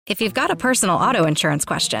If you've got a personal auto insurance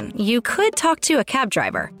question, you could talk to a cab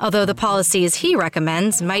driver, although the policies he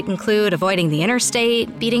recommends might include avoiding the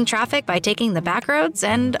interstate, beating traffic by taking the back roads,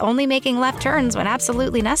 and only making left turns when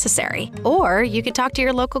absolutely necessary. Or you could talk to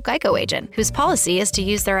your local Geico agent, whose policy is to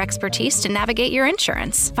use their expertise to navigate your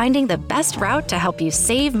insurance, finding the best route to help you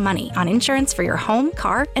save money on insurance for your home,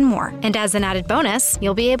 car, and more. And as an added bonus,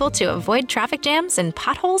 you'll be able to avoid traffic jams and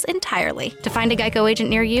potholes entirely. To find a Geico agent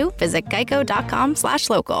near you, visit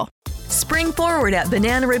geico.com/local. Spring forward at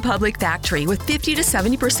Banana Republic Factory with 50 to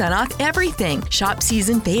 70% off everything. Shop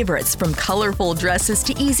season favorites from colorful dresses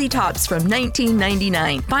to easy tops from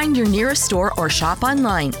 $19.99. Find your nearest store or shop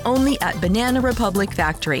online only at Banana Republic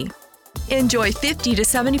Factory. Enjoy 50 to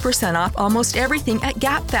 70% off almost everything at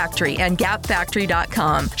Gap Factory and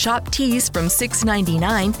gapfactory.com. Shop tees from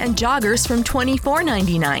 $6.99 and joggers from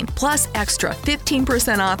 $24.99. Plus extra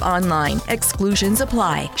 15% off online. Exclusions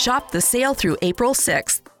apply. Shop the sale through April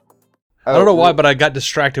 6th. I don't know why, but I got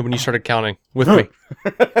distracted when you started counting with me.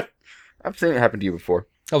 I've seen it happen to you before.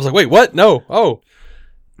 I was like, wait, what? No. Oh.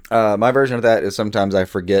 My version of that is sometimes I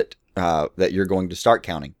forget that you're going to start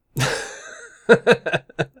counting.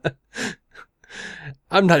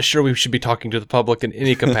 I'm not sure we should be talking to the public in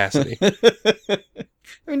any capacity. I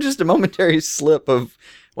mean, just a momentary slip of,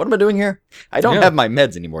 what am I doing here? I don't have my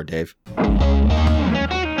meds anymore, Dave.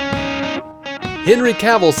 Henry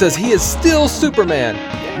Cavill says he is still Superman.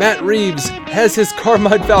 Matt Reeves has his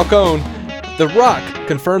Carmine Falcone. The Rock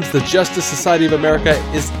confirms the Justice Society of America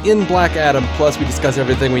is in Black Adam. Plus, we discuss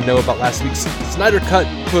everything we know about last week's Snyder Cut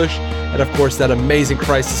push. And of course, that amazing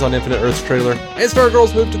Crisis on Infinite Earths trailer. And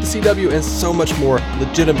Stargirl's move to the CW and so much more.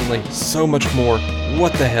 Legitimately, so much more.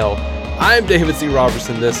 What the hell? I'm David C.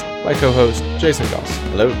 Robertson. This, my co-host, Jason Goss.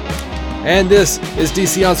 Hello. And this is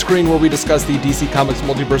DC On Screen, where we discuss the DC Comics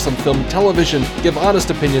multiverse on film and television, give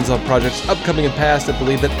honest opinions on projects upcoming and past, and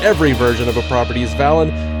believe that every version of a property is valid,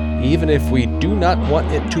 even if we do not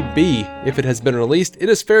want it to be. If it has been released, it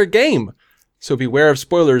is fair game. So beware of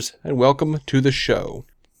spoilers, and welcome to the show.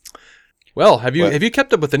 Well, have you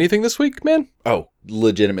kept up with anything this week, man? Oh,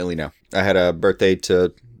 legitimately no. I had a birthday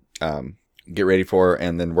to get ready for,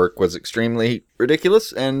 and then work was extremely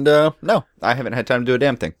ridiculous, and no, I haven't had time to do a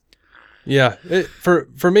damn thing. Yeah,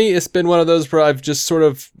 for me, it's been one of those where I've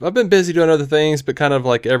been busy doing other things, but kind of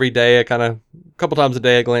like every day, a couple times a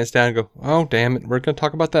day, I glance down and go, oh, damn it, we're going to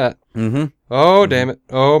talk about that. Mm-hmm. Oh, damn it.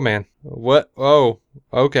 Oh, man. What? Oh,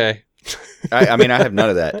 okay. I mean, I have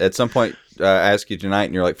none of that. At some point, I ask you tonight,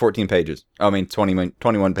 and you're like 14 pages. I mean,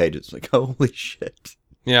 21 pages. Like, holy shit.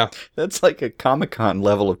 Yeah. That's like a Comic-Con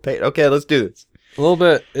level of page. Okay, let's do this. A little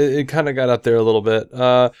bit. It kind of got up there a little bit.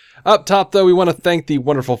 Up top, though, we want to thank the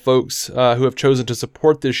wonderful folks who have chosen to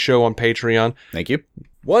support this show on Patreon. Thank you.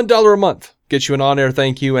 $1 a month gets you an on-air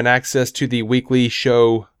thank you and access to the weekly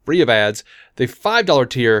show free of ads. The $5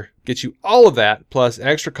 tier gets you all of that, plus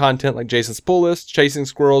extra content like Jason's pull list, Chasing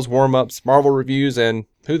Squirrels, warm-ups, Marvel reviews, and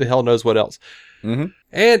who the hell knows what else. Mm-hmm.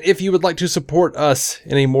 And if you would like to support us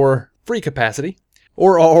in a more free capacity,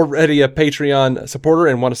 or already a Patreon supporter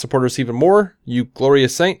and want to support us even more, you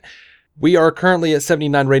glorious saint, we are currently at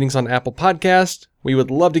 79 ratings on Apple Podcast. We would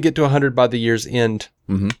love to get to 100 by the year's end.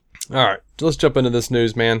 Mm-hmm. All right, so let's jump into this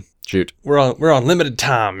news, man. Shoot. We're on limited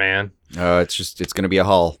time, man. It's going to be a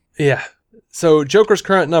haul. Yeah. So Joker's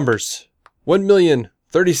current numbers,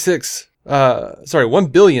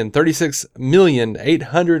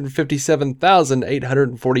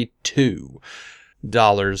 1,036,857,842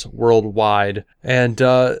 worldwide, and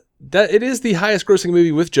that it is the highest grossing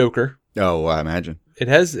movie with Joker. Oh, I imagine it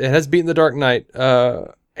has beaten The Dark Knight,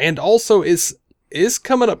 and also is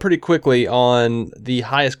coming up pretty quickly on the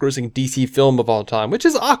highest grossing DC film of all time, which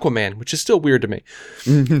is Aquaman, which is still weird to me.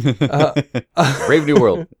 Brave New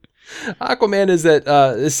World. Aquaman is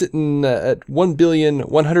sitting at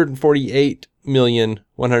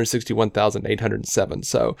 1,148,161,807.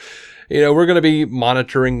 So, we're going to be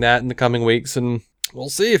monitoring that in the coming weeks, and we'll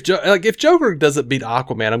see if Joker doesn't beat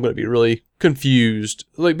Aquaman. I'm going to be really confused.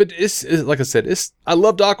 But it's like I said, I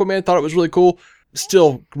loved Aquaman, thought it was really cool.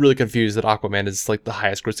 Still really confused that Aquaman is like the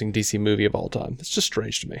highest grossing DC movie of all time. It's just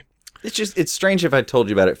strange to me. It's strange if I told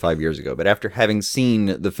you about it 5 years ago, but after having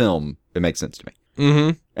seen the film, it makes sense to me.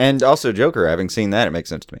 Mm-hmm. And also Joker, having seen that, it makes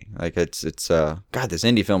sense to me. Like it's God, this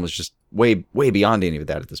indie film is just way beyond any of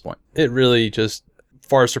that at this point. It really just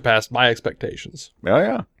far surpassed my expectations. Oh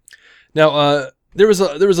yeah. Now, there was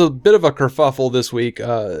a bit of a kerfuffle this week.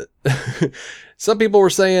 Some people were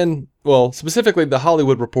saying, well, specifically the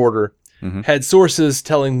Hollywood Reporter had sources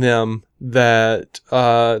telling them that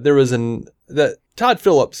that Todd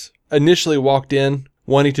Phillips initially walked in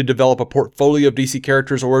wanting to develop a portfolio of DC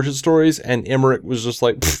characters' origin stories, and Emmerich was just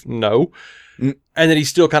like, no. And then he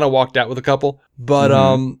still kind of walked out with a couple. But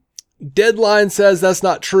Deadline says that's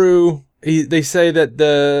not true. They say that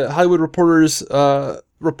the Hollywood Reporter's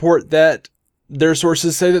report that their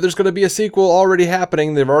sources say that there's going to be a sequel already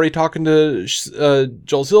happening. They've already talking to Scott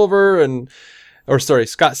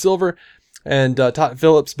Silver and Todd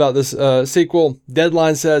Phillips about this sequel.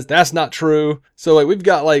 Deadline says that's not true. So like we've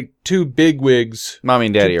got like two bigwigs. Mommy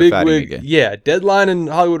and Daddy are fighting again. Yeah, Deadline and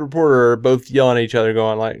Hollywood Reporter are both yelling at each other,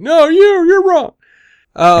 going like, "No, you're wrong."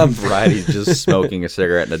 Variety's just smoking a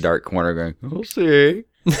cigarette in a dark corner, going, "We'll see."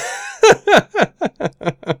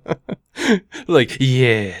 Like,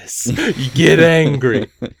 yes, you get angry.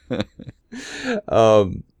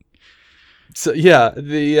 So yeah,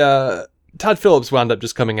 the Todd Phillips wound up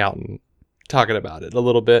just coming out and talking about it a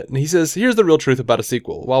little bit, and he says, here's the real truth about a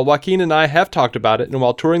sequel. While Joaquin and I have talked about it, and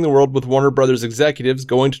while touring the world with Warner Brothers executives,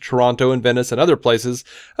 going to Toronto and Venice and other places,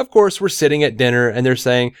 of course we're sitting at dinner and they're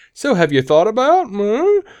saying, so have you thought about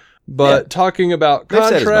but talking about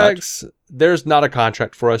contracts, there's not a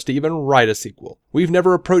contract for us to even write a sequel. We've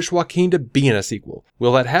never approached Joaquin to be in a sequel.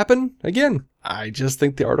 Will that happen? Again, I just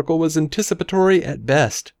think the article was anticipatory at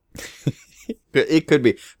best. It could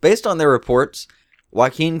be. Based on their reports,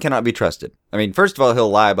 Joaquin cannot be trusted. I mean, first of all, he'll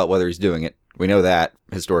lie about whether he's doing it. We know that,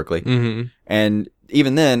 historically. Mm-hmm. And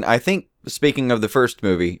even then, I think, speaking of the first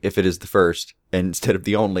movie, if it is the first, instead of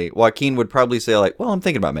the only, Joaquin would probably say, like, well, I'm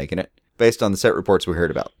thinking about making it, based on the set reports we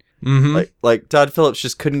heard about. Mm-hmm. Like Todd Phillips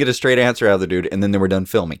just couldn't get a straight answer out of the dude, and then they were done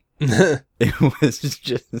filming. It was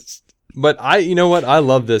just... But you know what? I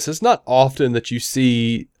love this. It's not often that you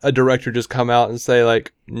see a director just come out and say,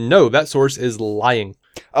 like, no, that source is lying.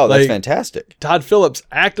 Oh, that's fantastic. Todd Phillips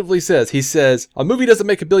actively says, a movie doesn't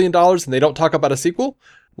make $1 billion and they don't talk about a sequel.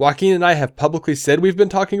 Joaquin and I have publicly said we've been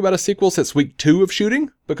talking about a sequel since week 2 of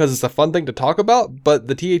shooting because it's a fun thing to talk about, but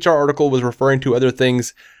the THR article was referring to other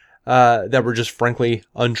things that were just frankly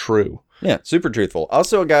untrue. Yeah, super truthful.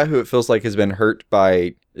 Also a guy who it feels like has been hurt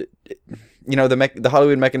by, the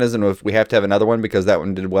Hollywood mechanism of we have to have another one because that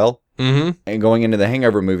one did well. Mm-hmm. And going into the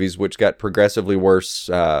Hangover movies, which got progressively worse,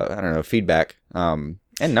 feedback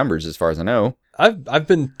and numbers as far as I know. I've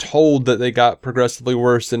been told that they got progressively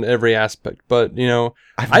worse in every aspect, but,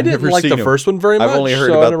 I didn't like the first one very much. I've only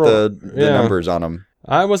heard about the numbers on them.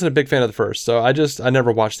 I wasn't a big fan of the first, so I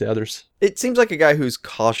never watched the others. It seems like a guy who's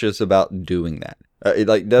cautious about doing that.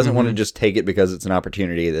 It doesn't want to just take it because it's an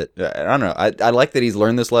opportunity that, I don't know. I like that he's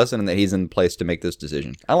learned this lesson and that he's in place to make this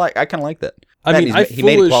decision. I kind of like that. He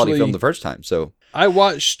made a quality film the first time, so. I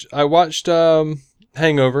watched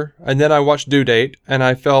Hangover, and then I watched Due Date, and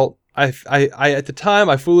I felt, I at the time,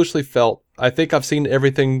 I foolishly felt, I think I've seen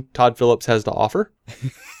everything Todd Phillips has to offer.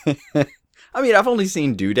 I mean, I've only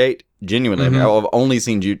seen Due Date, genuinely. Mm-hmm. I mean, I've only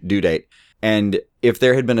seen Due Date, and if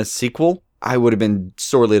there had been a sequel, I would have been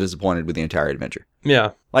sorely disappointed with the entire adventure.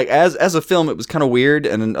 Yeah. Like, as a film, it was kind of weird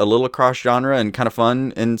and a little cross-genre and kind of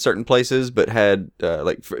fun in certain places, but had,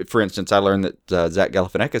 for instance, I learned that Zach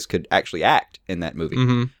Galifianakis could actually act in that movie.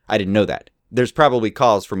 Mm-hmm. I didn't know that. There's probably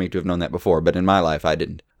cause for me to have known that before, but in my life, I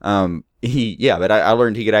didn't. But I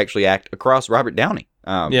learned he could actually act across Robert Downey.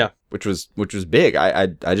 Which was big.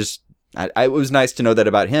 It was nice to know that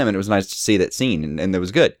about him, and it was nice to see that scene, and it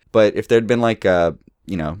was good. But if there'd been like a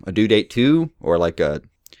Due Date 2 or like a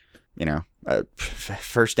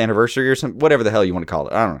first anniversary or something, whatever the hell you want to call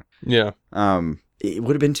it, I don't know. Yeah. It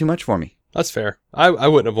would have been too much for me. That's fair. I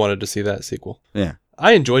wouldn't have wanted to see that sequel. Yeah.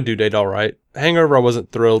 I enjoyed Due Date all right. Hangover I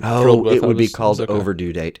wasn't thrilled with. It would be called Over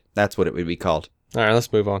Due Date. That's what it would be called. All right,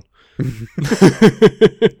 let's move on. Because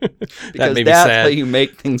that's how you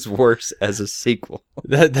make things worse as a sequel.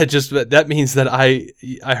 That means that I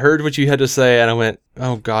heard what you had to say and I went,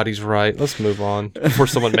 oh God, he's right. Let's move on before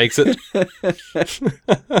someone makes it.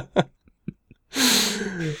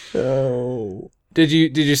 Oh. Did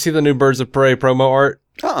you see the new Birds of Prey promo art?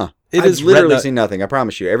 I've literally seen nothing. I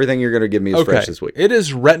promise you. Everything you're going to give me is fresh this week. It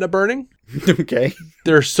is retina burning. Okay.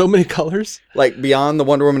 There are so many colors. Like beyond the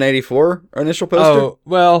Wonder Woman 84 initial poster? Oh,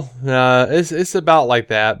 well, it's about like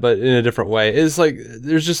that, but in a different way. It's like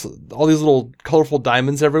there's just all these little colorful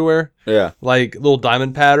diamonds everywhere. Yeah. Like little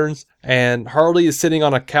diamond patterns. And Harley is sitting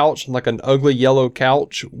on a couch, like an ugly yellow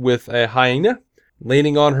couch with a hyena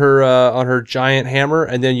leaning on her giant hammer.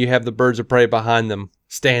 And then you have the Birds of Prey behind them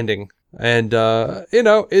standing. And,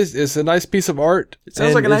 it's a nice piece of art. It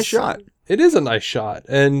sounds like a nice shot. It is a nice shot.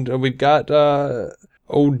 And we've got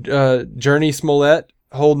Journey Smollett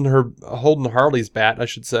holding Harley's bat, I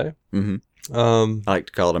should say. Mm-hmm. I like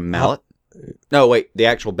to call it a mallet. No, wait, the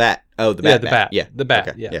actual bat. Oh, the bat. Yeah, the bat. Yeah, the bat.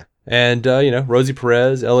 Okay. Yeah. And, Rosie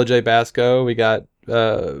Perez, Ella J. Basco. We got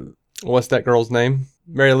what's that girl's name?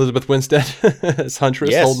 Mary Elizabeth Winstead as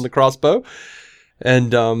Huntress holding the crossbow.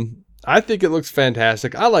 And I think it looks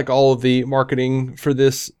fantastic. I like all of the marketing for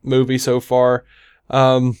this movie so far.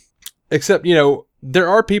 Except, there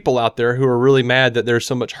are people out there who are really mad that there's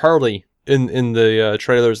so much Harley in the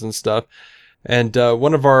trailers and stuff. And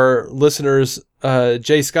one of our listeners,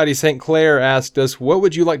 J. Scotty St. Clair, asked us, what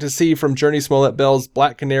would you like to see from Journey Smollett Bell's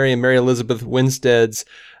Black Canary and Mary Elizabeth Winstead's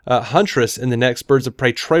Huntress in the next Birds of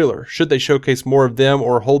Prey trailer? Should they showcase more of them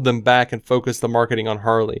or hold them back and focus the marketing on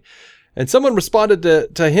Harley? And someone responded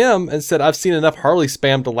to him and said, I've seen enough Harley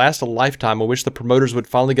spam to last a lifetime. I wish the promoters would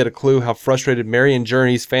finally get a clue how frustrated Mary and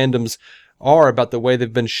Journey's fandoms are about the way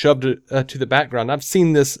they've been shoved to the background. I've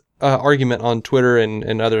seen this argument on Twitter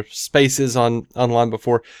and other spaces online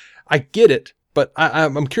before. I get it, but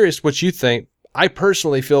I'm curious what you think. I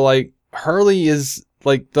personally feel like Harley is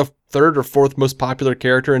like the third or fourth most popular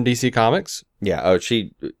character in DC Comics. Yeah.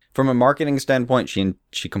 She, from a marketing standpoint,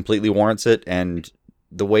 she completely warrants it. And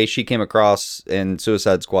the way she came across in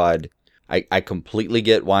Suicide Squad, I completely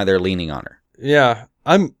get why they're leaning on her. Yeah.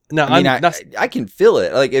 I can feel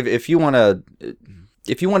it. Like if you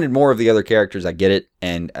wanted more of the other characters, I get it.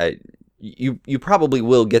 And you probably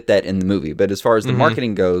will get that in the movie. But as far as the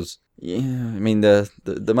marketing goes, yeah, I mean,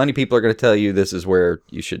 the money people are going to tell you this is where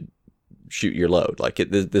you should shoot your load. Like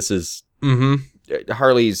this is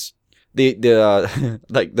Harley's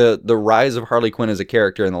the rise of Harley Quinn as a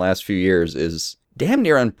character in the last few years is damn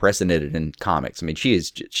near unprecedented in comics. I mean,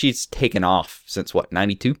 she's taken off since what,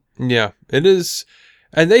 92? Yeah, it is.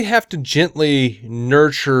 And they have to gently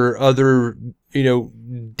nurture other,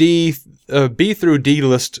 B through D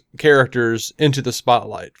list characters into the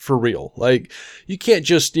spotlight for real. Like, you can't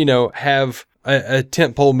just, have a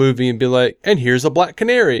tentpole movie and be like, and here's a Black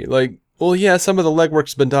Canary. Like, well, yeah, some of the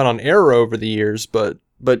legwork's been done on Arrow over the years, but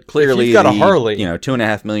clearly, you've got a Harley.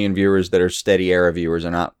 2.5 million viewers that are steady Arrow viewers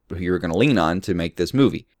are not who you're going to lean on to make this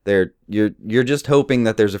movie. You're just hoping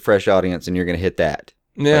that there's a fresh audience and you're going to hit that.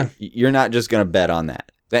 Yeah. Like, you're not just going to bet on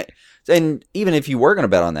that. And even if you were going to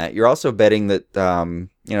bet on that, you're also betting that,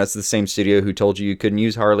 it's the same studio who told you couldn't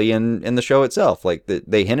use Harley in the show itself. Like,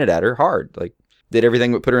 they hinted at her hard. Like, did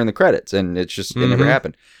everything but put her in the credits, and it's just, it never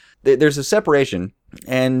happened. There's a separation,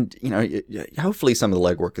 and, hopefully some of the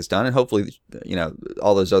legwork is done, and hopefully,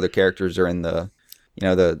 all those other characters are in the,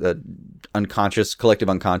 the unconscious, collective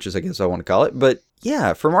unconscious, I guess I want to call it. But,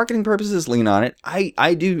 yeah, for marketing purposes, lean on it.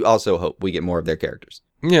 I do also hope we get more of their characters.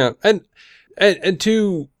 Yeah, and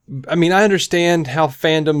I understand how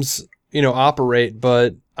fandoms, operate,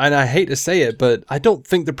 but, and I hate to say it, but I don't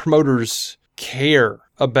think the promoters care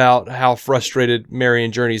about how frustrated Mary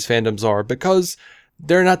and Journey's fandoms are, because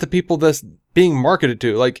they're not the people that's being marketed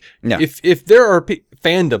to. Like, no. If there are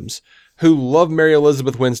fandoms who love Mary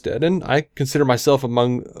Elizabeth Winstead, and I consider myself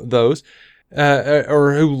among those,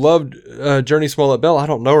 or who loved Journey Smollett Bell, I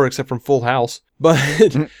don't know her except from Full House, but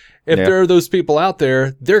if there are those people out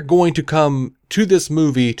there, they're going to come to this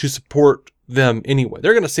movie to support them anyway.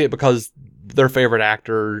 They're going to see it because their favorite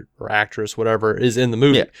actor or actress, whatever, is in the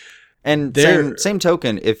movie. Yeah. And same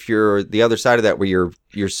token, if you're the other side of that, where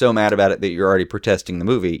you're so mad about it that you're already protesting the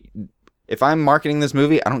movie, if I'm marketing this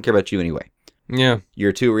movie, I don't care about you anyway. Yeah.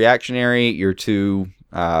 You're too reactionary. You're too,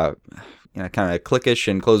 kind of cliquish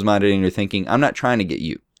and closed-minded in your thinking. I'm not trying to get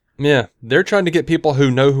you. Yeah. They're trying to get people who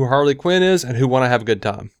know who Harley Quinn is and who want to have a good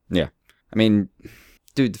time. Yeah. I mean,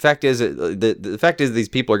 dude, the fact is these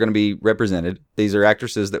people are going to be represented. These are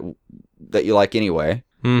actresses that you like anyway.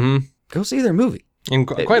 Mm-hmm. Go see their movie. And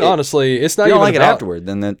quite honestly, it's not even even like it afterward.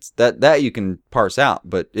 Then that you can parse out,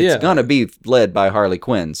 but it's gonna be led by Harley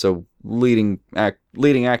Quinn. So leading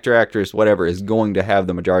actor, actress, whatever, is going to have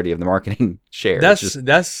the majority of the marketing share.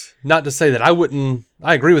 That's not to say that I wouldn't.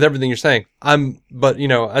 I agree with everything you're saying. But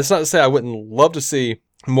that's not to say I wouldn't love to see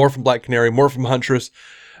more from Black Canary, more from Huntress.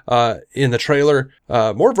 In the trailer,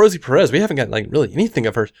 more of Rosie Perez. We haven't got really anything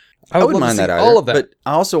of hers. I wouldn't mind that either. All of that. But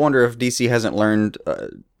I also wonder if DC hasn't learned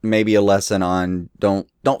maybe a lesson on don't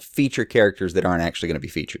feature characters that aren't actually going to be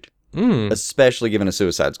featured, especially given a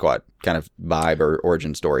Suicide Squad kind of vibe or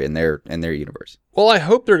origin story in their universe. Well, I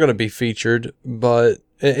hope they're going to be featured, but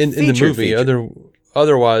in the movie,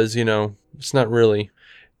 otherwise, it's not really.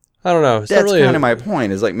 I don't know. It's That's not really kind of my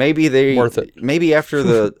point. Is like maybe they worth it. Maybe after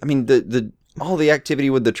the all the activity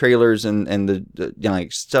with the trailers and the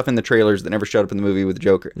stuff in the trailers that never showed up in the movie with the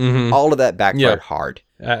Joker, all of that backfired hard.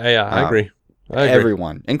 I agree.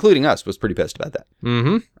 Everyone, including us, was pretty pissed about that.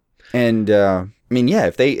 Mm-hmm. And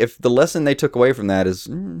if the lesson they took away from that is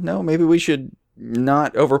no, maybe we should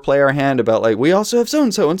not overplay our hand about like, we also have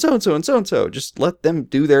so-and-so and so-and-so and so-and-so. Just let them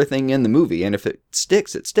do their thing in the movie. And if it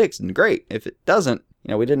sticks, and great. If it doesn't,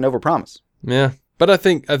 we didn't overpromise. Yeah. But I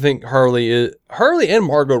think Harley and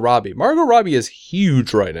Margot Robbie. Margot Robbie is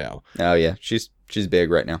huge right now. Oh yeah. She's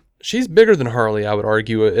big right now. She's bigger than Harley, I would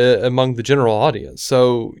argue, among the general audience.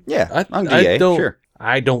 So yeah,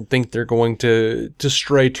 I don't think they're going to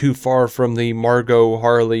stray too far from the Margot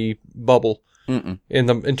Harley bubble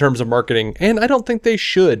in terms of marketing, and I don't think they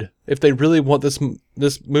should if they really want this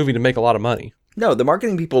movie to make a lot of money. No, the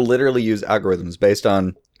marketing people literally use algorithms based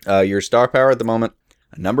on your star power at the moment,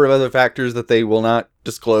 a number of other factors that they will not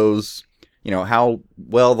disclose. How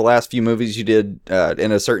well the last few movies you did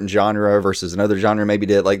in a certain genre versus another genre maybe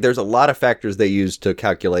did. Like, there's a lot of factors they use to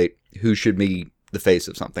calculate who should be the face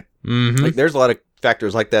of something. Mm-hmm. Like, there's a lot of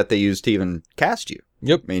factors like that they use to even cast you.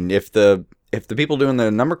 Yep. I mean, if the people doing the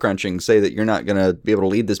number crunching say that you're not going to be able to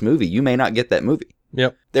lead this movie, you may not get that movie.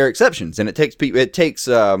 Yep. There are exceptions, and it takes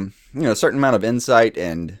a certain amount of insight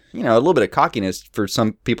and a little bit of cockiness for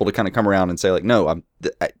some people to kind of come around and say like, no,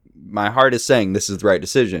 my heart is saying this is the right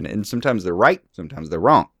decision. And sometimes they're right, sometimes they're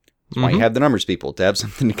wrong. That's why you have the numbers people, to have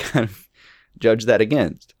something to kind of judge that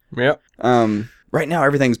against. Yep. Right now,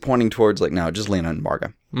 everything's pointing towards like, no, just lean on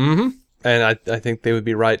Margot. Mm-hmm. And I think they would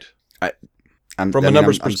be right. From a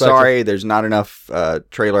numbers perspective. I'm sorry, there's not enough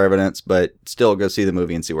trailer evidence, but still go see the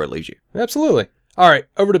movie and see where it leads you. Absolutely. All right,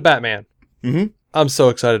 over to Batman. Mm-hmm. I'm so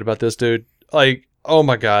excited about this, dude. Like, oh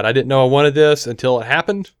my God, I didn't know I wanted this until it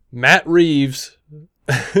happened. Matt Reeves,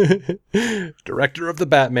 director of the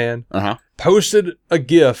Batman, posted a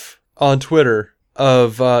GIF on Twitter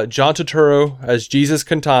of John Turturro as Jesus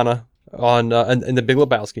Quintana on in The Big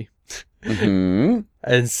Lebowski,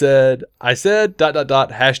 and said,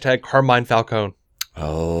 hashtag Carmine Falcone.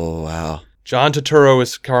 Oh wow, John Turturro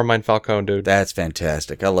is Carmine Falcone, dude. That's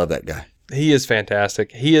fantastic. I love that guy. He is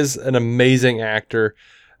fantastic. He is an amazing actor.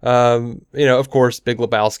 Of course, Big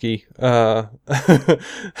Lebowski.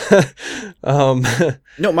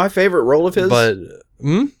 No, my favorite role of his. But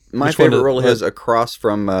my favorite role of his across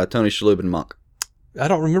from Tony Shalhoub in Monk. I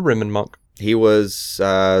don't remember him in Monk. He was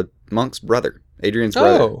Monk's brother, Adrian's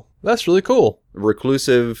brother. Oh, that's really cool.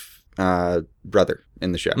 Reclusive brother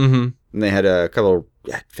in the show. Mm-hmm. And they had a couple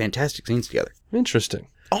of fantastic scenes together. Interesting.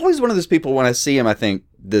 Always one of those people, when I see him, I think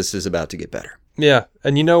this is about to get better. Yeah,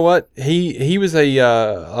 and you know what? He was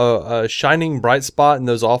a shining bright spot in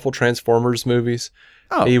those awful Transformers movies.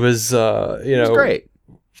 Oh, he was he was great.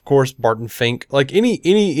 Of course, Barton Fink. Like any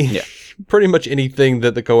pretty much anything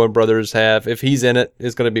that the Coen brothers have, if he's in it,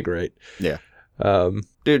 is going to be great. Yeah.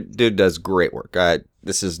 Dude does great work.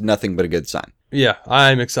 This is nothing but a good sign. Yeah,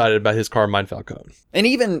 I'm excited about his Carmine Falcone. And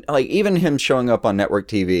even him showing up on network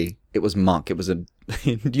TV, it was Monk. It was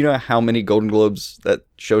do you know how many Golden Globes that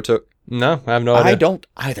show took? No, I have no idea. I don't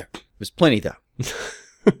either. It was plenty though.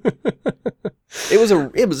 It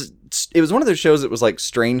was one of those shows that was like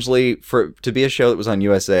strangely to be a show that was on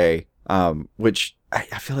USA, which I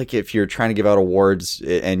feel like if you're trying to give out awards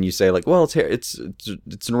and you say like, well, it's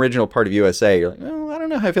an original part of USA, you're like, oh, I don't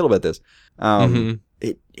know how I feel about this.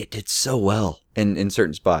 It did so well in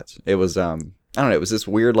certain spots. It was I don't know, it was this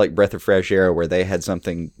weird like breath of fresh air where they had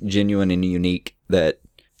something genuine and unique that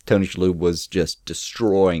Tony Shalhoub was just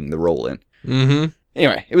destroying the role in. Mm-hmm.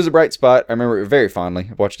 Anyway, it was a bright spot. I remember it very fondly.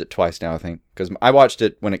 I've watched it twice now, I think, because I watched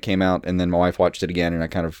it when it came out, and then my wife watched it again, and I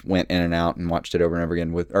kind of went in and out and watched it over and over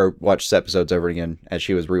again watched episodes over again as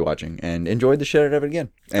she was rewatching, and enjoyed the shit out of it again.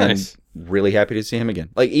 And nice. Really happy to see him again.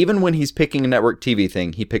 Like, even when he's picking a network TV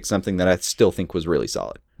thing, he picked something that I still think was really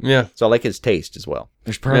solid. Yeah. So I like his taste as well.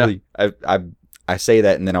 There's probably I say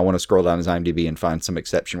that, and then I want to scroll down his IMDb and find some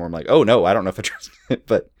exception where I'm like, oh no, I don't know if I trust it,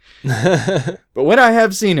 but when I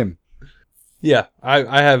have seen him. Yeah,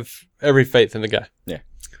 I have every faith in the guy. Yeah.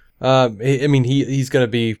 He's going to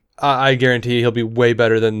be, I guarantee he'll be way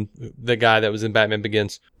better than the guy that was in Batman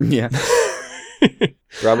Begins. Yeah.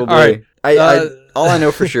 Probably. All right. All I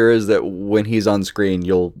know for sure is that when he's on screen,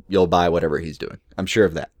 you'll buy whatever he's doing. I'm sure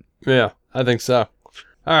of that. Yeah, I think so.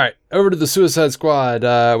 All right, over to the Suicide Squad.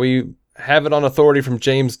 We have it on authority from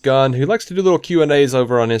James Gunn, who likes to do little Q&As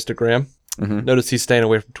over on Instagram. Mm-hmm. Notice he's staying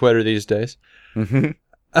away from Twitter these days.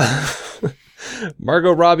 Mm-hmm.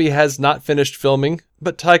 Margot Robbie has not finished filming,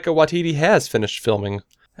 but Taika Waititi has finished filming.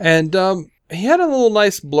 And he had a little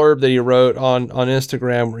nice blurb that he wrote on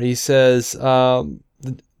Instagram where he says,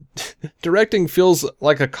 directing feels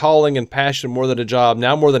like a calling and passion more than a job.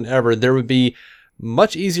 Now more than ever, there would be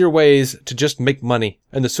much easier ways to just make money.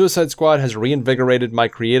 And the Suicide Squad has reinvigorated my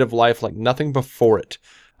creative life like nothing before it.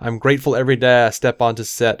 I'm grateful every day I step onto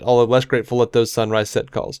set, although less grateful at those sunrise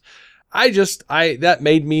set calls. That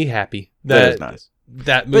made me happy. that is nice.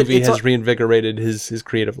 That movie has reinvigorated his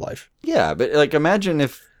creative life. Yeah, but like imagine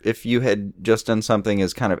if you had just done something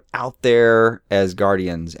as kind of out there as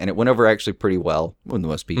Guardians, and it went over actually pretty well with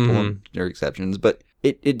most people. There are exceptions, but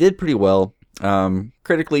it did pretty well.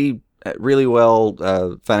 Critically, really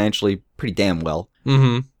well. Financially, pretty damn well.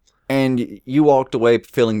 And you walked away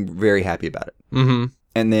feeling very happy about it.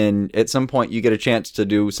 And then at some point you get a chance to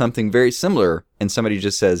do something very similar, and somebody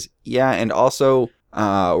just says, yeah, and also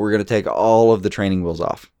we're going to take all of the training wheels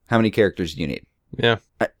off. How many characters do you need? Yeah.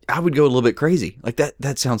 I would go a little bit crazy. Like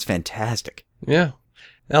that sounds fantastic. Yeah.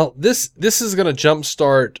 Now, this is going to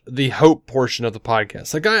jumpstart the hope portion of the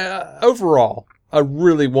podcast. Like, overall, I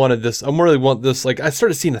really wanted this. I really want this. Like, I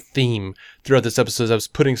started seeing a theme throughout this episode as I was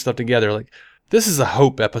putting stuff together. Like, this is a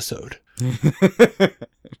hope episode.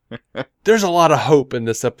 There's a lot of hope in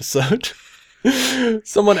this episode.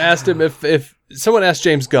 Someone asked him if someone asked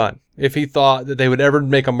James Gunn if he thought that they would ever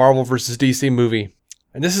make a Marvel versus DC movie.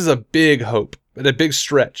 And this is a big hope and a big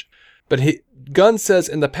stretch. But Gunn says,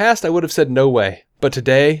 in the past, I would have said no way. But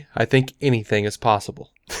today, I think anything is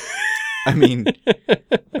possible. I mean,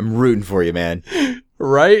 I'm rooting for you, man.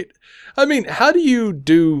 Right? I mean, how do you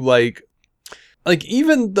do, like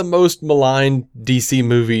even the most maligned DC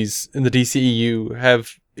movies in the DCEU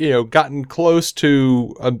have, gotten close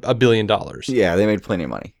to $1 billion. Yeah, they made plenty of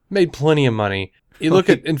money. Made plenty of money. You look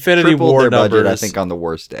at Infinity Tripled War their numbers. budget, I think, on the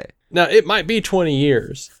worst day. Now, it might be 20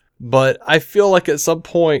 years, but I feel like at some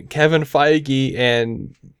point, Kevin Feige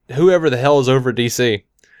and whoever the hell is over DC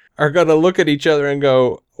are going to look at each other and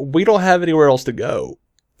go, we don't have anywhere else to go.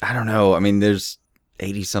 I don't know. I mean, there's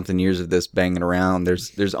 80-something years of this banging around.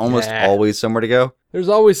 There's almost always somewhere to go. There's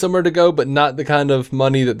always somewhere to go, but not the kind of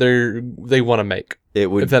money that they want to make. It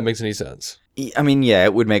would, if that makes any sense. I mean, yeah,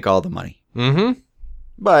 it would make all the money.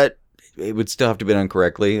 But it would still have to be done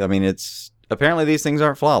correctly. I mean, apparently these things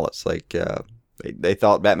aren't flawless. Like, they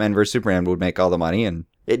thought Batman vs. Superman would make all the money, and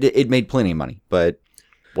it made plenty of money, but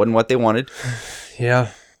wasn't what they wanted.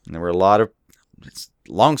 Yeah. And there were a lot of, it's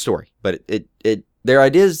a long story, but there are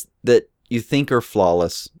ideas that you think are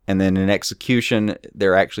flawless, and then in execution,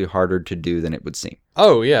 they're actually harder to do than it would seem.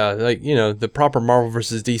 Oh, yeah. Like, the proper Marvel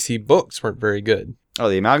vs. DC books weren't very good. Oh,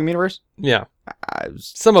 the Amalgam Universe? Yeah.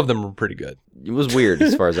 Some of them were pretty good. It was weird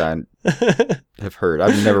as far as I have heard.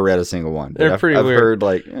 I've never read a single one. They're pretty weird. I've heard,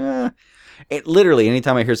 like, it literally,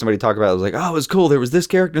 anytime I hear somebody talk about it, I was like, oh, it was cool. There was this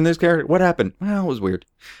character and this character. What happened? Well, it was weird.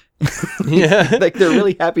 Yeah. Like, they're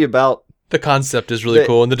really happy about... The concept is really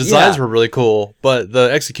cool, and the designs were really cool, but the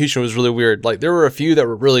execution was really weird. Like, there were a few that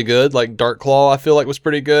were really good, like Dark Claw, I feel like was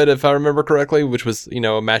pretty good, if I remember correctly, which was, a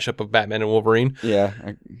mashup of Batman and Wolverine. Yeah,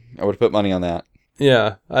 I would have put money on that.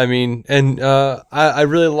 Yeah, I mean, and I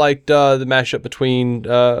really liked the mashup between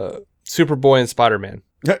Superboy and Spider-Man.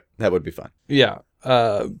 That would be fun. Yeah.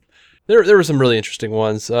 There were some really interesting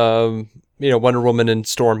ones. Wonder Woman and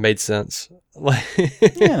Storm made sense.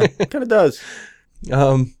 Yeah, it kind of does.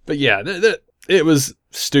 But yeah, it was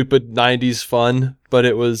stupid 90s fun, but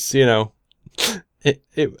it was, I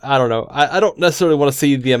don't know. I don't necessarily want to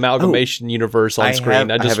see the amalgamation universe on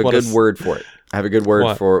screen. I have a good word for it. I have a good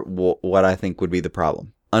word for what I think would be the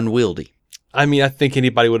problem. Unwieldy. I mean, I think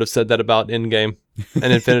anybody would have said that about Endgame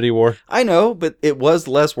and Infinity War. I know, but it was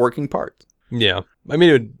less working parts. Yeah. I mean,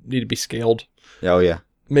 it would need to be scaled. Oh, yeah.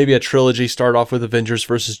 Maybe a trilogy, start off with Avengers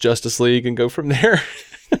versus Justice League and go from there.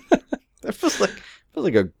 That feels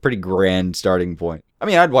like a pretty grand starting point. I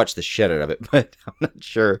mean, I'd watch the shit out of it, but I'm not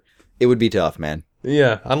sure. It would be tough, man.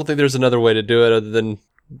 Yeah, I don't think there's another way to do it other than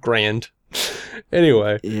grand.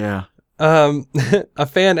 Anyway. Yeah. A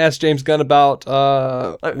fan asked James Gunn about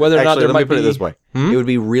whether or not there might be... Let me put it this way. It would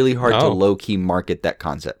be really hard to low-key market that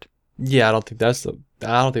concept. Yeah, I don't think that's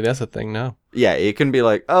a thing, no. Yeah, it can be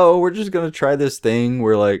like, oh, we're just going to try this thing.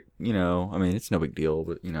 We're like, I mean, it's no big deal,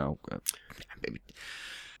 but, maybe...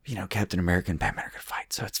 Captain America and Batman are going to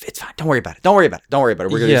fight, so it's fine. Don't worry about it. It's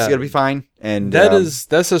going to be fine. And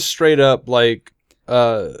that's a straight up, like,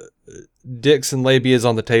 dicks and labias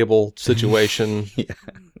on the table situation. Yeah.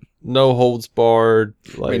 No holds barred.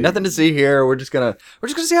 Like, I mean, nothing to see here. We're just gonna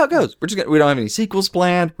see how it goes. We don't have any sequels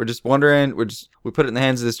planned. We're just wondering. We put it in the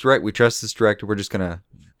hands of this director. We trust this director. We're just gonna.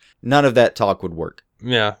 None of that talk would work.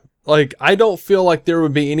 Yeah. Like, I don't feel like there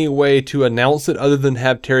would be any way to announce it other than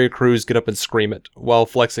have Terry Crews get up and scream it while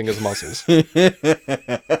flexing his muscles.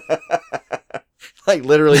 Like,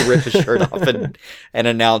 literally rip his shirt off and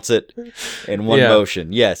announce it in one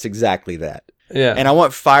motion. Yes, exactly that. Yeah. And I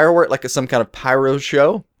want firework, like some kind of pyro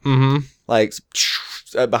show. Mm-hmm. Like,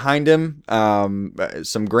 behind him,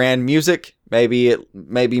 some grand music. Maybe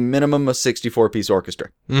minimum a 64-piece orchestra.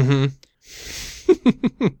 Mm-hmm.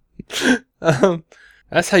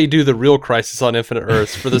 That's how you do the real Crisis on Infinite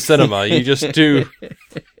Earths for the cinema. You just do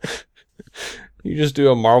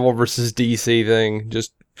a Marvel versus DC thing.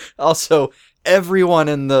 Just also, everyone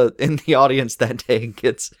in the audience that day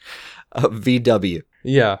gets a VW.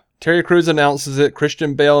 Yeah. Terry Crews announces it.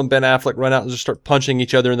 Christian Bale and Ben Affleck run out and just start punching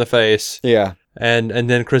each other in the face. Yeah. And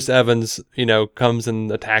then Chris Evans, comes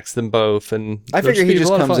and attacks them both. And I figure he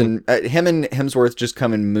just comes in. Him and Hemsworth just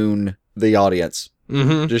come and moon the audience,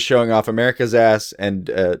 just showing off America's ass and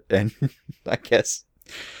I guess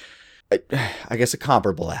a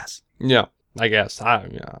comparable ass. Yeah, I guess. I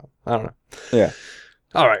don't know. Yeah.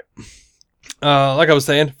 All right. Like I was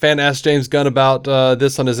saying, fan asked James Gunn about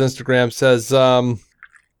this on his Instagram. Says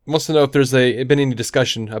wants to know if there's been any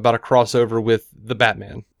discussion about a crossover with the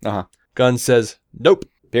Batman. Gunn says nope.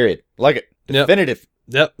 Period. Like it. Definitive.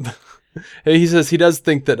 Yep. He says he does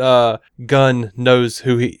think that Gunn knows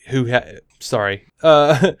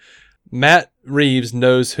Matt Reeves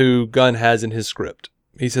knows who Gunn has in his script.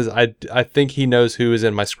 He says I think he knows who is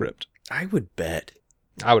in my script. I would bet.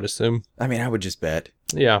 I would assume. I mean, I would just bet.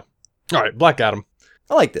 Yeah. All right, Black Adam.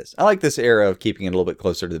 I like this. I like this era of keeping it a little bit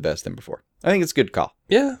closer to the best than before. I think it's a good call.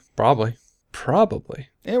 Yeah, probably.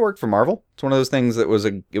 It worked for Marvel. It's one of those things that was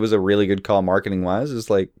a really good call marketing wise. It's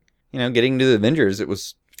like, getting to the Avengers, it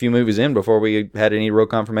was a few movies in before we had any real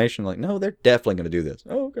confirmation. Like, no, they're definitely going to do this.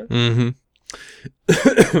 Oh, okay. Mm-hmm.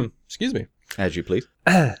 Excuse me. As you please.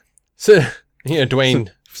 So, Dwayne.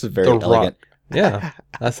 It's very elegant. Yeah,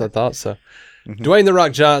 I thought so. Mm-hmm. Dwayne "The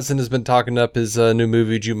Rock" Johnson has been talking up his new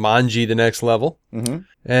movie Jumanji: The Next Level. Mm-hmm.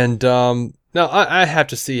 And now I have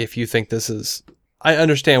to see if you think this is... I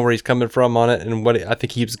understand where he's coming from on it and what I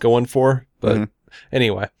think he's going for. But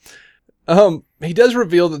anyway, he does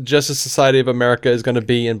reveal that the Justice Society of America is going to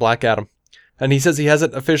be in Black Adam. And he says he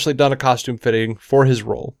hasn't officially done a costume fitting for his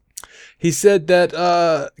role. He said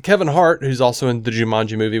that Kevin Hart, who's also in the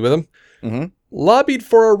Jumanji movie with him, lobbied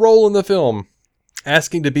for a role in the film,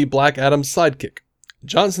 asking to be Black Adam's sidekick.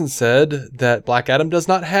 Johnson said that Black Adam does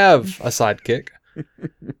not have a sidekick,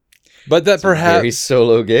 but that perhaps very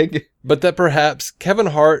solo gig. But that perhaps Kevin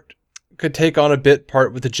Hart could take on a bit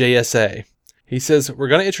part with the JSA. He says we're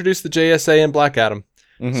going to introduce the JSA in Black Adam.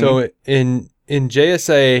 So in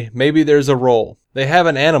JSA, maybe there's a role. They have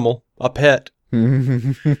an animal, a pet,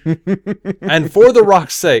 and for The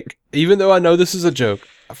Rock's sake, even though I know this is a joke,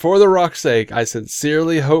 for The Rock's sake, I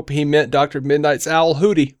sincerely hope he meant Dr. Midnight's owl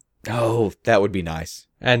Hootie. Oh, that would be nice.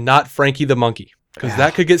 And not Frankie the Monkey, because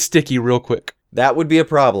that could get sticky real quick. That would be a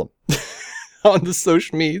problem. On the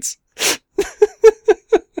social medias.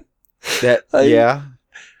 Yeah.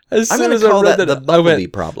 As I'm soon going as to call I read that the Bumblebee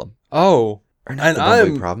problem. Oh. Or not the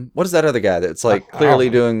Bumblebee problem. What is that other guy that's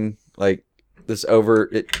clearly doing this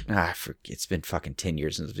it's been fucking 10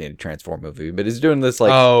 years since I've seen a Transform movie, but he's doing this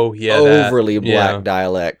overly black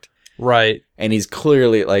dialect. Right. And he's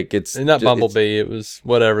clearly it's... And not Bumblebee, it was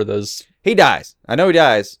whatever those... He dies. I know he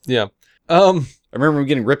dies. Yeah. I remember him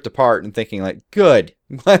getting ripped apart and thinking good.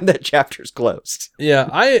 I'm glad that chapter's closed. Yeah,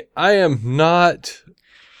 I am not...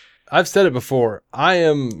 I've said it before. I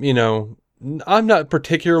am, I'm not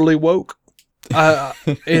particularly woke. I'm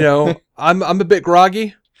a bit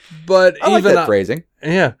groggy, but I like that phrasing.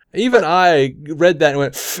 Yeah, even I read that and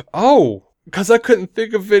went, oh, because I couldn't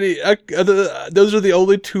think of any. Those are the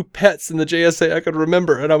only two pets in the JSA I could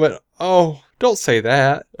remember, and I went, oh, don't say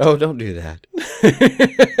that. Oh, don't do that.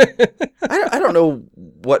 I don't know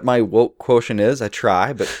what my woke quotient is. I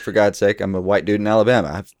try, but for God's sake, I'm a white dude in Alabama.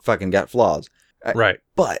 I've fucking got flaws. Right.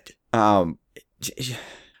 But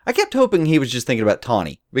I kept hoping he was just thinking about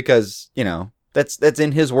Tawny because, that's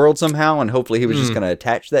in his world somehow, and hopefully he was just going to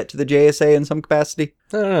attach that to the JSA in some capacity.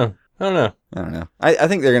 I don't know. I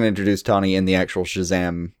think they're going to introduce Tawny in the actual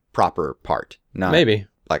Shazam proper part. Not, maybe.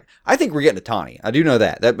 I think we're getting to Tawny. I do know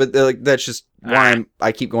that. But that's just why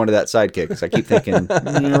I keep going to that sidekick, because I keep thinking,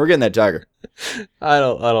 we're getting that tiger. I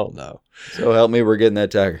don't know. So help me, we're getting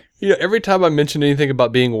that tiger. Every time I mention anything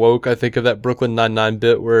about being woke, I think of that Brooklyn Nine-Nine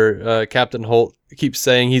bit where Captain Holt keeps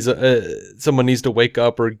saying someone needs to wake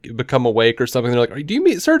up or become awake or something. They're like, do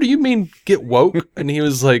you mean get woke? And he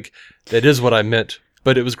was like, that is what I meant,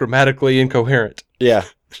 but it was grammatically incoherent. Yeah.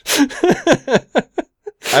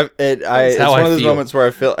 It's one of those moments where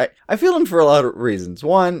I feel him for a lot of reasons.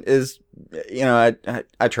 One is,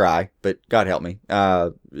 I try, but God help me.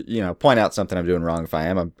 Point out something I'm doing wrong if I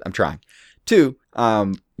am. I'm trying. Two,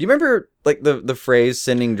 you remember the phrase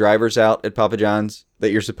sending drivers out at Papa John's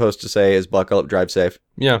that you're supposed to say is buckle up, drive safe?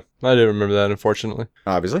 Yeah, I do remember that, unfortunately.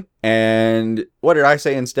 Obviously. And what did I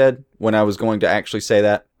say instead when I was going to actually say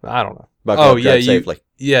that? I don't know. Buckle up, drive safely.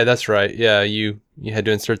 Yeah, that's right. Yeah, you had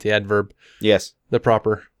to insert the adverb. Yes. The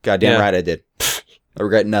proper. Goddamn right I did. I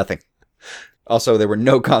regret nothing. Also, there were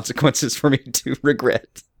no consequences for me to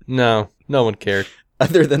regret. No one cared.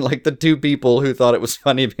 Other than like the two people who thought it was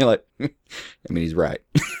funny being like, I mean, he's right.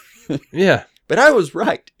 Yeah. But I was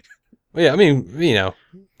right. Yeah, I mean,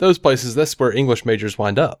 those places, that's where English majors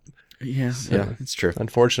wind up. Yeah, So, it's true.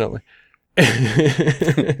 Unfortunately.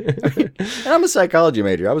 And I'm a psychology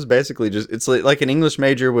major. I was basically it's like an English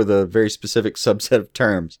major with a very specific subset of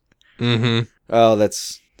terms. Mm-hmm. Oh,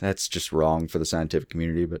 that's just wrong for the scientific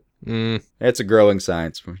community, but it's a growing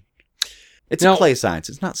science. It's a clay science.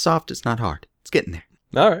 It's not soft. It's not hard. It's getting there.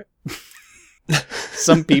 All right.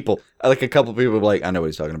 Some people, like a couple people, were like, I know what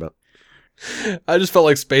he's talking about. I just felt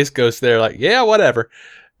like Space Ghost there, like, yeah, whatever.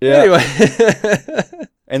 Yeah. Anyway.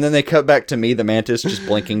 And then they cut back to me, the mantis, just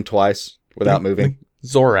blinking twice without moving.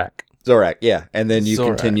 Zorak, yeah. And then you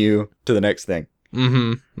continue to the next thing.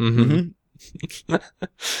 Mm-hmm. Mm-hmm.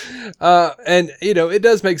 And, it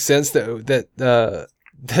does make sense that the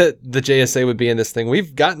JSA would be in this thing.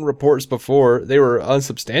 We've gotten reports before. They were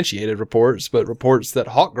unsubstantiated reports, but reports that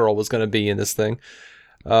Hawkgirl was going to be in this thing.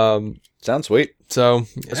 Sounds sweet. So,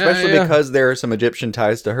 especially because there are some Egyptian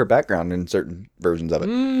ties to her background in certain versions of it.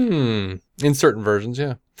 In certain versions,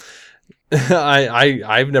 yeah.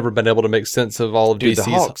 I've never been able to make sense of all of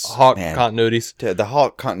DC's Hawk continuities. The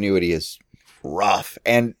Hawk continuity is rough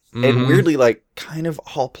and weirdly like kind of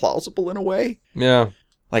all plausible in a way. Yeah,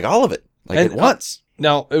 like all of it, like at once.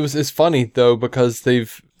 Now it's funny though because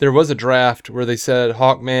there was a draft where they said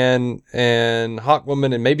Hawkman and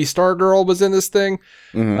Hawkwoman and maybe Stargirl was in this thing.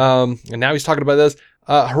 And now he's talking about this.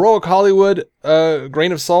 Heroic Hollywood,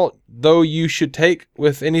 grain of salt, though you should take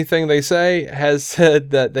with anything they say, has said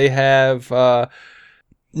that they have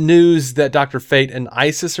news that Dr. Fate and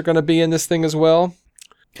Isis are going to be in this thing as well.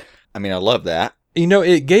 I mean, I love that.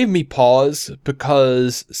 It gave me pause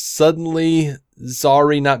because suddenly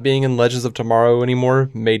Zari not being in Legends of Tomorrow anymore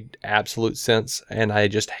made absolute sense, and I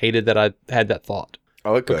just hated that I had that thought.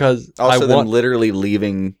 Oh, it could. Because also them literally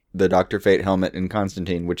leaving the Dr. Fate helmet in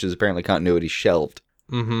Constantine, which is apparently continuity, shelved.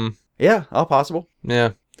 Mm-hmm. Yeah, all possible.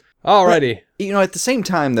 Yeah. Alrighty. But, at the same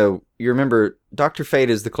time, though, you remember Dr. Fate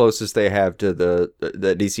is the closest they have to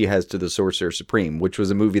that DC has to the Sorcerer Supreme, which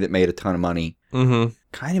was a movie that made a ton of money. Mm-hmm.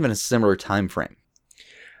 Kind of in a similar time frame.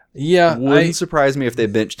 Yeah. Wouldn't surprise me if they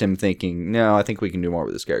benched him thinking, no, I think we can do more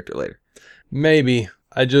with this character later. Maybe.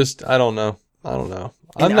 I don't know.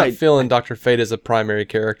 I'm not feeling Dr. Fate as a primary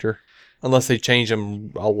character unless they change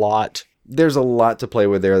him a lot. There's a lot to play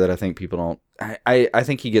with there that I think people don't. I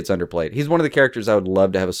think he gets underplayed. He's one of the characters I would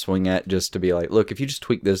love to have a swing at, just to be like, look, if you just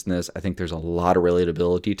tweak this and this, I think there's a lot of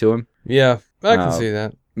relatability to him. Yeah, I can see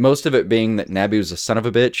that. Most of it being that Nabu's a son of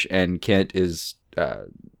a bitch and Kent is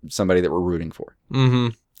somebody that we're rooting for. Mm-hmm.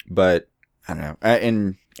 But I don't know.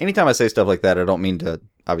 And anytime I say stuff like that, I don't mean to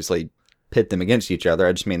obviously pit them against each other.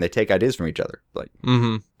 I just mean they take ideas from each other. Like,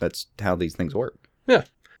 that's how these things work. Yeah.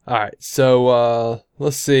 All right. So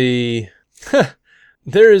let's see.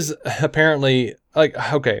 There's apparently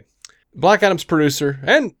Black Adam's producer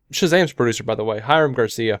and Shazam's producer, by the way, Hiram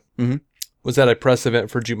Garcia, was at a press event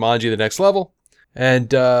for Jumanji: The Next Level,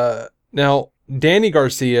 and now Danny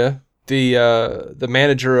Garcia, the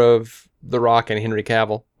manager of The Rock and Henry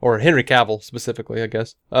Cavill, or Henry Cavill specifically, I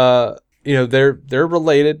guess. They're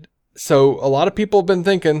related. So a lot of people have been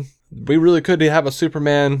thinking we really could have a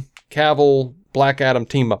Superman Cavill Black Adam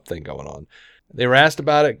team up thing going on. They were asked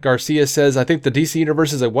about it. Garcia says, I think the DC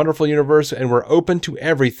universe is a wonderful universe and we're open to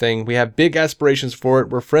everything. We have big aspirations for it.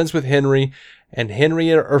 We're friends with Henry and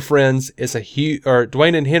Henry are friends.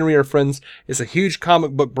 Dwayne and Henry are friends. It's a huge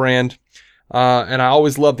comic book brand. And I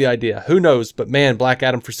always love the idea. Who knows? But man, Black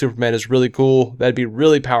Adam for Superman is really cool. That'd be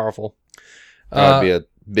really powerful. That would be a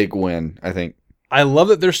big win, I think. I love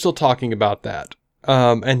that they're still talking about that.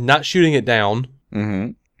 And not shooting it down.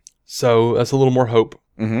 Mm-hmm. So that's a little more hope.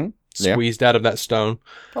 Mm-hmm. Squeezed out of that stone.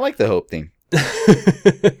 I like the hope theme. I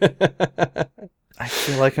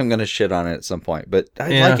feel like I'm going to shit on it at some point, but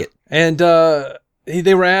I like it. And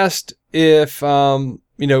they were asked if,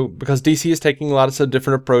 because DC is taking a lot of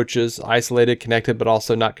different approaches, isolated, connected, but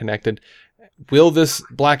also not connected. Will this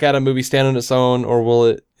Black Adam movie stand on its own, or will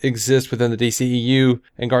it exist within the DCEU?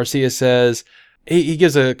 And Garcia says, he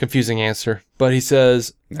gives a confusing answer, but he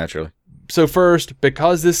says, naturally. So first,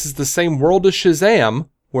 because this is the same world as Shazam,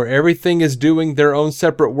 where everything is doing their own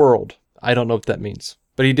separate world. I don't know what that means.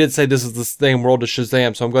 But he did say this is the same world as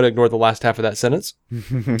Shazam, so I'm going to ignore the last half of that sentence.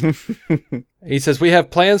 He says, we have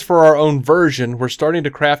plans for our own version. We're starting to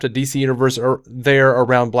craft a DC universe there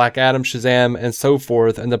around Black Adam, Shazam, and so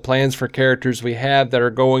forth, and the plans for characters we have that are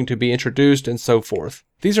going to be introduced and so forth.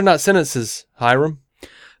 These are not sentences, Hiram.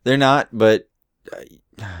 They're not, but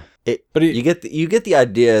You get the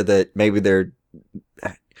idea that maybe the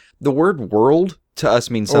word world to us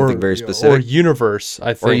means something very specific. Or universe,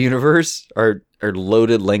 I think. Or universe, or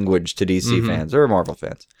loaded language to DC fans or Marvel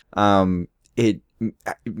fans.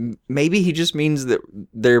 Maybe he just means that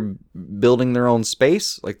they're building their own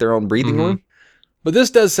space, like their own breathing room. But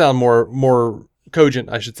this does sound more cogent,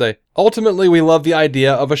 I should say. Ultimately, we love the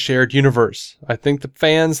idea of a shared universe. I think the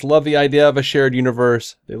fans love the idea of a shared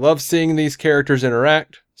universe. They love seeing these characters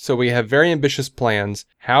interact. So we have very ambitious plans.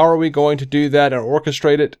 How are we going to do that and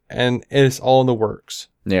orchestrate it? And it's all in the works.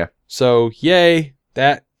 Yeah. So, yay.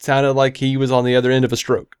 That sounded like he was on the other end of a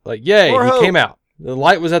stroke. Like, yay, he came out. The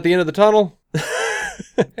light was at the end of the tunnel.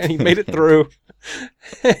 And he made it through.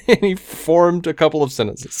 And he formed a couple of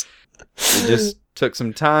sentences. It just took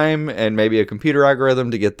some time and maybe a computer algorithm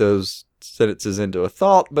to get those sentences into a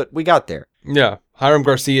thought, but we got there. Yeah. Hiram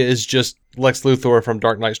Garcia is just Lex Luthor from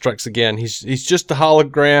Dark Knight Strikes Again. He's just a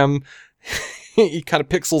hologram. He kind of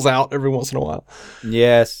pixels out every once in a while.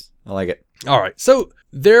 Yes, I like it. All right. So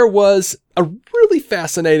there was a really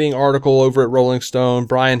fascinating article over at Rolling Stone.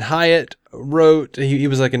 Brian Hyatt wrote, he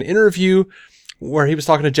was like an interview where he was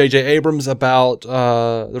talking to J.J. Abrams about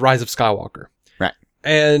The Rise of Skywalker. Right.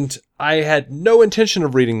 And I had no intention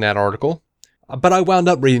of reading that article, but I wound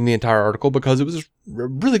up reading the entire article because it was a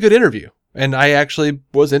really good interview. And I actually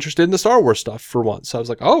was interested in the Star Wars stuff for once. So I was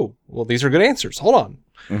like, oh, well, these are good answers. Hold on.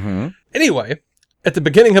 Mm-hmm. Anyway, at the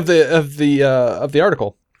beginning of the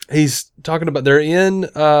article, he's talking about they're in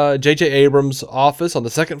J.J. Abrams' office on the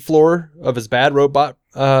second floor of his Bad Robot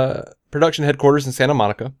production headquarters in Santa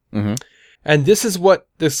Monica. Mm-hmm. And this is what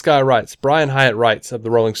this guy writes. Brian Hyatt writes of the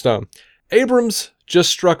Rolling Stone. Abrams just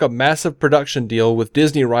struck a massive production deal with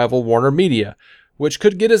Disney rival Warner Media, which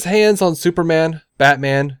could get his hands on Superman,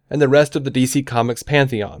 Batman, and the rest of the DC Comics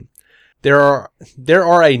pantheon. There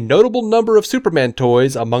are a notable number of Superman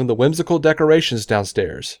toys among the whimsical decorations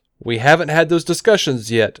downstairs. We haven't had those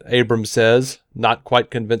discussions yet, Abrams says, not quite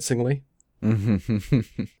convincingly.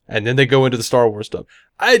 And then they go into the Star Wars stuff.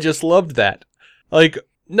 I just loved that. Like,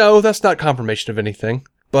 no, that's not confirmation of anything.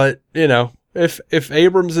 But, you know, if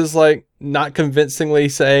Abrams is like not convincingly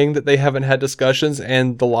saying that they haven't had discussions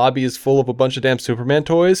and the lobby is full of a bunch of damn Superman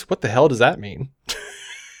toys, what the hell does that mean?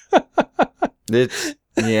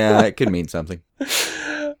 It could mean something.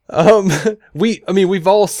 We've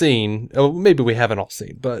all seen, maybe we haven't all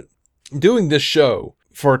seen, but doing this show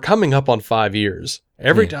for coming up on 5 years,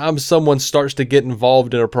 every time someone starts to get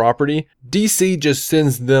involved in a property, DC just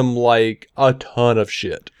sends them like a ton of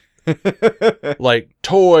shit. Like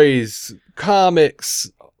toys,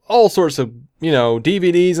 comics, all sorts of,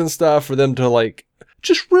 DVDs and stuff for them to like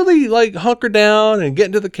just really like hunker down and get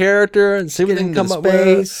into the character and see what they can come up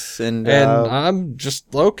with. And I'm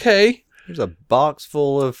just, okay. There's a box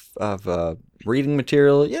full of reading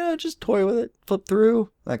material. Yeah, just toy with it, flip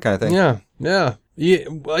through, that kind of thing. Yeah.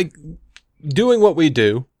 Like doing what we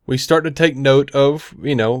do, we start to take note of,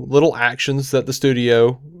 little actions that the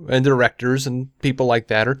studio and directors and people like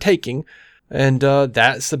that are taking. And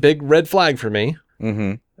that's a big red flag for me.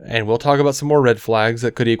 Mm-hmm. And we'll talk about some more red flags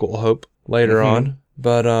that could equal hope later on.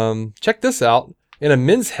 But check this out. In a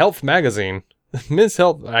Men's Health magazine, Men's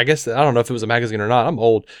Health, I guess, I don't know if it was a magazine or not. I'm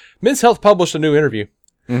old. Men's Health published a new interview.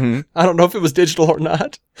 Mm-hmm. I don't know if it was digital or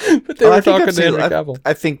not, but they were talking to Henry Cavill.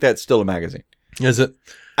 I think that's still a magazine. Is it?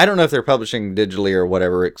 I don't know if they're publishing digitally or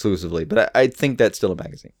whatever exclusively, but I think that's still a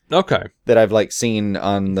magazine. Okay. That I've seen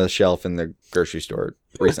on the shelf in the grocery store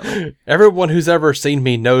recently. Everyone who's ever seen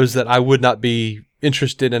me knows that I would not be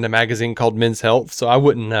interested in a magazine called Men's Health, so I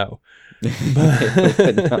wouldn't know.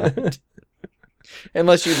 Would not.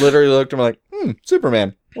 Unless you literally looked and were like,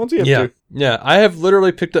 Superman. What's he up to? Yeah, I have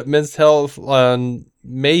literally picked up Men's Health on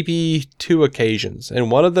maybe 2 occasions.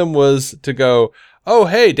 And one of them was to go, oh,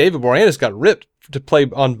 hey, David Boreanaz got ripped to play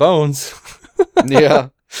on Bones. Yeah.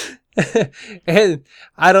 And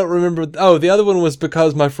I don't remember. Oh, the other one was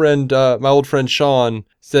because my old friend Sean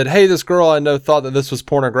said, hey, this girl I know thought that this was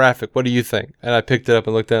pornographic. What do you think? And I picked it up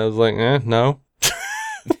and looked at it. I was like, no.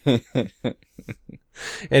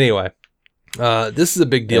 Anyway, this is a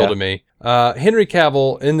big deal to me. Henry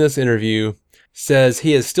Cavill in this interview says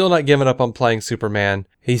he has still not given up on playing Superman.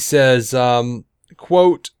 He says,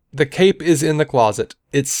 quote, the cape is in the closet.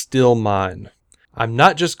 It's still mine. I'm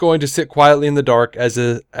not just going to sit quietly in the dark as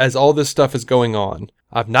all this stuff is going on.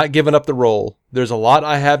 I've not given up the role. There's a lot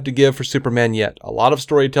I have to give for Superman yet. A lot of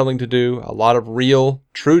storytelling to do. A lot of real,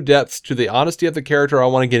 true depths to the honesty of the character I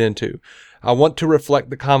want to get into. I want to reflect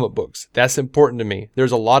the comic books. That's important to me.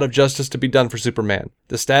 There's a lot of justice to be done for Superman.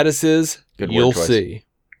 The status is, you'll see.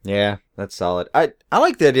 Yeah, that's solid. I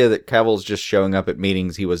like the idea that Cavill's just showing up at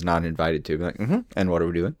meetings he was not invited to. Like, and what are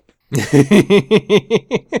we doing?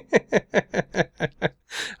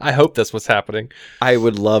 I hope that's what's happening. I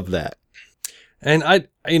would love that. And I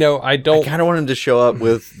don't... I kind of want him to show up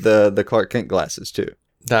with the Clark Kent glasses, too.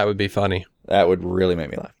 That would be funny. That would really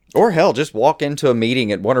make me laugh. Or hell, just walk into a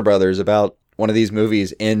meeting at Warner Brothers about one of these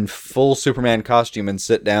movies in full Superman costume and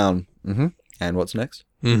sit down. Mm-hmm. And what's next?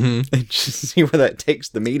 Mm-hmm. And just see where that takes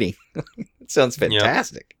the meeting. It sounds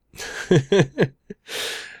fantastic. Yep.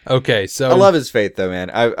 Okay, so... I love his faith, though, man.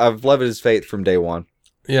 I've loved his faith from day one.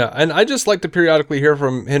 Yeah, and I just like to periodically hear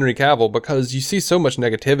from Henry Cavill because you see so much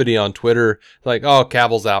negativity on Twitter. Like, oh,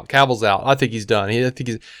 Cavill's out. Cavill's out. I think he's done.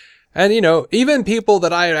 And, even people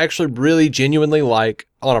that I actually really genuinely like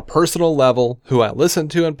on a personal level, who I listen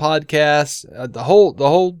to in podcasts, the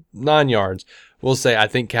whole 9 yards, will say, I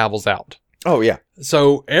think Cavill's out. Oh, yeah.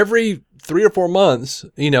 So every 3 or 4 months,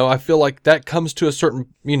 I feel like that comes to a certain,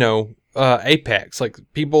 apex. Like,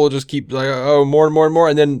 people just keep like, oh, more and more and more.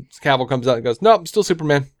 And then Cavill comes out and goes, nope, I'm still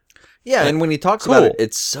Superman. Yeah, and when he talks about it,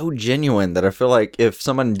 it's so genuine that I feel like if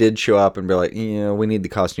someone did show up and be like, we need the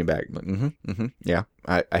costume back. Like, yeah,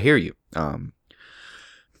 I hear you.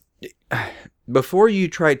 Before you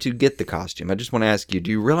try to get the costume, I just want to ask you, do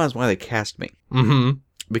you realize why they cast me? Mm-hmm.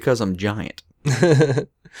 Because I'm giant.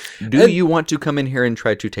 Do you want to come in here and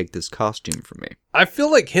try to take this costume from me? I feel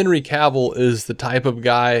like Henry Cavill is the type of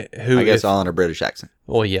guy who... I guess all in a British accent.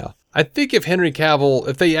 Well, yeah. I think if Henry Cavill,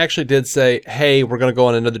 if they actually did say, hey, we're going to go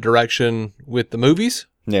in another direction with the movies.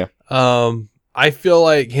 Yeah. I feel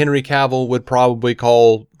like Henry Cavill would probably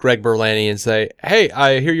call Greg Berlanti and say, hey,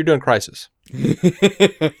 I hear you're doing Crisis.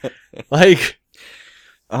 Like...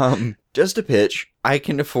 just a pitch. I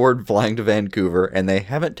can afford flying to Vancouver, and they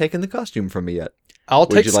haven't taken the costume from me yet. I'll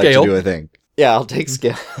take Would you Scale. like to do a thing? Yeah, I'll take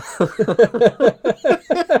Scale.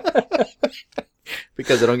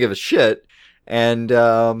 Because I don't give a shit. And,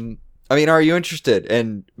 are you interested?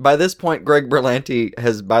 And by this point, Greg Berlanti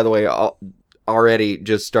has, by the way, already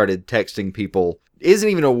just started texting people. Isn't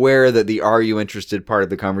even aware that the "Are you interested" part of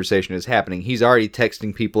the conversation is happening. He's already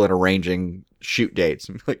texting people and arranging shoot dates.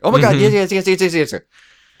 I'm like, oh my God, yes.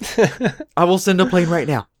 I will send a plane right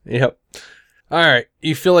now. Yep. All right.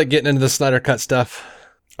 You feel like getting into the Snyder Cut stuff?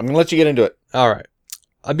 I'm going to let you get into it. All right.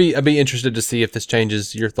 I'd be interested to see if this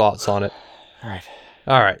changes your thoughts on it. All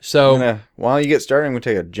right. So while you get started, I'm going to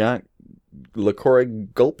take a giant LaCroix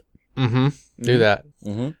gulp. Mm-hmm. Do that.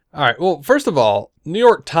 Mm-hmm. All right. Well, first of all, New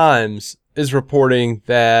York Times is reporting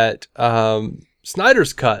that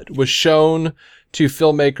Snyder's Cut was shown to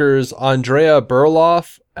filmmakers Andrea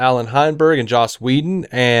Berloff, Alan Heinberg, and Joss Whedon,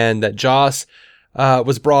 and that Joss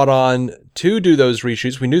was brought on to do those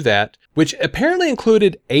reshoots. We knew that, which apparently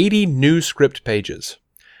included 80 new script pages.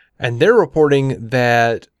 And they're reporting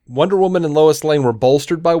that Wonder Woman and Lois Lane were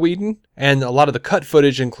bolstered by Whedon, and a lot of the cut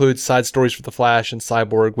footage includes side stories for The Flash and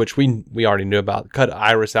Cyborg, which we already knew about. Cut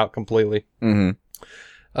Iris out completely.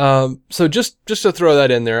 Mm-hmm. So just to throw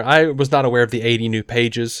that in there, I was not aware of the 80 new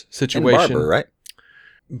pages situation. And Barbara, right?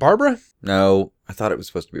 Barbara? No, I thought it was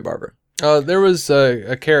supposed to be Barbara. There was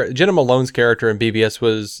a character, Jenna Malone's character in BBS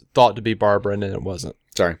was thought to be Barbara, and then it wasn't.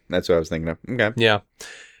 Sorry, that's what I was thinking of. Okay. Yeah.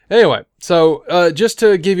 Anyway, so just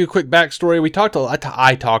to give you a quick backstory,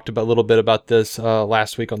 I talked about a little bit about this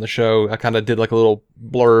last week on the show. I kind of did like a little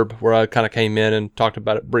blurb where I kind of came in and talked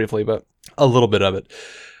about it briefly, but a little bit of it.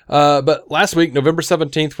 But last week, November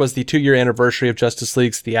 17th, was the 2-year anniversary of Justice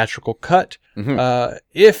League's theatrical cut. Mm-hmm.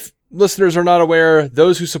 If listeners are not aware,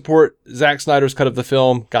 those who support Zack Snyder's cut of the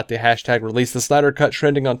film got the hashtag Release the Snyder Cut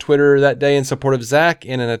trending on Twitter that day in support of Zack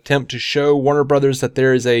in an attempt to show Warner Brothers that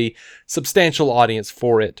there is a substantial audience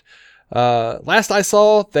for it. Last I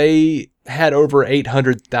saw, they had over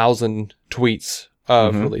 800,000 tweets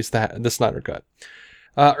of Release the Snyder Cut.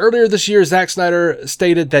 Earlier this year, Zack Snyder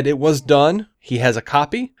stated that it was done. He has a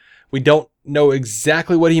copy. We don't know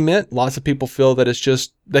exactly what he meant. Lots of people feel that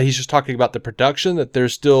he's just talking about the production, that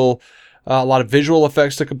there's still a lot of visual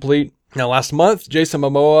effects to complete. Now, last month, Jason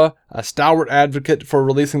Momoa, a stalwart advocate for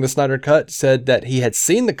releasing the Snyder Cut, said that he had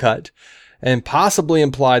seen the cut and possibly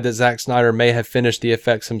implied that Zack Snyder may have finished the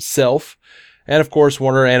effects himself. And of course,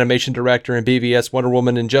 Warner animation director and BVS Wonder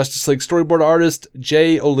Woman and Justice League storyboard artist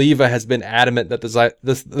Jay Oliva has been adamant that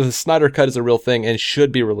the Snyder Cut is a real thing and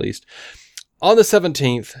should be released. On the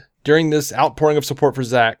 17th, during this outpouring of support for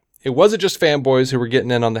Zack, it wasn't just fanboys who were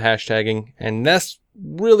getting in on the hashtagging, and that's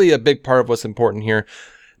really a big part of what's important here.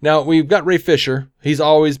 Now, we've got Ray Fisher. He's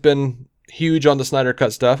always been huge on the Snyder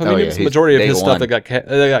Cut stuff. I mean, it's the majority of his stuff that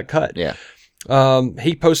got cut. Yeah.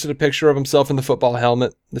 He posted a picture of himself in the football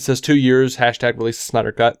helmet that says 2 years, hashtag Release the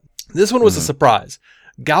Snyder Cut. This one was a surprise.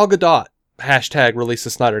 Gal Gadot, hashtag Release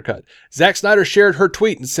the Snyder Cut. Zack Snyder shared her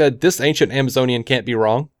tweet and said, "This ancient Amazonian can't be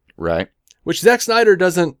wrong." Right. Which Zack Snyder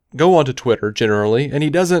doesn't go onto Twitter generally, and he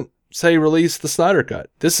doesn't say release the Snyder Cut.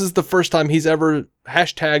 This is the first time he's ever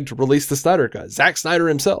hashtagged release the Snyder Cut. Zack Snyder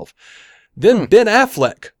himself. Then Ben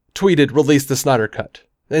Affleck tweeted release the Snyder Cut.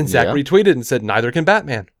 Then Zack retweeted and said neither can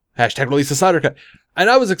Batman. Hashtag release the Snyder Cut. And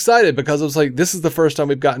I was excited because I was like, this is the first time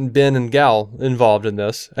we've gotten Ben and Gal involved in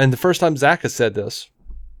this. And the first time Zack has said this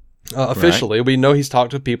officially. Right. We know he's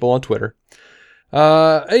talked to people on Twitter.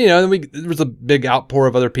 Then there was a big outpour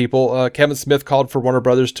of other people. Kevin Smith called for Warner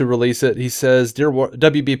Brothers to release it. He says, "Dear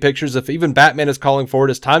WB Pictures, if even Batman is calling for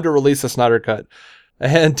it, it's time to release the Snyder Cut."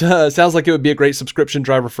 And sounds like it would be a great subscription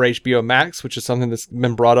driver for HBO Max, which is something that's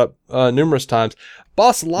been brought up numerous times.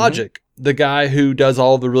 Boss Logic, the guy who does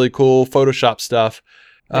all the really cool Photoshop stuff.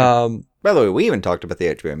 By the way, we even talked about the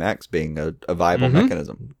HBO Max being a viable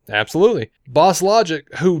mechanism. Absolutely. Boss Logic,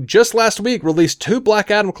 who just last week released 2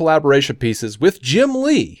 Black Adam collaboration pieces with Jim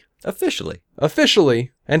Lee.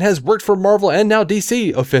 Officially, and has worked for Marvel and now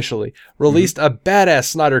DC officially, released a badass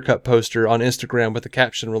Snyder Cut poster on Instagram with the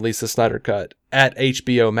caption, "Release the Snyder Cut" at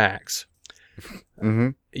HBO Max.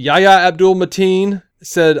 Yahya Abdul-Mateen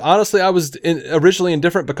said, "Honestly, I was originally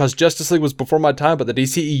indifferent because Justice League was before my time, but the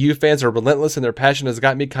DCEU fans are relentless and their passion has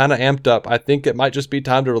got me kind of amped up. I think it might just be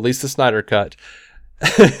time to release the Snyder Cut."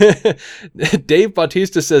 Dave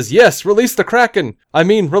Bautista says, "Yes, release the Kraken.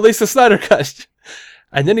 Release the Snyder Cut."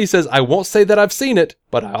 And then he says, "I won't say that I've seen it,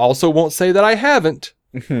 but I also won't say that I haven't."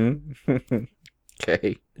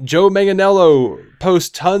 Okay. Joe Manganiello posts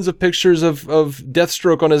tons of pictures of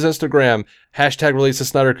Deathstroke on his Instagram. Hashtag release the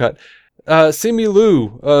Snyder Cut. Simu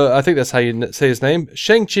Liu, I think that's how you say his name.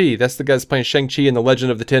 Shang-Chi, that's the guy that's playing Shang-Chi in The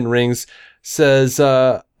Legend of the Ten Rings, says,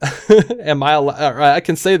 "Am I I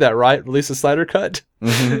can say that, right? Release the Snyder Cut."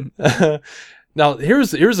 Now,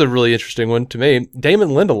 here's a really interesting one to me. Damon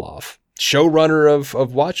Lindelof, showrunner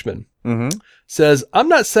of Watchmen, says, "I'm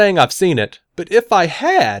not saying I've seen it, but if I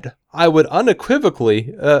had, I would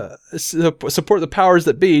unequivocally support the powers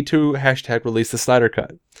that be to hashtag release the Snyder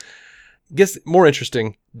Cut." Gets more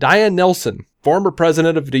interesting. Diane Nelson, former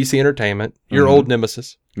president of DC Entertainment, your old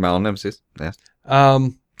nemesis. My old nemesis, yes.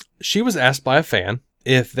 She was asked by a fan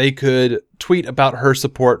if they could tweet about her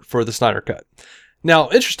support for the Snyder Cut. Now,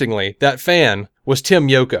 interestingly, that fan was Tim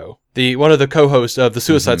Yoko, one of the co-hosts of the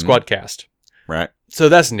Suicide Squad cast. Right. So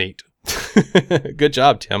that's neat. Good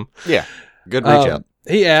job, Tim. Yeah. Good reach out.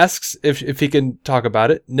 He asks if he can talk about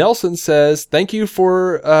it. Nelson says, "Thank you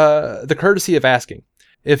for the courtesy of asking.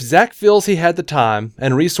 If Zack feels he had the time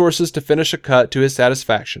and resources to finish a cut to his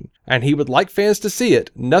satisfaction, and he would like fans to see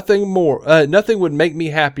it, nothing would make me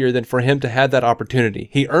happier than for him to have that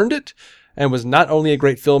opportunity. He earned it, and was not only a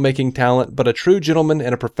great filmmaking talent, but a true gentleman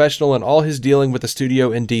and a professional in all his dealing with the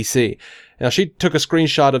studio in DC." Now, she took a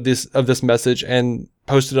screenshot of this message and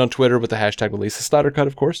posted it on Twitter with the hashtag release the Snyder Cut,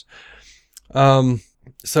 of course.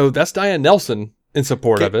 So that's Diane Nelson in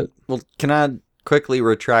support of it. Well, can I quickly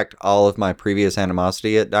retract all of my previous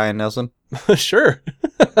animosity at Diane Nelson? Sure.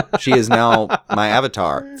 She is now my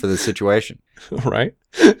avatar for this situation. Right.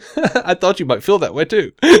 I thought you might feel that way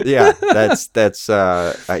too. Yeah, that's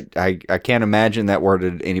I can't imagine that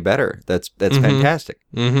worded any better. That's fantastic.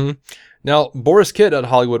 Now, Boris Kidd at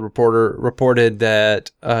Hollywood Reporter reported that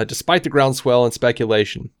despite the groundswell and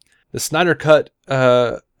speculation, the Snyder Cut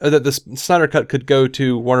could go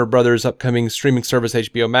to Warner Brothers' upcoming streaming service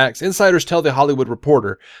HBO Max. Insiders tell the Hollywood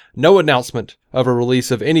Reporter no announcement of a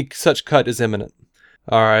release of any such cut is imminent.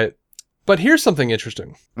 All right. But here's something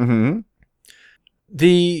interesting.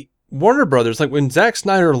 The Warner Brothers, like when Zack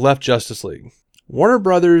Snyder left Justice League, Warner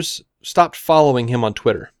Brothers stopped following him on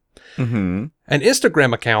Twitter. An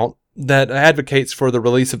Instagram account that advocates for the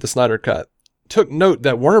release of the Snyder Cut took note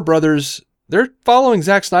that Warner Brothers, they're following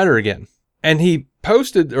Zack Snyder again. And he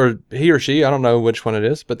posted, or he or she, I don't know which one it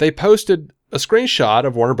is, but they posted a screenshot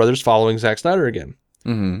of Warner Brothers following Zack Snyder again.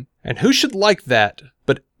 And who should like that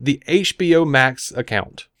but the HBO Max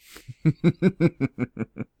account?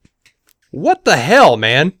 What the hell,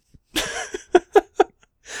 man?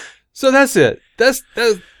 So that's it. That's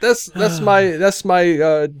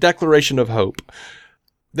my declaration of hope.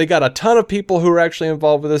 They got a ton of people who are actually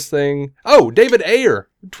involved with this thing. Oh, David Ayer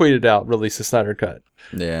tweeted out, release the Snyder Cut.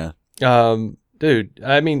 Yeah. Dude,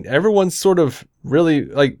 I mean, everyone's sort of really,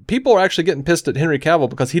 like, people are actually getting pissed at Henry Cavill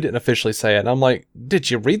because he didn't officially say it. And I'm like, did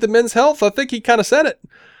you read the Men's Health? I think he kind of said it.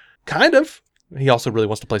 Kind of. He also really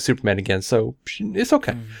wants to play Superman again, so it's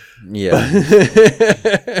okay. Yeah.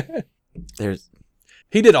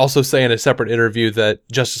 He did also say in a separate interview that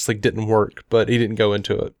Justice League didn't work, but he didn't go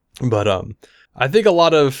into it. But I think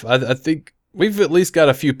I think we've at least got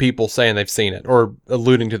a few people saying they've seen it or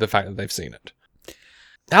alluding to the fact that they've seen it.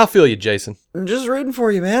 I'll feel you, Jason. I'm just rooting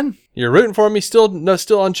for you, man. You're rooting for me, still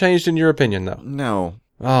unchanged in your opinion, though. No.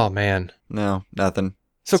 Oh, man. No, nothing.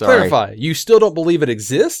 So Sorry. clarify, you still don't believe it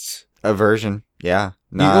exists? A version, yeah.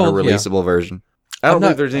 Not a releasable version. I don't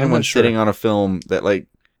believe there's anyone sitting on a film that, like,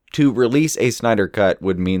 to release a Snyder Cut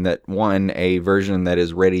would mean that, one, a version that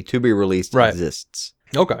is ready to be released exists.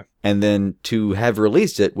 Okay. And then to have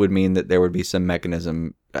released it would mean that there would be some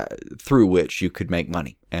mechanism through which you could make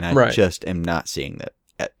money. And I just am not seeing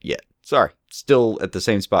that yet. Sorry. Still at the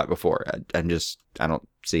same spot before. I don't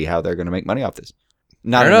see how they're going to make money off this.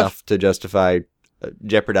 Not enough to justify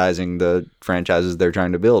jeopardizing the franchises they're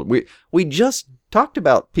trying to build. We just talked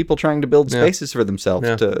about people trying to build spaces for themselves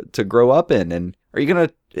to grow up in. And are you going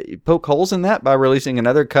to poke holes in that by releasing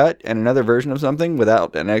another cut and another version of something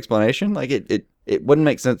without an explanation? Like it wouldn't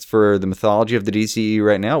make sense for the mythology of the DCEU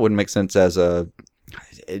right now. It wouldn't make sense as a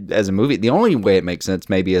movie. The only way it makes sense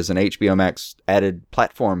maybe as an HBO Max added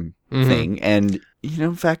platform thing. And,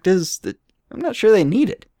 fact is that I'm not sure they need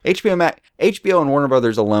it. HBO and Warner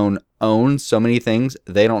Brothers alone own so many things.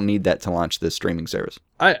 They don't need that to launch this streaming service.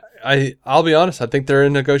 I'll be honest. I think they're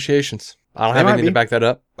in negotiations. I don't have anything to back that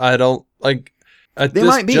up. I don't like at they this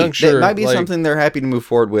might be. juncture. It might be something they're happy to move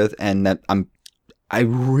forward with, and that I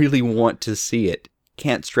really want to see it.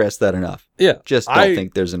 Can't stress that enough. Yeah, just don't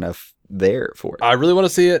think there's enough there for it. I really want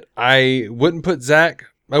to see it. I wouldn't put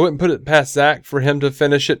it past Zach for him to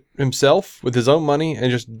finish it himself with his own money and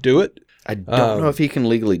just do it. I don't know if he can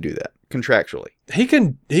legally do that contractually. He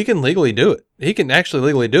can legally do it. He can actually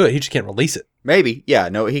legally do it. He just can't release it. Maybe. Yeah,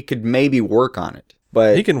 no, he could maybe work on it.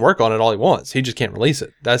 But he can work on it all he wants. He just can't release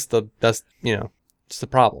it. That's it's the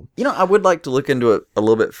problem. I would like to look into it a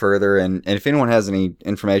little bit further, and if anyone has any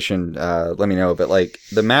information, let me know. But like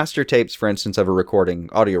the master tapes, for instance, of a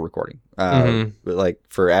audio recording, like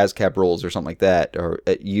for ASCAP rules or something like that, or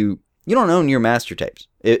you don't own your master tapes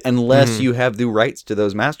unless you have the rights to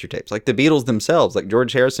those master tapes. Like the Beatles themselves, like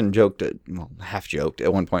George Harrison half joked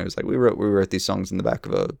at one point. It was like, we wrote these songs in the back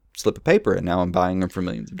of a slip of paper, and now I'm buying them for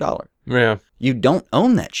millions of dollars. Yeah. You don't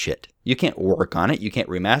own that shit. You can't work on it. You can't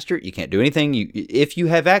remaster it. You can't do anything. If you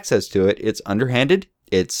have access to it, it's underhanded.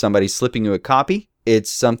 It's somebody slipping you a copy. It's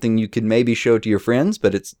something you could maybe show to your friends,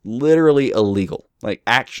 but it's literally illegal, like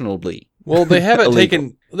actionably. Well, they haven't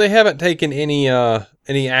taken any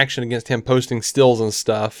action against him posting stills and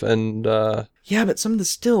stuff, and yeah, but some of the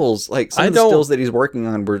stills, like some of the stills that he's working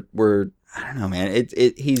on, were I don't know, man.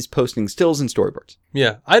 He's posting stills and storyboards.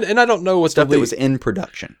 Yeah, I don't know what stuff that was in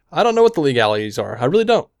production. I don't know what the legalities are. I really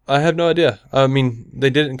don't. I have no idea. I mean, they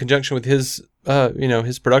did it in conjunction with his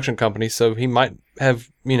production company, so he might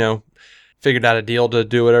have, figured out a deal to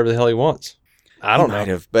do whatever the hell he wants. I don't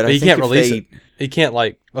know, but he can't release it. He can't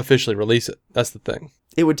officially release it. That's the thing.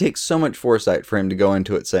 It would take so much foresight for him to go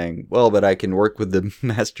into it saying, "Well, but I can work with the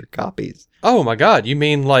master copies." Oh my God! You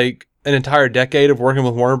mean like an entire decade of working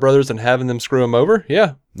with Warner Brothers and having them screw him over?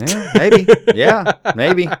 Yeah. Yeah, maybe. Yeah,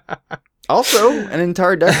 maybe. Also, an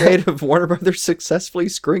entire decade of Warner Brothers successfully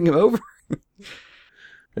screwing him over.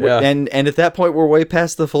 Yeah. And at that point, we're way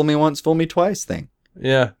past the fool me once, fool me twice thing.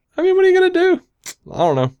 Yeah. I mean, what are you going to do? I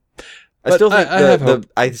don't know.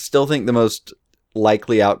 I still think the most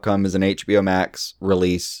likely outcome is an HBO Max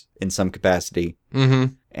release in some capacity.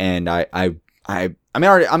 Mm-hmm. And I'm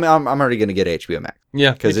already going to get HBO Max.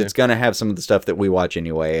 Yeah, because it's going to have some of the stuff that we watch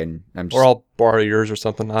anyway, and or I'll borrow yours or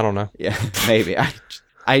something. I don't know. Yeah, maybe.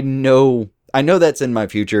 I know that's in my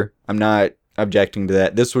future. I'm not objecting to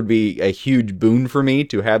that. This would be a huge boon for me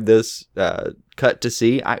to have this cut to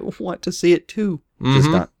see. I want to see it too.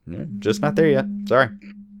 Just not there yet. Sorry,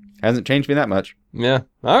 hasn't changed me that much. Yeah.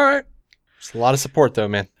 All right. It's a lot of support, though,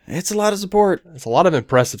 man. It's a lot of support. It's a lot of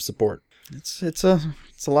impressive support. It's a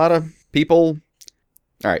lot of people.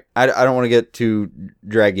 All right, I don't want to get too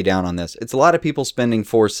drag you down on this. It's a lot of people spending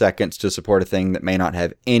 4 seconds to support a thing that may not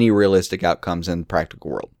have any realistic outcomes in the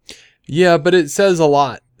practical world. Yeah, but it says a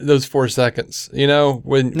lot, those 4 seconds.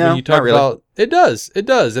 When you talk about... It does. It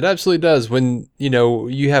absolutely does. When,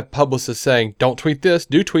 you have publicists saying, don't tweet this,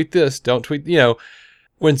 do tweet this, don't tweet...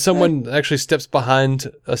 when someone actually steps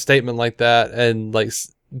behind a statement like that and,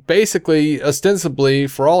 basically, ostensibly,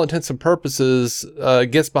 for all intents and purposes,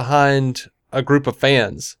 gets behind a group of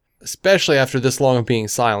fans, especially after this long of being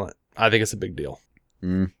silent, I think it's a big deal.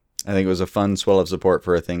 I think it was a fun swell of support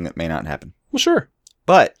for a thing that may not happen. Well, sure.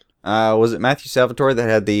 But was it Matthew Salvatore that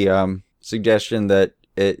had the suggestion that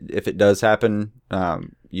if it does happen,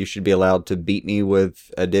 you should be allowed to beat me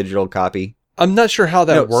with a digital copy? I'm not sure how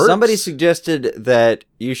that works. Somebody suggested that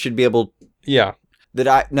you should be able... Yeah.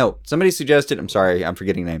 Somebody suggested, I'm sorry, I'm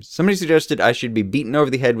forgetting names. Somebody suggested I should be beaten over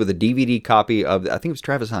the head with a DVD copy of, I think it was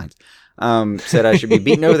Travis Hines, said I should be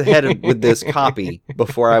beaten over the head with this copy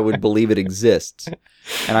before I would believe it exists.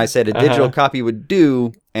 And I said a digital copy would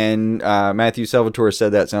do, and Matthew Salvatore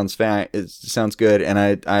said that it sounds good,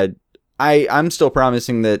 and I'm still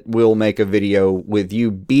promising that we'll make a video with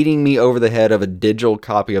you beating me over the head of a digital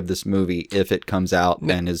copy of this movie if it comes out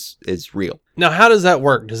and is real. Now, how does that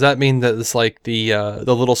work? Does that mean that it's like the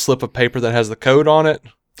little slip of paper that has the code on it?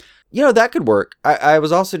 You know, that could work. I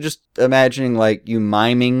was also just imagining like you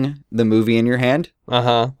miming the movie in your hand,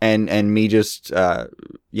 and me just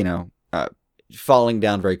falling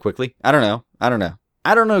down very quickly. I don't know. I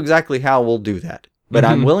don't know exactly how we'll do that, but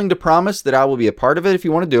I'm willing to promise that I will be a part of it if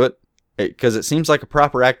you want to do it. Because it seems like a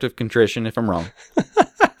proper act of contrition if I'm wrong.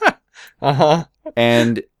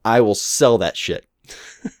 And I will sell that shit.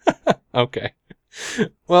 Okay.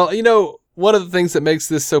 Well, you know, one of the things that makes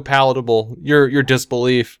this so palatable, your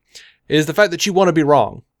disbelief, is the fact that you want to be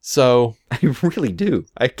wrong. So I really do.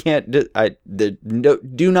 I can't.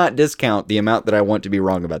 Do not discount the amount that I want to be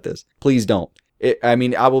wrong about this. Please don't.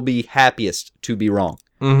 I will be happiest to be wrong.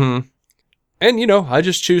 Mm-hmm. And, you know, I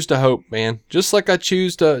just choose to hope, man. Just like I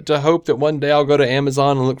choose to hope that one day I'll go to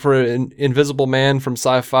Amazon and look for an Invisible Man from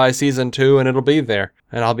Sci-Fi Season 2, and it'll be there.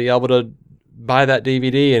 And I'll be able to buy that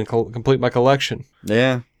DVD and complete my collection.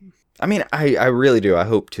 Yeah. I mean, I really do. I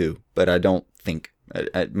hope to, but I don't think.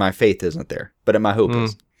 My faith isn't there, but my hope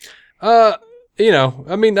is. You know,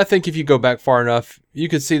 I mean, I think if you go back far enough, you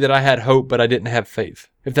could see that I had hope, but I didn't have faith,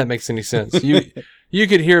 if that makes any sense. You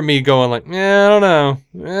could hear me going like, I don't know.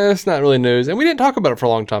 It's not really news. And we didn't talk about it for a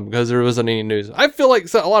long time because there wasn't any news. I feel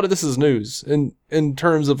like a lot of this is news in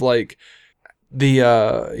terms of like the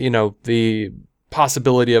the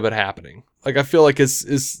possibility of it happening. Like I feel like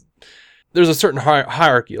it's there's a certain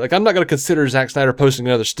hierarchy. Like I'm not going to consider Zack Snyder posting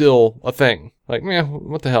another still a thing. Like,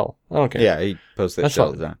 what the hell? I don't care. Yeah, he posts that shit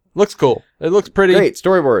all the time. Looks cool. It looks pretty. Great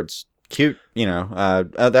storyboards. Cute,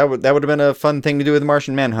 that would have been a fun thing to do with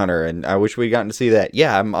Martian Manhunter, and I wish we'd gotten to see that.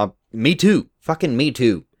 Yeah, me too. Fucking me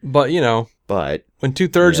too. But, when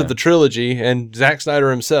 2/3 of the trilogy, and Zack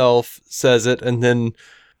Snyder himself says it, and then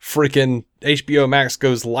freaking HBO Max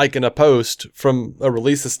goes liking a post from a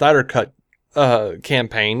Release the Snyder Cut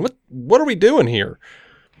campaign. What are we doing here?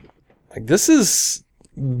 Like, this is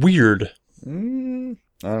weird. I don't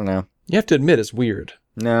know. You have to admit it's weird.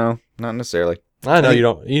 No, not necessarily. I know you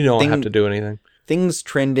don't have to do anything. Things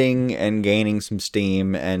trending and gaining some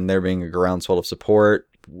steam, and there being a groundswell of support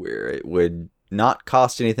where it would not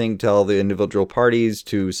cost anything to all the individual parties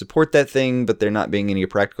to support that thing, but there not being any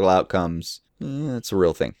practical outcomes. That's a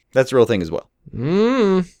real thing. That's a real thing as well.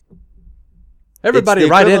 Everybody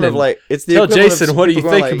write in and tell Jason what do you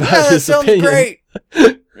think about his opinion. Great.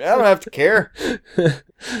 I don't have to care.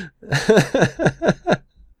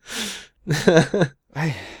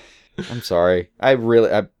 I'm sorry.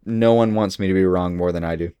 No one wants me to be wrong more than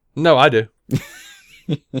I do. No, I do.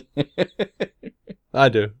 I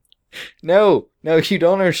do. No, you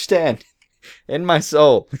don't understand. In my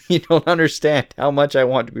soul, you don't understand how much I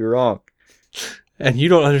want to be wrong. And you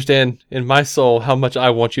don't understand in my soul how much I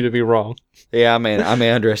want you to be wrong. Yeah, man, I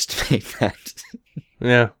may underestimate that.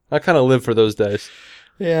 Yeah, I kind of live for those days.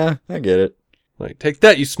 Yeah, I get it. Like, take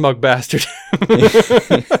that, you smug bastard.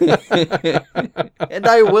 And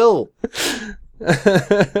I will.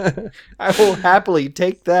 I will happily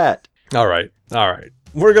take that. All right.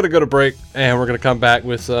 We're going to go to break, and we're going to come back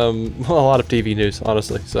with a lot of TV news,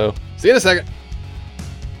 honestly. So, see you in a second.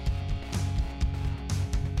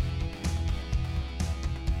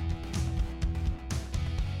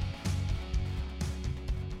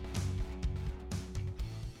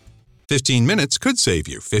 "15 minutes could save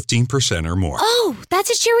you 15% or more." Oh, that's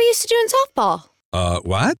a cheer we used to do in softball.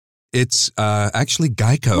 What? It's actually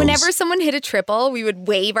Geico's. Whenever someone hit a triple, we would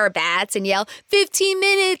wave our bats and yell, 15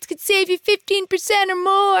 minutes could save you 15% or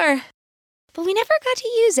more. But we never got to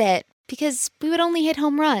use it because we would only hit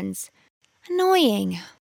home runs. Annoying.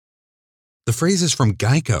 The phrase is from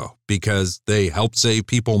Geico because they help save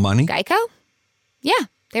people money. Geico? Yeah,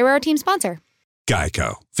 they were our team sponsor.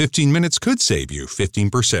 Geico. 15 minutes could save you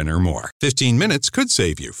 15% or more. 15 minutes could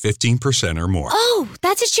save you 15% or more. Oh,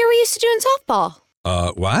 that's a cheer we used to do in softball.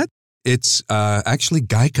 What? It's actually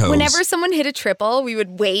Geico's. Whenever someone hit a triple, we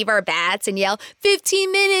would wave our bats and yell,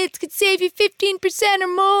 15 minutes could save you 15% or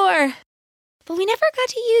more. But we never got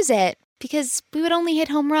to use it because we would only hit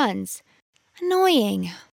home runs. Annoying.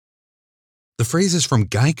 The phrase is from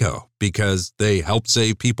Geico because they help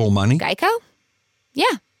save people money. Geico?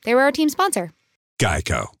 Yeah, they were our team sponsor.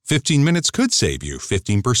 Geico. 15 minutes could save you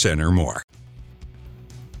 15% or more.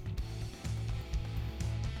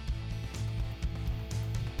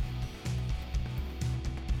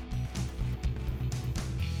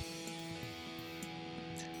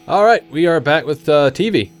 All right, we are back with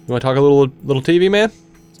TV. You want to talk a little TV, man?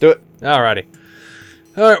 Let's do it. Alrighty.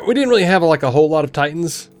 All right, we didn't really have a whole lot of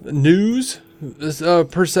Titans news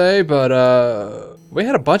per se, but we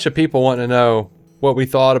had a bunch of people wanting to know what we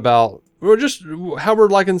thought about, or just how we're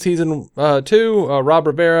liking season 2. Rob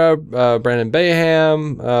Rivera, Brandon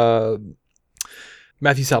Bayham,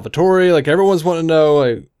 Matthew Salvatore, everyone's wanting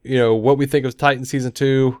to know, what we think of Titan season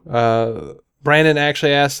 2. Brandon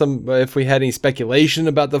actually asked them if we had any speculation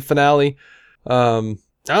about the finale. What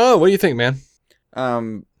do you think, man?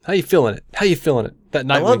 How you feeling it? That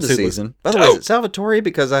Nightwing I love the suit season. By the way, is it Salvatore?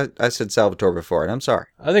 Because I said Salvatore before, and I'm sorry.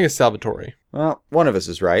 I think it's Salvatore. Well, one of us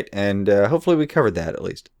is right, and hopefully we covered that at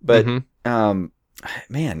least. But,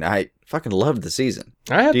 man, I fucking loved the season.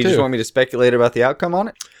 I have Do you too. just want me to speculate about the outcome on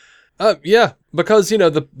it? Yeah, because,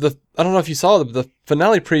 the I don't know if you saw the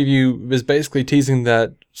finale preview is basically teasing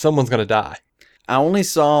that someone's going to die. I only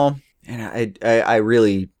saw, and I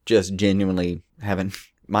really just genuinely haven't,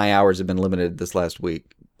 my hours have been limited this last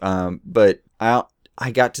week. But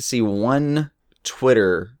I got to see one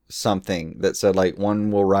Twitter something that said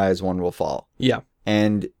one will rise, one will fall. Yeah.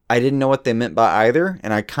 And I didn't know what they meant by either.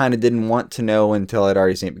 And I kind of didn't want to know until I'd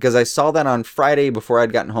already seen it, because I saw that on Friday before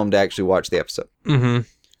I'd gotten home to actually watch the episode. Mm-hmm.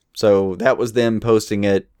 So that was them posting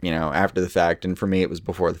it, after the fact. And for me, it was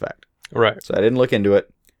before the fact. Right. So I didn't look into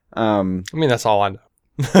it. That's all I know.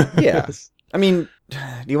 Yeah. Do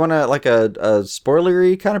you want a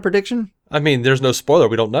spoilery kind of prediction? There's no spoiler.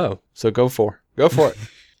 We don't know. So go for it.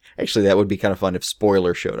 Actually, that would be kind of fun if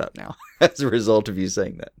Spoiler showed up now as a result of you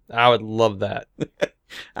saying that. I would love that.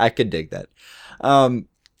 I could dig that. I'm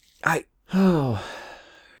kind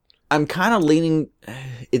of leaning,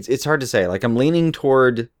 it's hard to say. I'm leaning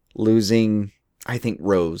toward losing, I think,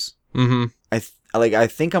 Rose. Mm-hmm. I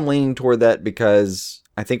think I'm leaning toward that because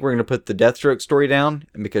I think we're going to put the Deathstroke story down,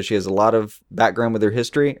 and because she has a lot of background with her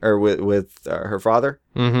history, or with her father.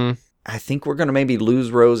 Mm-hmm. I think we're going to maybe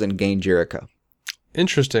lose Rose and gain Jericho.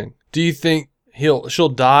 Interesting. Do you think she'll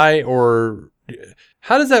die, or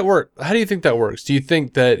how does that work? How do you think that works? Do you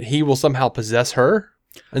think that he will somehow possess her,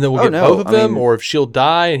 and then we'll get both of them, or if she'll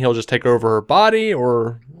die and he'll just take over her body,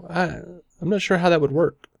 or I'm not sure how that would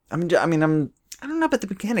work. I don't know about the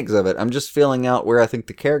mechanics of it. I'm just feeling out where I think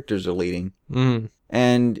the characters are leading. Mm.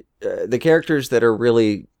 And the characters that are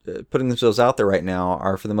really putting themselves out there right now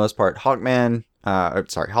are, for the most part, Hawk.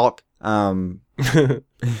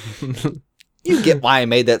 You get why I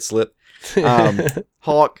made that slip.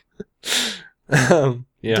 Hawk. Yeah.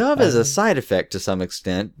 Dove is a side effect to some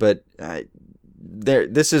extent, but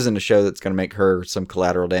this isn't a show that's going to make her some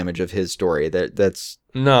collateral damage of his story. That's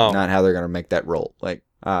not how they're going to make that roll.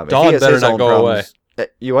 Dawn better not go away.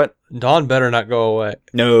 You what? Dawn better not go away.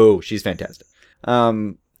 No, she's fantastic.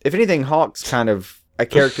 If anything, Hawk's kind of a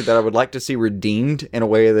character that I would like to see redeemed in a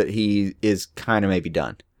way that he is kind of maybe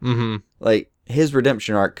done. Mm-hmm. His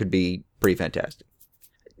redemption arc could be pretty fantastic.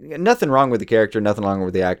 Nothing wrong with the character, nothing wrong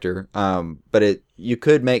with the actor. But you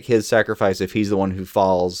could make his sacrifice, if he's the one who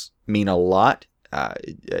falls, mean a lot. I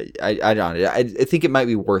don't know. I think it might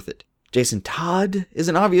be worth it. Jason Todd is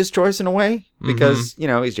an obvious choice in a way, because,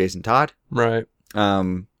 he's Jason Todd. Right.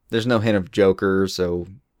 There's no hint of Joker, so,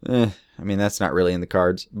 that's not really in the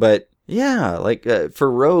cards. But, yeah,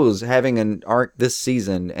 for Rose having an arc this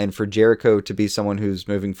season, and for Jericho to be someone who's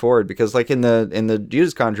moving forward, because, in the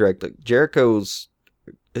Judas contract, Jericho's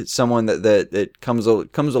someone that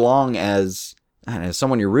comes along as, I don't know,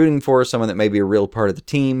 someone you're rooting for, someone that may be a real part of the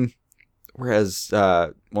team. Whereas,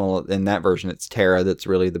 in that version, it's Tara that's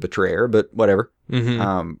really the betrayer, but whatever.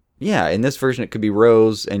 Mm-hmm. In this version, it could be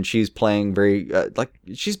Rose, and she's playing very,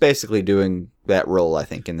 she's basically doing that role, I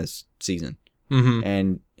think, in this season. Mm-hmm.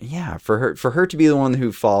 And, for her to be the one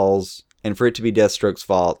who falls, and for it to be Deathstroke's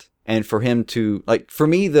fault, and for him to, for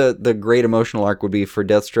me, the great emotional arc would be for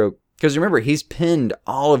Deathstroke, because remember, he's pinned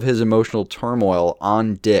all of his emotional turmoil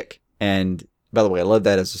on Dick, and by the way, I love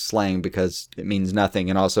that as a slang because it means nothing,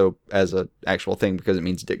 and also as an actual thing because it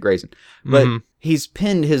means Dick Grayson. But he's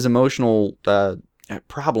pinned his emotional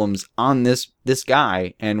problems on this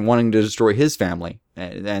guy and wanting to destroy his family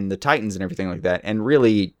and the Titans and everything like that. And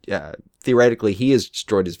really, theoretically, he has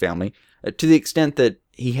destroyed his family to the extent that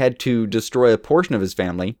he had to destroy a portion of his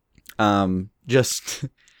family just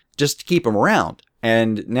to keep him around.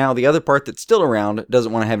 And now the other part that's still around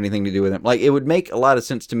doesn't want to have anything to do with him. It would make a lot of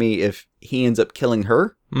sense to me if he ends up killing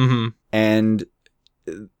her. Mm-hmm. And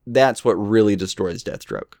that's what really destroys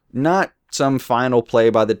Deathstroke. Not some final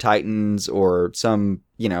play by the Titans or some,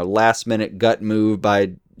 last minute gut move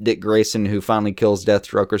by Dick Grayson who finally kills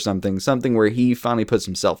Deathstroke or something. Something where he finally puts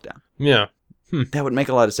himself down. Yeah. That would make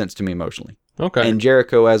a lot of sense to me emotionally. Okay. And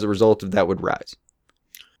Jericho, as a result of that, would rise.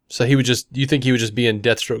 So you think he would just be in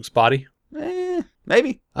Deathstroke's body?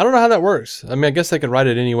 Maybe. I don't know how that works. I mean, I guess they can write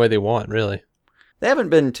it any way they want, really. They haven't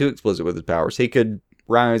been too explicit with his powers. He could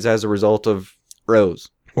rise as a result of Rose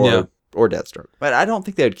or Deathstroke. But I don't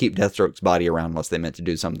think they would keep Deathstroke's body around unless they meant to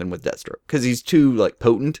do something with Deathstroke. Because he's too, like,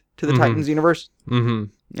 potent to the Titans universe.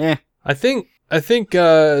 Mm-hmm. I think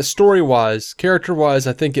story-wise, character-wise,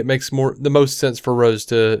 I think it makes the most sense for Rose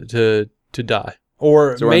to die.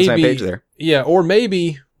 Or so we're on the same page there. Yeah, or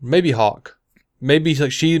maybe Hawk. Maybe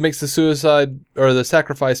like she makes the suicide or the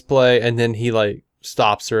sacrifice play, and then he like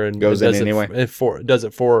stops her and goes does in anyway. Does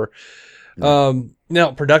it for her. Yeah.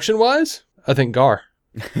 Now, production-wise, I think Gar.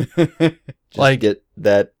 Just like get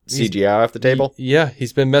that CGI off the table. Yeah,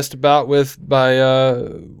 he's been messed about by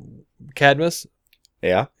Cadmus.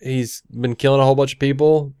 Yeah, he's been killing a whole bunch of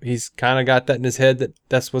people. He's kind of got that in his head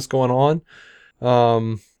that's what's going on.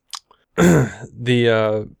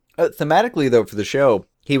 Thematically though, for the show,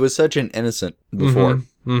 he was such an innocent before.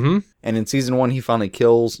 Mm-hmm. And in season 1, he finally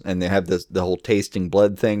kills, and they have the whole tasting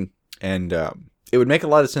blood thing. And it would make a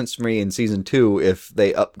lot of sense for me in season 2 if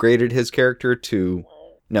they upgraded his character to,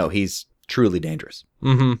 no, he's truly dangerous.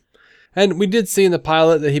 Mm-hmm. And we did see in the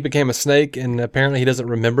pilot that he became a snake, and apparently he doesn't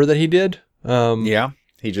remember that he did. Yeah,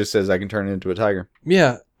 he just says, I can turn into a tiger.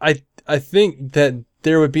 Yeah, I think that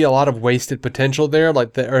there would be a lot of wasted potential there,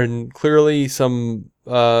 like there are clearly some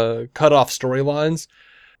cut off storylines,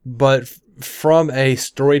 but from a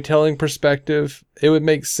storytelling perspective, it would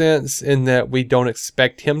make sense in that we don't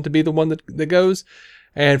expect him to be the one that goes.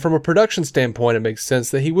 And from a production standpoint, it makes sense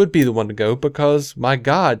that he would be the one to go because, my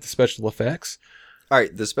God, the special effects. All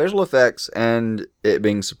right, the special effects and it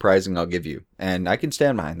being surprising, I'll give you. And I can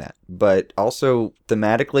stand behind that. But also,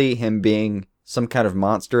 thematically, him being some kind of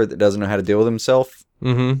monster that doesn't know how to deal with himself,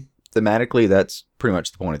 thematically, that's pretty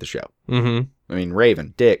much the point of the show. Mm-hmm. I mean,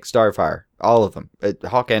 Raven, Dick, Starfire, all of them.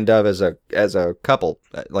 Hawk and Dove as a couple,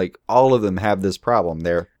 like all of them have this problem.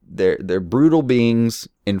 They're brutal beings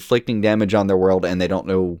inflicting damage on their world, and they don't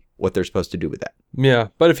know what they're supposed to do with that. Yeah,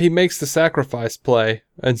 but if he makes the sacrifice play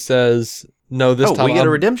and says, "No, this time we get a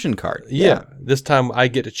redemption card." Yeah, this time I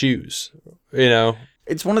get to choose. You know,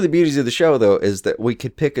 it's one of the beauties of the show, though, is that we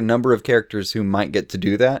could pick a number of characters who might get to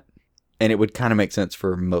do that, and it would kind of make sense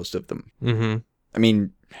for most of them. Mm-hmm. I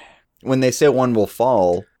mean, when they say one will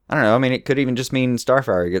fall, I don't know. I mean, it could even just mean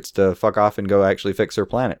Starfire gets to fuck off and go actually fix her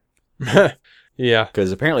planet. Yeah.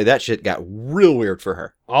 Because apparently that shit got real weird for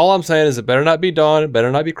her. All I'm saying is it better not be Dawn. It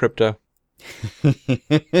better not be Crypto.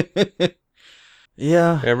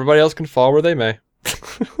 Yeah. Everybody else can fall where they may.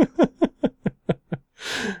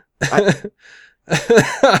 I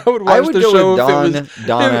would watch the show with Dawn,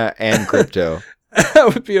 Donna, and Crypto. I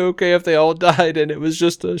would be okay if they all died and it was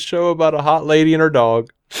just a show about a hot lady and her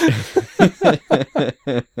dog.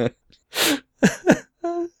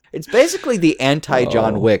 It's basically the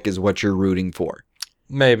anti-John Wick is what you're rooting for.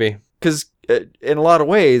 Maybe. Because in a lot of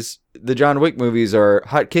ways, the John Wick movies are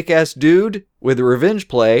hot kick-ass dude with a revenge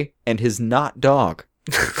play and his not dog.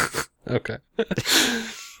 Okay.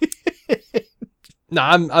 No,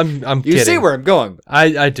 I'm kidding. You see where I'm going.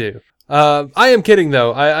 I do. I am kidding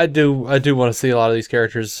though. I do want to see a lot of these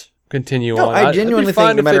characters continue on. I genuinely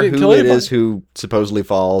think no matter who it is who supposedly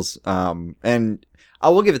falls, and I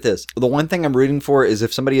will give it this. The one thing I'm rooting for is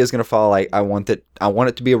if somebody is going to fall, I want it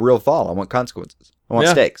to be a real fall. I want consequences. I want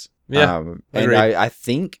stakes. Yeah. And I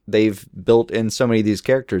think they've built in so many of these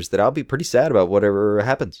characters that I'll be pretty sad about whatever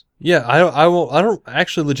happens. Yeah, I don't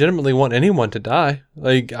actually legitimately want anyone to die.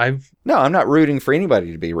 No, I'm not rooting for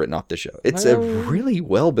anybody to be written off the show. It's a really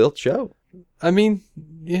well built show. I mean,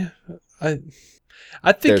 yeah, I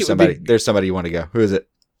think there's somebody you want to go. Who is it?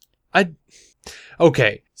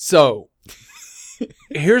 Okay, so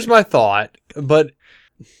here's my thought, but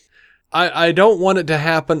I don't want it to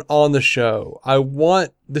happen on the show. I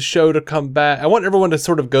want the show to come back. I want everyone to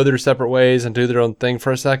sort of go their separate ways and do their own thing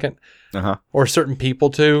for a second. Or certain people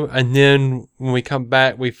to. And then when we come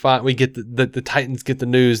back, we get the Titans get the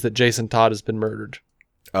news that Jason Todd has been murdered.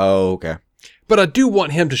 Oh, okay. But I do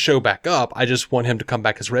want him to show back up. I just want him to come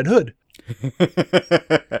back as Red Hood.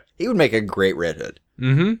 He would make a great Red Hood.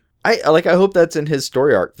 Mm-hmm. I hope that's in his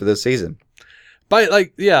story arc for this season. But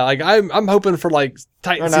I'm hoping for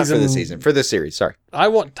Titan not season. For this season, for this series. Sorry, I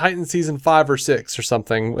want Titan season 5 or 6 or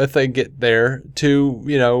something if they get there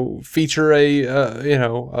to feature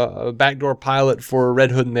a backdoor pilot for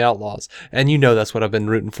Red Hood and the Outlaws, and that's what I've been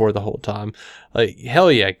rooting for the whole time.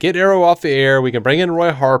 Hell yeah, get Arrow off the air. We can bring in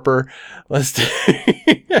Roy Harper. Let's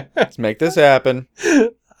make this happen.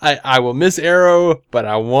 I will miss Arrow, but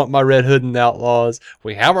I want my Red Hood and the Outlaws.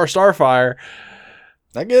 We have our Starfire.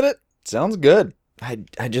 I get it. Sounds good.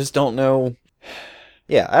 I just don't know.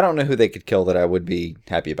 Yeah, I don't know who they could kill that I would be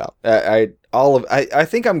happy about. I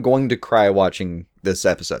think I'm going to cry watching this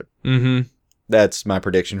episode. Mm-hmm. That's my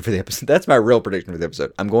prediction for the episode. That's my real prediction for the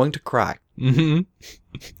episode. I'm going to cry. Mm-hmm.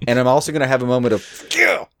 And I'm also going to have a moment of,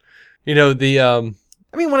 yeah. You know, the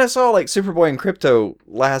I mean, when I saw like Superboy and Krypto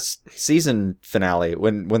last season finale,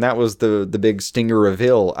 when that was the big stinger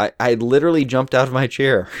reveal, I literally jumped out of my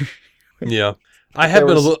chair. Yeah. I have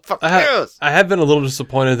been a little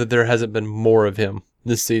disappointed that there hasn't been more of him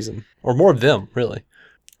this season, or more of them, really.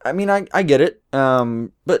 I mean, I get it,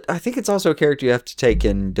 but I think it's also a character you have to take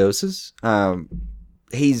in doses. I've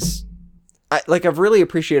really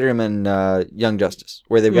appreciated him in Young Justice,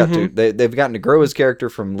 where they've got they've gotten to grow his character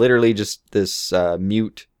from literally just this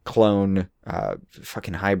mute clone,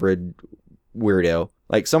 fucking hybrid weirdo,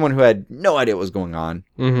 like someone who had no idea what was going on,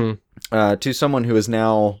 to someone who is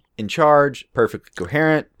now in charge, perfectly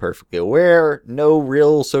coherent, perfectly aware, no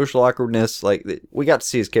real social awkwardness. Like, we got to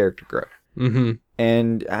see his character grow. Mm-hmm.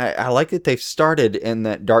 And I like that they've started in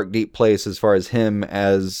that dark, deep place as far as him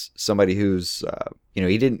as somebody who's,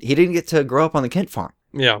 he didn't get to grow up on the Kent farm.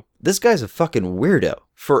 Yeah. This guy's a fucking weirdo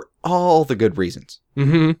for all the good reasons.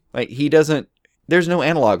 Mm-hmm. Like, there's no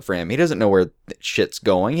analog for him. He doesn't know where shit's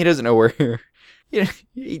going. He doesn't know where,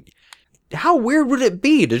 how weird would it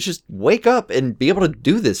be to just wake up and be able to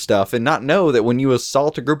do this stuff and not know that when you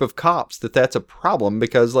assault a group of cops that's a problem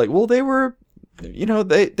because, like, well, they were,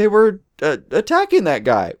 they were attacking that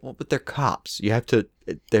guy. Well, but they're cops. You have to,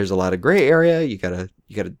 there's a lot of gray area. You gotta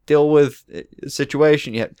deal with a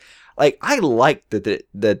situation. I like that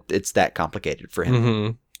it's that complicated for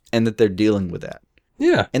him and that they're dealing with that.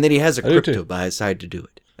 Yeah. And that he has a Krypto by his side to do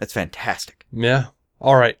it. That's fantastic. Yeah.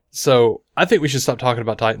 All right. So I think we should stop talking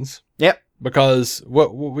about Titans. Yep. Because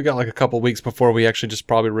we got like a couple weeks before we actually just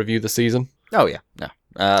probably review the season. Oh yeah.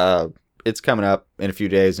 No. It's coming up in a few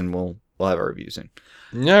days and we'll have a review soon.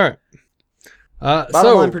 All right.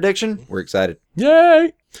 Bottom line prediction, we're excited.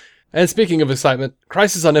 Yay! And speaking of excitement,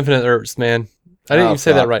 Crisis on Infinite Earths, man. I didn't even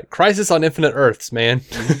say that right. Crisis on Infinite Earths, man.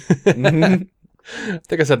 Mm-hmm. I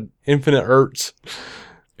think I said Infinite Earths.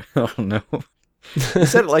 Oh no. You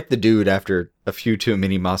said it like the dude after a few too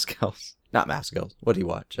many Moscows. Not Moscows. What do you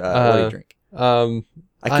watch? What do you drink?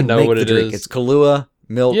 I know what it is. It's Kahlua,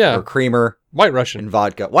 milk, or creamer. White Russian. And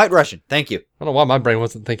vodka. White Russian. Thank you. I don't know why my brain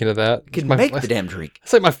wasn't thinking of that. You can make the damn drink.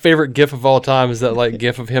 It's like my favorite gif of all time is that like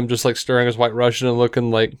gif of him just like stirring his White Russian and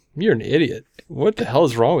looking like, you're an idiot. What the hell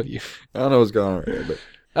is wrong with you? I don't know what's going on right here, but...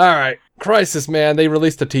 All right. Crisis, man. They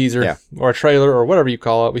released a teaser or a trailer or whatever you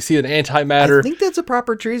call it. We see an antimatter. I think that's a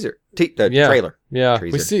proper teaser. Trailer. Yeah.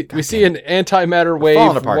 Teaser. We see an antimatter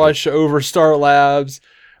wave wash over Star Labs.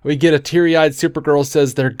 We get a teary-eyed Supergirl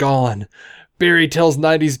says they're gone. Barry tells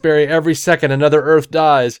 90s Barry every second another Earth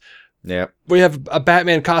dies. Yep. We have a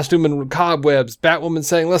Batman costume and cobwebs. Batwoman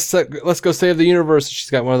saying, let's go save the universe.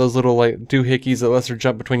 She's got one of those little like doohickeys that lets her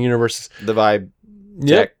jump between universes. The vibe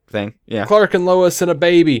check thing. Yeah. Clark and Lois and a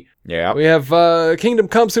baby. Yeah. We have Kingdom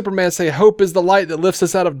Come Superman say, hope is the light that lifts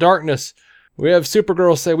us out of darkness. We have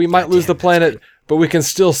Supergirl say, we might lose the planet, but we can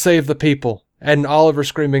still save the people. And Oliver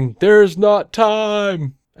screaming, there's not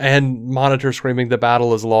time. And Monitor screaming, the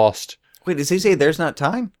battle is lost. Wait, does he say there's not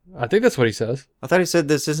time? I think that's what he says. I thought he said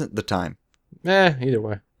this isn't the time. Either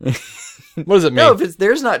way. What does it mean? No, if it's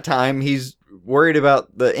there's not time, he's worried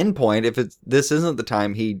about the end point. If it's this isn't the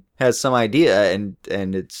time, he has some idea and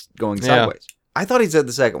it's going sideways. I thought he said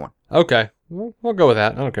the second one. Okay. Well, we'll go with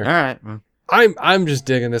that. I don't care. All right. Well. I'm just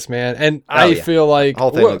digging this, man. And I feel like... The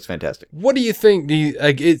whole thing looks fantastic. What do you think?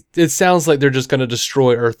 It sounds like they're just going to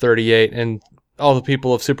destroy Earth 38 and all the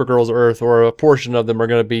people of Supergirl's Earth, or a portion of them, are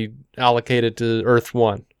going to be allocated to Earth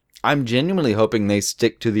 1. I'm genuinely hoping they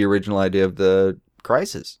stick to the original idea of the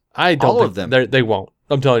Crisis. I don't think of them. They won't.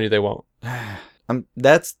 I'm telling you, they won't.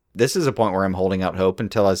 This is a point where I'm holding out hope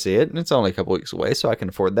until I see it, and it's only a couple weeks away, so I can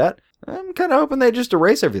afford that. I'm kind of hoping they just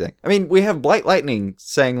erase everything. I mean, we have Blight Lightning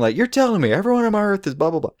saying, like, you're telling me everyone on my Earth is blah,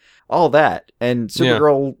 blah, blah. All that. And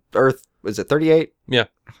Supergirl Earth, was it 38? Yeah.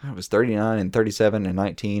 It was 39 and 37 and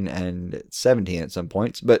 19 and 17 at some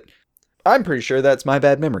points, but I'm pretty sure that's my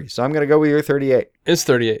bad memory, so I'm going to go with your 38. It's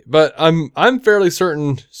 38, but I'm fairly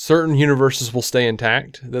certain universes will stay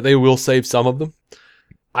intact, that they will save some of them.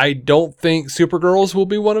 I don't think Supergirls will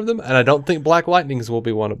be one of them, and I don't think Black Lightnings will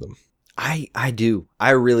be one of them. I do.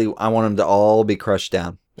 I want them to all be crushed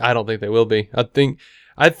down. I don't think they will be.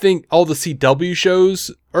 I think all the CW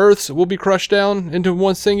shows Earths will be crushed down into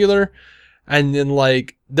one singular, and then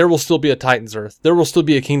like there will still be a Titans Earth. There will still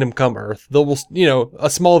be a Kingdom Come Earth. There will, a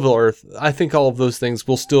Smallville Earth. I think all of those things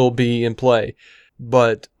will still be in play,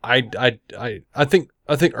 but I think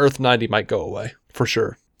Earth 90 might go away for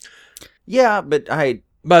sure. Yeah, but I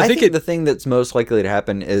think the thing that's most likely to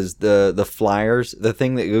happen is the flyers. The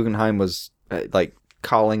thing that Guggenheim was like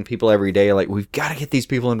calling people every day, like, we've got to get these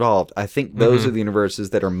people involved. I think those are the universes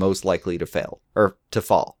that are most likely to fail or to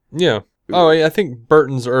fall. Yeah. Oh, yeah, I think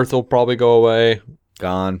Burton's Earth will probably go away.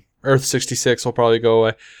 Gone. Earth 66 will probably go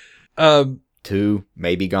away. 2,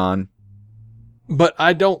 maybe gone. But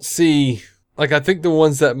I don't see, like, I think the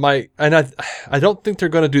ones that might, and I don't think they're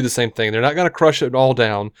going to do the same thing. They're not going to crush it all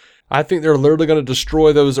down. I think they're literally going to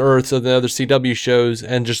destroy those Earths of the other CW shows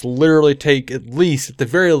and just literally take at the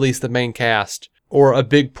very least, the main cast or a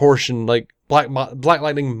big portion. Like Black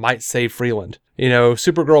Lightning might save Freeland. You know,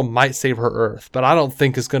 Supergirl might save her Earth, but I don't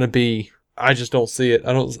think it's going to be. I just don't see it.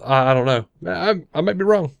 I don't know. I might be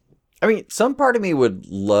wrong. I mean, some part of me would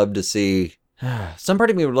love to see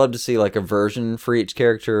like a version for each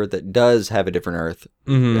character that does have a different Earth.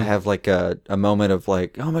 Have like a moment of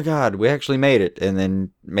like, oh my God, we actually made it. And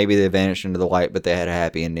then maybe they vanished into the light, but they had a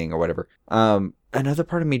happy ending or whatever. Another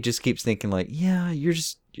part of me just keeps thinking like, yeah,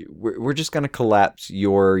 we're just going to collapse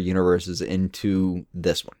your universes into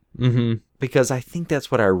this one. Because I think that's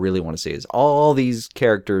what I really want to see is all these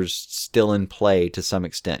characters still in play to some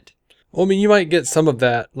extent. Well, I mean, you might get some of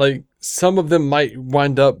that. Like, some of them might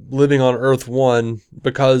wind up living on Earth 1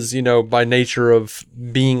 because, you know, by nature of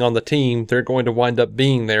being on the team, they're going to wind up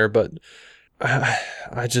being there. But I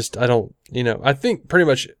don't, you know, I think pretty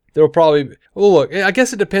much there will probably, well, look, I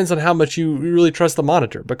guess it depends on how much you really trust the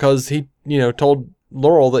Monitor because he, you know, told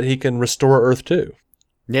Laurel that he can restore Earth 2.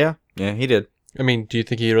 Yeah, he did. I mean, do you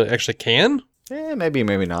think he really actually can? Maybe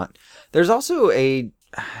not. There's also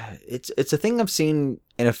it's a thing I've seen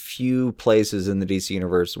in a few places in the DC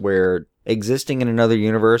universe where existing in another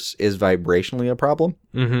universe is vibrationally a problem.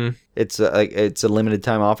 It's a limited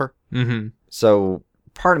time offer. So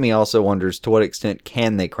part of me also wonders to what extent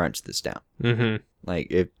can they crunch this down.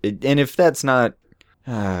 Like if that's not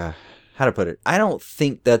how to put it, I don't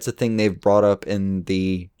think that's a thing they've brought up in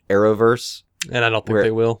the Arrowverse, and I don't think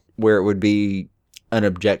they will, where it would be an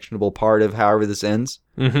objectionable part of however this ends.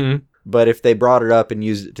 But if they brought it up and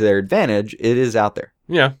used it to their advantage, it is out there.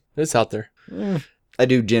 Yeah, it's out there. I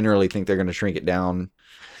do generally think they're going to shrink it down.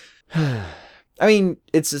 I mean,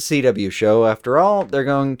 it's a CW show. After all, they're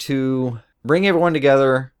going to bring everyone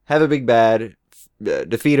together, have a big bad,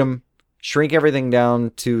 defeat them, shrink everything down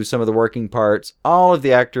to some of the working parts. All of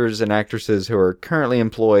the actors and actresses who are currently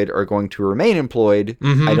employed are going to remain employed.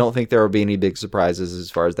 I don't think there will be any big surprises as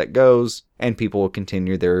far as that goes, and people will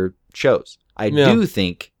continue their shows. I do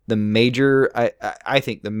think I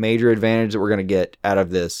think the major advantage that we're going to get out of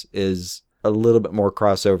this is a little bit more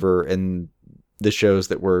crossover in the shows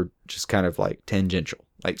that were just kind of like tangential,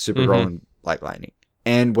 like Supergirl and Black Lightning,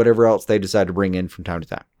 and whatever else they decide to bring in from time to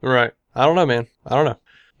time. Right. I don't know, man. I don't know.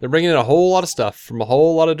 They're bringing in a whole lot of stuff from a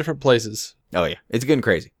whole lot of different places. Oh, yeah. It's getting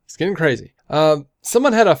crazy.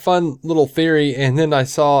 Someone had a fun little theory, and then I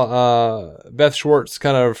saw Beth Schwartz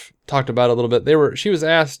kind of talked about it a little bit. She was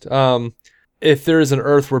asked if there is an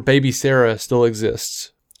Earth where baby Sarah still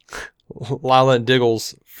exists. Lila and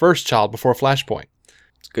Diggle's first child before Flashpoint.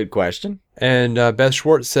 It's a good question. And Beth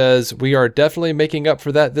Schwartz says, we are definitely making up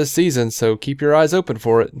for that this season, so keep your eyes open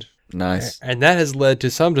for it. Nice. And that has led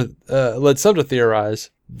some to theorize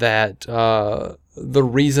that the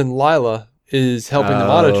reason Lila is helping the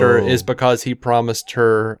Monitor is because he promised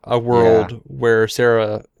her a world where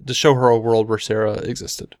Sarah, to show her a world where Sarah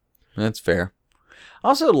existed. That's fair.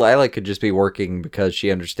 Also, Lila could just be working because she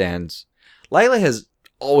understands. Lila has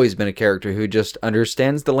always been a character who just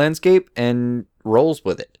understands the landscape and rolls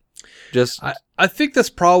with it. I think that's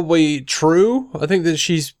probably true. I think that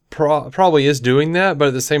she's probably is doing that, but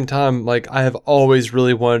at the same time, like, I've always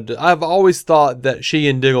thought that she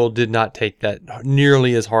and Diggle did not take that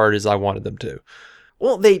nearly as hard as I wanted them to.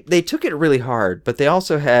 Well, they took it really hard, but they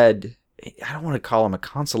also had, I don't want to call them a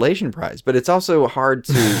consolation prize, but it's also hard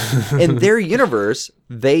to, in their universe,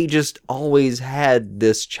 they just always had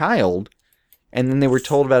this child, and then they were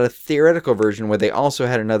told about a theoretical version where they also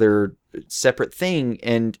had another separate thing,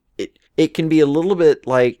 and it can be a little bit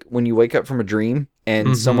like when you wake up from a dream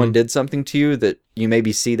and someone did something to you that you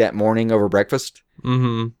maybe see that morning over breakfast.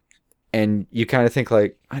 And you kind of think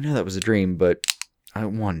like, I know that was a dream, but I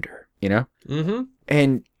wonder, you know?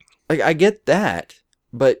 And like, I get that,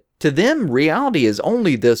 but to them, reality is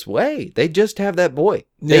only this way. They just have that boy.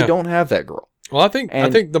 They don't have that girl. Well, I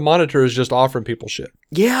think the Monitor is just offering people shit.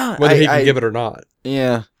 Yeah. Whether he can give it or not.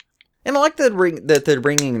 Yeah. And I like that they're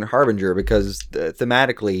bringing in Harbinger because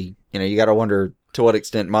thematically, you know, you got to wonder to what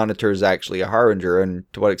extent Monitor is actually a Harbinger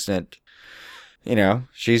and to what extent, you know,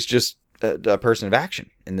 she's just a person of action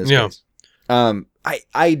in this case. I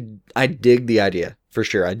dig the idea for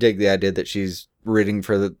sure. I dig the idea that she's rooting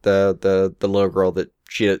for the little girl that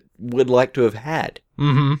she would like to have had.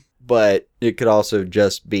 Mm-hmm. But it could also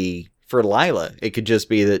just be, for Lila, it could just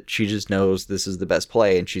be that she just knows this is the best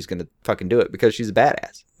play and she's going to fucking do it because she's a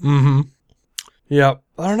badass. Mm-hmm. Yeah,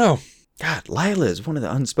 I don't know. God, Lila is one of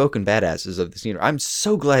the unspoken badasses of this universe. I'm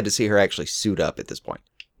so glad to see her actually suit up at this point.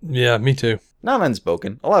 Yeah, me too. Not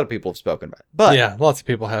unspoken. A lot of people have spoken about it. But yeah, lots of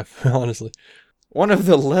people have, honestly. One of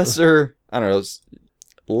the lesser, I don't know,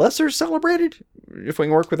 lesser celebrated, if we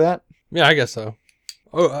can work with that. Yeah, I guess so.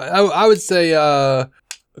 Oh, I would say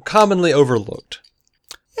commonly overlooked.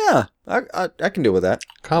 Yeah, I can deal with that.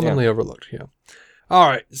 Commonly overlooked, yeah. All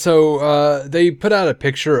right, so they put out a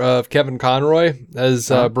picture of Kevin Conroy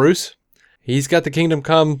as Bruce. He's got the Kingdom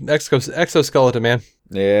Come exoskeleton, man.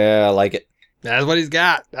 Yeah, I like it. That's what he's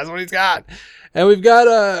got. And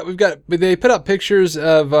they put up pictures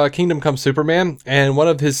of Kingdom Come Superman, and one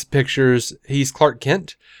of his pictures, he's Clark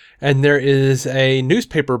Kent, and there is a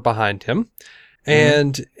newspaper behind him,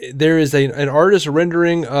 and there is an artist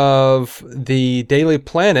rendering of the Daily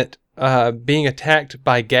Planet being attacked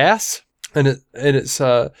by gas, and it's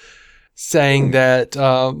saying that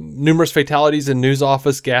numerous fatalities in news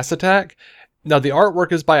office gas attack. Now, the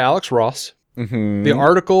artwork is by Alex Ross. Mm-hmm.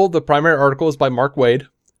 The primary article is by Mark Waid.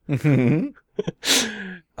 Mm-hmm.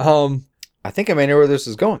 I think I may know where this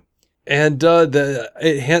is going. And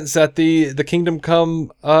it hints at the Kingdom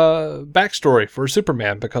Come backstory for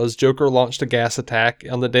Superman, because Joker launched a gas attack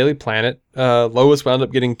on the Daily Planet. Lois wound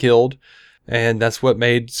up getting killed, and that's what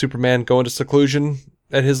made Superman go into seclusion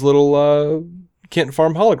at his little Kent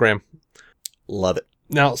Farm hologram. Love it.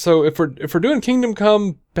 Now, so if we're doing Kingdom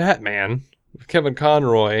Come Batman with Kevin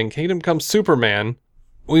Conroy and Kingdom Come Superman,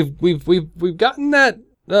 we've gotten that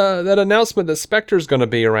announcement that Spectre's going to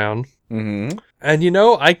be around. Mm-hmm. And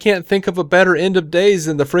I can't think of a better end of days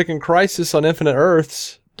than the freaking Crisis on Infinite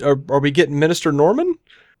Earths. Are we getting Minister Norman?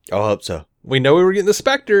 I hope so. We know we were getting the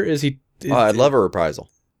Spectre. I'd love a reprisal.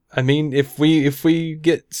 I mean, if we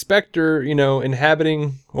get Spectre,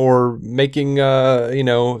 inhabiting or making,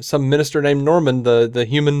 some minister named Norman the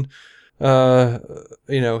human,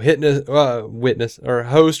 witness or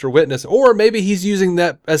host or witness, or maybe he's using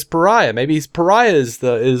that as Pariah. Maybe Pariah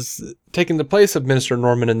is taking the place of Minister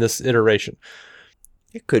Norman in this iteration.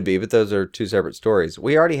 It could be, but those are two separate stories.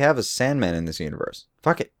 We already have a Sandman in this universe.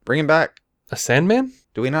 Fuck it, bring him back. A Sandman?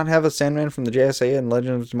 Do we not have a Sandman from the JSA and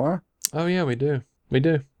Legend of Tomorrow? Oh yeah, we do. We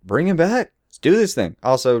do. Bring him back. Let's do this thing.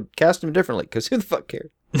 Also, cast him differently, because who the fuck cares?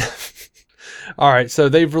 All right, so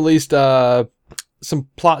they've released some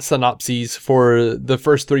plot synopses for the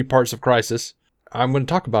first 3 parts of Crisis. I'm going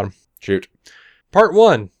to talk about them. Shoot. Part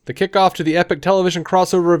 1, the kickoff to the epic television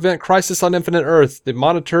crossover event Crisis on Infinite Earth. The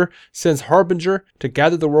Monitor sends Harbinger to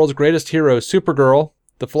gather the world's greatest heroes: Supergirl,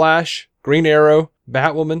 The Flash, Green Arrow,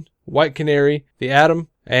 Batwoman, White Canary, The Atom,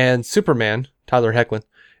 and Superman, Tyler Hoechlin,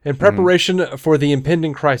 in preparation for the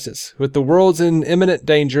impending crisis. With the world's in imminent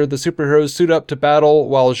danger, the superheroes suit up to battle,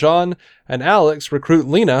 while Jean and Alex recruit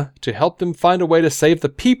Lena to help them find a way to save the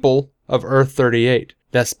people of Earth 38.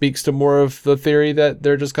 That speaks to more of the theory that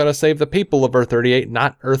they're just going to save the people of Earth 38,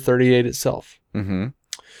 not Earth 38 itself. Mm-hmm.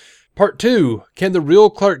 Part 2, can the real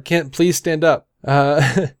Clark Kent please stand up?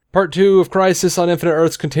 Part 2 of Crisis on Infinite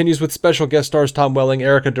Earths continues with special guest stars Tom Welling,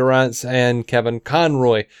 Erica Durance, and Kevin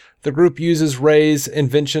Conroy. The group uses Ray's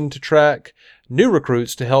invention to track new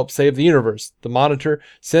recruits to help save the universe. The Monitor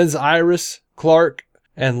sends Iris, Clark,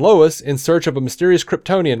 and Lois in search of a mysterious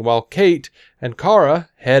Kryptonian, while Kate and Kara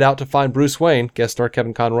head out to find Bruce Wayne, guest star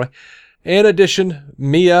Kevin Conroy. In addition,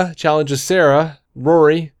 Mia challenges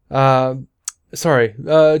Rory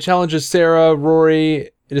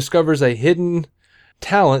discovers a hidden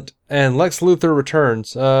talent, and Lex Luthor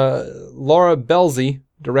returns. Laura Belzy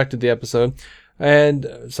directed the episode. And,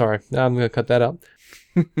 sorry, I'm going to cut that out.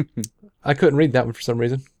 I couldn't read that one for some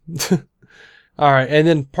reason. All right, and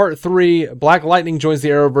then part 3, Black Lightning joins the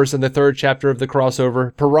Arrowverse in the 3rd chapter of the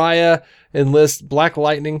crossover. Pariah enlists Black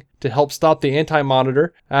Lightning to help stop the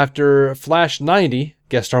Anti-Monitor after Flash 90,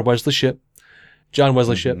 guest star John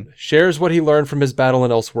Wesley Shipp, shares what he learned from his battle in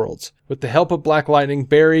Elseworlds. With the help of Black Lightning,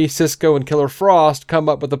 Barry, Cisco, and Killer Frost come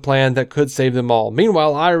up with a plan that could save them all.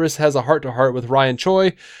 Meanwhile, Iris has a heart-to-heart with Ryan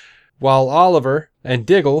Choi, while Oliver and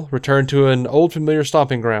Diggle return to an old familiar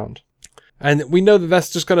stomping ground. And we know that that's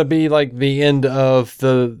just going to be like the end of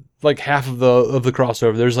half of the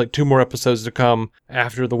crossover. There's 2 more episodes to come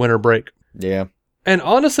after the winter break. Yeah. And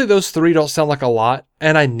honestly, those 3 don't sound like a lot,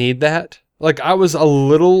 and I need that. I was a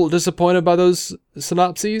little disappointed by those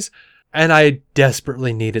synopses, and I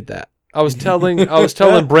desperately needed that. I was telling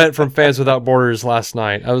Brent from Fans Without Borders last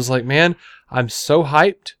night. I was like, man, I'm so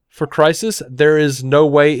hyped for Crisis, there is no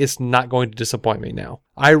way it's not going to disappoint me now.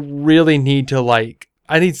 I really need to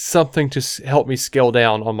I need something to help me scale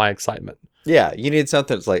down on my excitement. Yeah, you need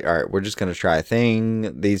something that's like, all right, we're just going to try a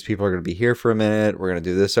thing. These people are going to be here for a minute. We're going to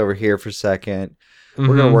do this over here for a second. Mm-hmm.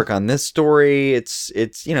 We're going to work on this story. It's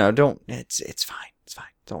fine. It's fine.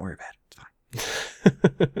 Don't worry about it.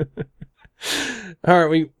 It's fine. All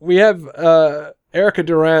right, we have Erica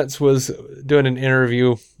Durance was doing an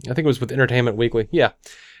interview. I think it was with Entertainment Weekly. Yeah.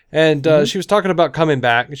 And she was talking about coming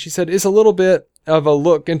back. And she said it's a little bit of a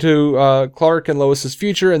look into Clark and Lois's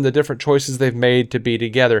future and the different choices they've made to be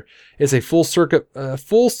together. It's a full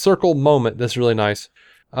circle moment that's really nice.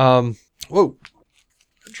 Whoa.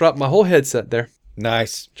 Dropped my whole headset there.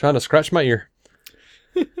 Nice. Trying to scratch my ear.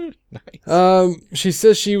 Nice. She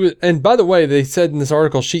says she was, and by the way, they said in this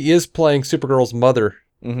article, she is playing Supergirl's mother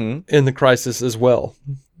in the Crisis as well.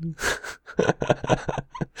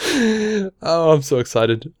 Oh, I'm so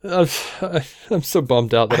excited. I'm so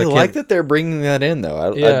bummed out that I can't. I like that they're bringing that in, though.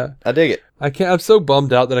 I dig it. I'm so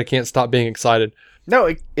bummed out that I can't stop being excited.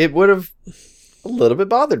 No, it would have a little bit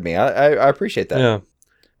bothered me. I appreciate that. Yeah.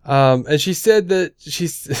 And she said that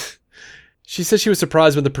she said she was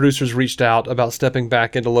surprised when the producers reached out about stepping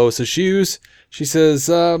back into Lois's shoes. She says,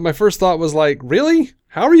 my first thought was like, really?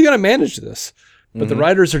 How are you going to manage this? But the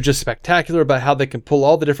writers are just spectacular about how they can pull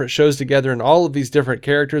all the different shows together and all of these different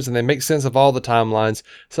characters, and they make sense of all the timelines.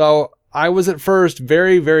 So I was at first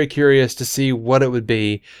very, very curious to see what it would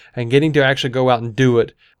be, and getting to actually go out and do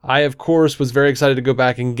it. I, of course, was very excited to go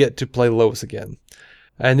back and get to play Lois again.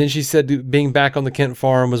 And then she said being back on the Kent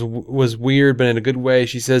farm was weird, but in a good way.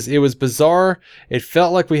 She says, it was bizarre. It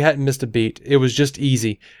felt like we hadn't missed a beat. It was just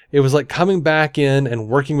easy. It was like coming back in and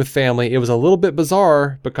working with family. It was a little bit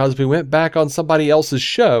bizarre because we went back on somebody else's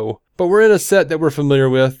show, but we're in a set that we're familiar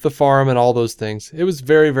with, the farm and all those things. It was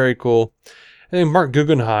very, very cool. And then Mark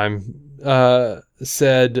Guggenheim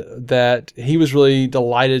said that he was really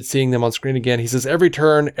delighted seeing them on screen again. He says, every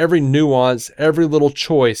turn, every nuance, every little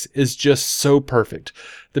choice is just so perfect.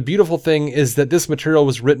 The beautiful thing is that this material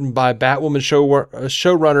was written by Batwoman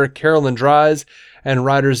showrunner Carolyn Dries and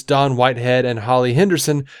writers Don Whitehead and Holly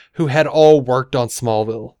Henderson, who had all worked on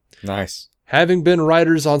Smallville. Nice. Having been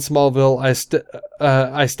writers on Smallville,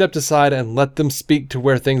 I stepped aside and let them speak to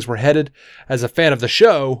where things were headed. As a fan of the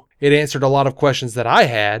show, it answered a lot of questions that I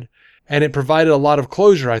had, and it provided a lot of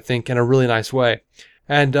closure, I think, in a really nice way.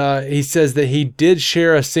 And he says that he did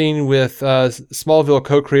share a scene with Smallville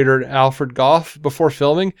co-creator Alfred Goff before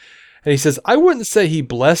filming. And he says, I wouldn't say he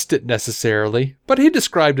blessed it necessarily, but he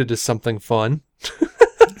described it as something fun.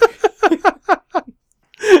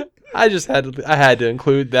 I had to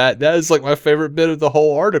include that. That is like my favorite bit of the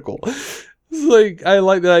whole article. It's like, I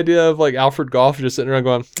like the idea of like Alfred Goff just sitting around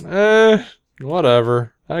going,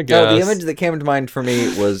 whatever, I guess. No, the image that came to mind for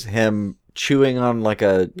me was him chewing on like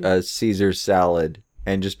a Caesar salad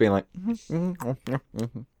and just being like,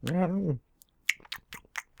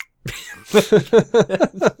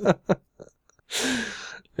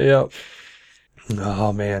 Yep.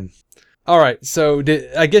 Oh man. All right, so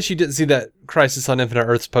I guess you didn't see that Crisis on Infinite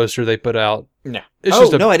Earths poster they put out. No.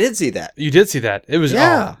 No, I did see that. You did see that. It was,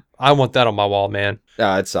 yeah. I want that on my wall, man.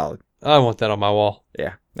 It's solid. I want that on my wall.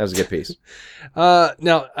 Yeah, that was a good piece.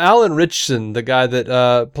 Now, Alan Richardson, the guy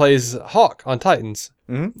that plays Hawk on Titans,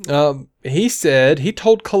 he said, he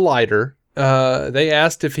told Collider, they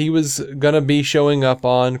asked if he was going to be showing up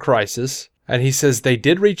on Crisis, and he says, they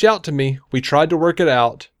did reach out to me. We tried to work it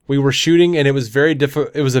out. We were shooting, and it was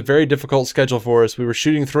it was a very difficult schedule for us. We were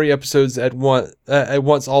shooting 3 episodes at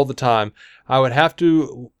once all the time. I would have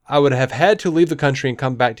had to leave the country and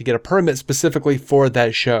come back to get a permit specifically for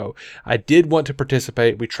that show. I did want to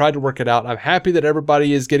participate. We tried to work it out. I'm happy that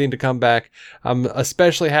everybody is getting to come back. I'm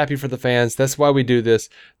especially happy for the fans. That's why we do this.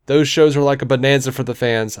 Those shows are like a bonanza for the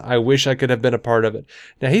fans. I wish I could have been a part of it.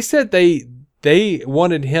 Now, he said they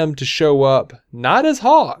wanted him to show up not as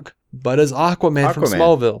Hawk, but as Aquaman from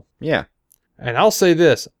Smallville. Yeah. And I'll say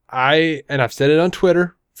this. I've said it on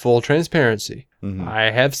Twitter, full transparency. Mm-hmm. I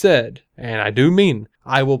have said, and I do mean,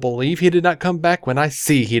 I will believe he did not come back when I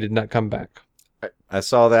see he did not come back. I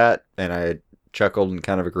saw that, and I chuckled and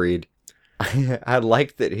kind of agreed. I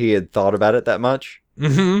liked that he had thought about it that much.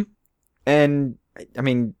 Mm-hmm. And, I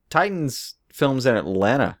mean, Titans films in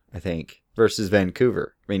Atlanta, I think, versus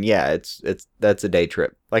Vancouver. I mean, yeah, that's a day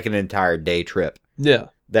trip. Like an entire day trip. Yeah.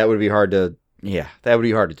 That would be hard to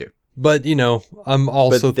do. But, I'm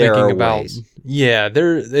also thinking about, ways. Yeah,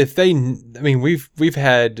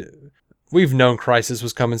 we've known Crisis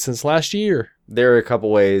was coming since last year. There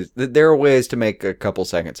are ways to make a couple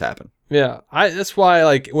seconds happen. Yeah. That's why,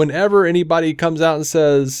 like, whenever anybody comes out and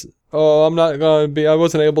says, oh, I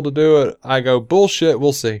wasn't able to do it. I go, bullshit,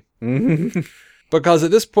 we'll see. Because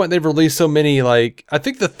at this point, they've released so many, like, I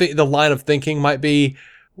think the line of thinking might be,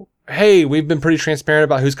 hey, we've been pretty transparent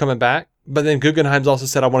about who's coming back. But then Guggenheim's also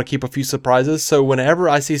said, I want to keep a few surprises. So whenever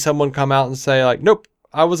I see someone come out and say, like, nope,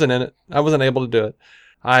 I wasn't in it. I wasn't able to do it.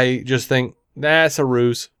 I just think, that's a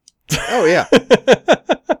ruse. Oh, yeah.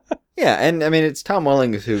 Yeah, and I mean, it's Tom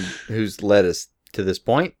Welling who's led us to this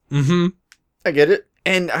point. Mm-hmm. I get it.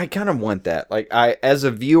 And I kind of want that. Like, as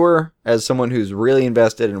a viewer, as someone who's really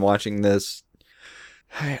invested in watching this,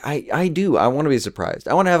 I do. I want to be surprised.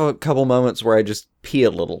 I want to have a couple moments where I just pee a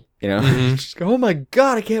little, you know? Mm-hmm. Just go, oh my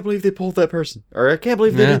God, I can't believe they pulled that person. Or I can't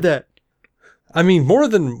believe they did that. I mean, more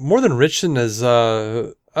than Richardson as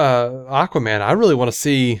Aquaman, I really want to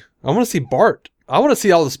see Bart. I want to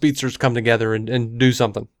see all the speedsters come together and do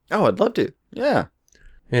something. Oh, I'd love to. Yeah.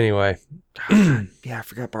 Anyway. Yeah, I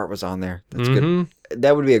forgot Bart was on there. That's good.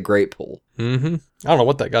 That would be a great pull. Mm-hmm. I don't know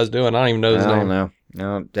what that guy's doing. I don't even know his name. I don't know.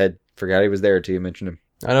 No, I forgot he was there until you mentioned him.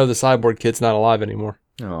 I know the Cyborg kid's not alive anymore.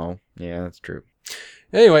 Oh, yeah, that's true.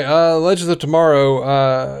 Anyway, Legends of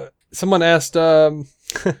Tomorrow. Someone asked,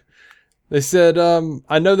 they said,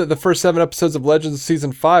 I know that the first 7 episodes of Legends of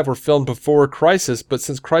Season 5 were filmed before Crisis, but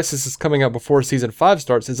since Crisis is coming out before Season 5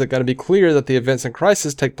 starts, is it going to be clear that the events in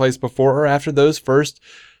Crisis take place before or after those first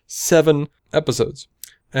 7 episodes?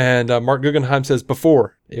 And Mark Guggenheim says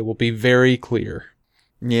before. It will be very clear.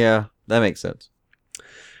 Yeah, that makes sense.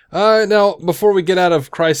 Now, before we get out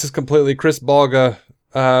of Crisis completely, Chris Balga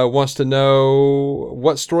wants to know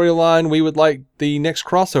what storyline we would like the next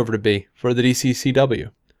crossover to be for the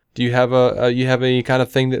DCCW. Do you have any kind of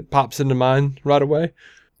thing that pops into mind right away?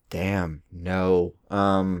 Damn, no.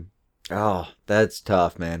 Oh, that's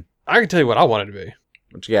tough, man. I can tell you what I want it to be.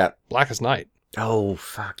 What you got? Blackest Night. Oh,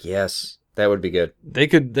 fuck, yes. That would be good. They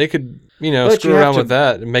could, screw around with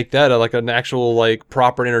that and make that like an actual, like,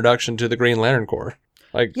 proper introduction to the Green Lantern Corps.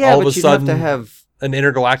 Like, yeah, all of a sudden, have to have an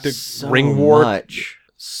intergalactic ring war.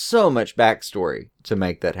 So much backstory to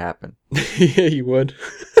make that happen. Yeah, you would.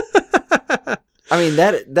 I mean,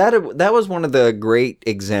 that was one of the great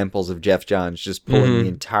examples of Jeff Johns just pulling the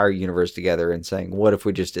entire universe together and saying, what if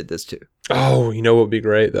we just did this too? Oh, you know what would be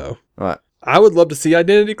great, though? What? I would love to see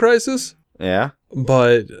Identity Crisis. Yeah?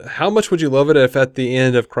 But how much would you love it if at the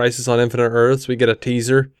end of Crisis on Infinite Earths we get a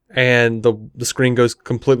teaser and the screen goes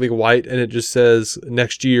completely white and it just says,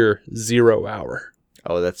 next year, 0 hour.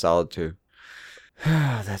 Oh, that's solid too.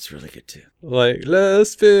 That's really good too. Like,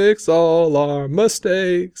 let's fix all our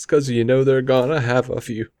mistakes, because you know they're gonna have a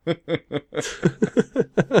few.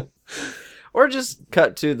 Or just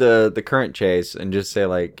cut to the current chase and just say,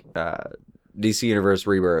 like, DC Universe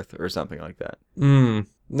Rebirth or something like that.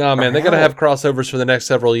 No, man, they gotta have crossovers for the next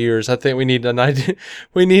several years. I think we need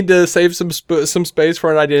we need to save some space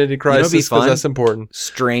for an Identity Crisis, because that's important.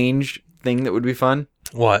 Strange thing that would be fun.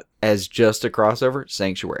 What? As just a crossover,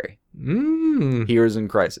 Sanctuary. Heroes in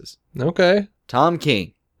Crisis. Okay. Tom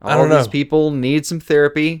King. All these people need some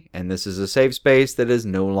therapy, and this is a safe space that is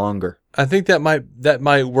no longer. I think that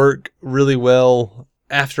might work really well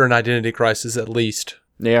after an Identity Crisis, at least.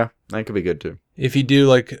 Yeah, that could be good too. If you do,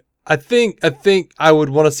 like, I think I would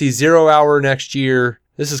want to see 0 hour next year.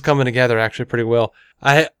 This is coming together actually pretty well.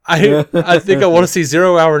 I think I want to see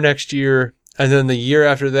 0 hour next year, and then the year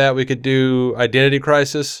after that we could do Identity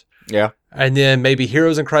Crisis. Yeah. And then maybe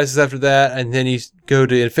Heroes in Crisis after that, and then you go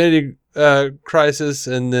to Infinity Crisis,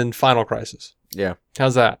 and then Final Crisis. Yeah.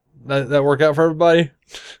 How's that? That work out for everybody?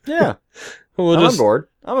 Yeah. I'm on board.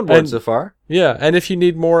 I'm on board so far. Yeah, and if you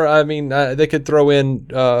need more, I mean, they could throw in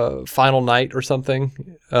Final Night or something.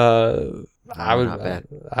 I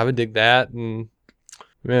would dig that, and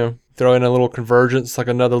throw in a little Convergence, like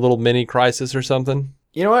another little mini Crisis or something.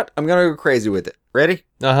 You know what? I'm gonna go crazy with it. Ready?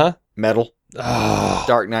 Metal. Oh.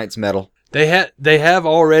 Dark Knight's Metal. They have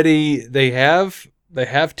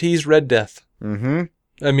teased Red Death.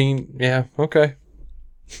 I mean, yeah, okay.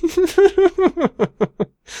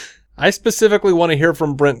 I specifically want to hear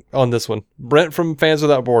from Brent on this one. Brent from Fans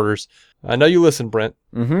Without Borders. I know you listen, Brent.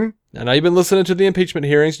 I know you've been listening to the impeachment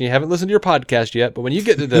hearings and you haven't listened to your podcast yet, but when you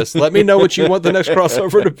get to this, let me know what you want the next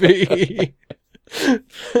crossover to be.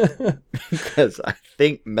 Because I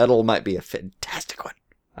think Metal might be a fantastic one.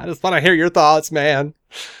 I just want to hear your thoughts, man.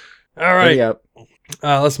 All right.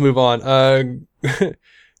 Let's move on.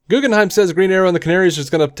 Guggenheim says Green Arrow and the Canaries is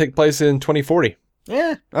going to take place in 2040.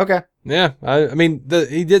 Yeah, okay. Yeah, I mean,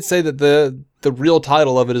 he did say that the real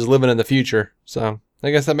title of it is Living in the Future, so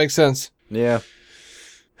I guess that makes sense. Yeah.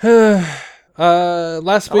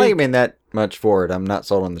 Last week... I mean that much forward. I'm not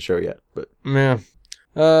sold on the show yet, but... Yeah.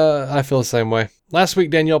 I feel the same way. Last week,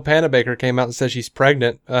 Danielle Panabaker came out and said she's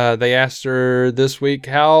pregnant. They asked her this week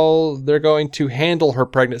how they're going to handle her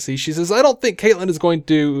pregnancy. She says, I don't think Caitlyn is going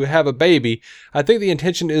to have a baby. I think the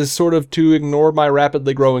intention is sort of to ignore my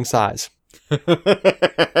rapidly growing size.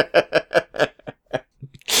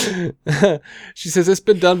 She says, it's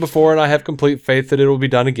been done before and I have complete faith that it will be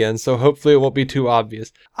done again, so hopefully it won't be too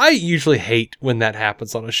obvious. I usually hate when that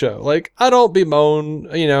happens on a show. Like, I don't bemoan,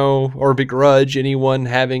 or begrudge anyone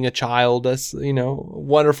having a child. That's,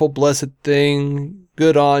 wonderful, blessed thing.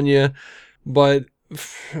 Good on you. But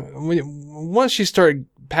once you start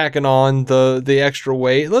packing on the extra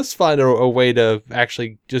weight, let's find a way to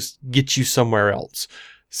actually just get you somewhere else.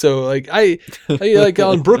 So, like, I like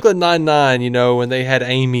on Brooklyn Nine-Nine, when they had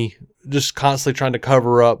Amy just constantly trying to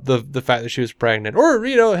cover up the fact that she was pregnant. Or,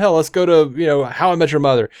 hell, let's go to, How I Met Your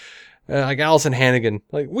Mother. Like Allison Hannigan.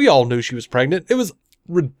 Like, we all knew she was pregnant. It was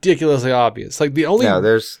ridiculously obvious. Like, the only... No,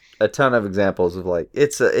 there's a ton of examples of, like,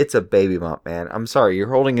 it's a baby bump, man. I'm sorry,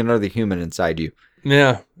 you're holding another human inside you.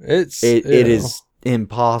 Yeah, it is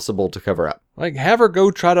impossible to cover up. Like, have her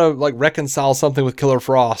go try to, like, reconcile something with Killer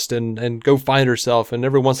Frost and go find herself. And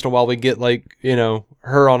every once in a while we get, like,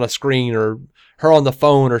 her on a screen or her on the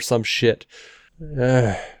phone or some shit.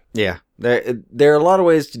 Yeah. There are a lot of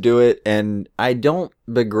ways to do it. And I don't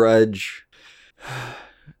begrudge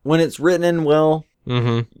when it's written in well.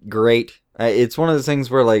 Mm-hmm. Great. It's one of those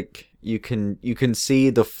things where, like, you can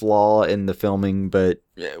see the flaw in the filming, but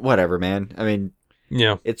whatever, man. I mean...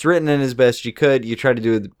 Yeah, it's written in as best you could. You try to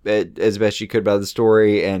do it as best you could by the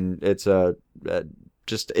story, and it's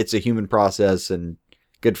it's a human process, and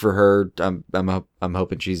good for her. I'm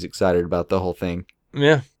hoping she's excited about the whole thing.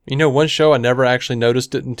 Yeah, one show I never actually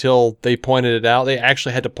noticed it until they pointed it out. They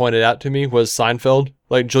actually had to point it out to me was Seinfeld.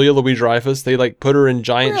 Like Julia Louis-Dreyfus, they like put her in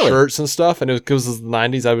giant shirts and stuff, and it was the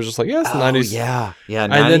 90s. I was just like, yeah, it's the 90s. Yeah,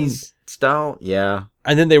 90s style. Yeah.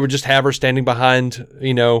 And then they would just have her standing behind,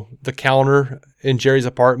 the counter in Jerry's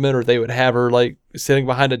apartment, or they would have her like sitting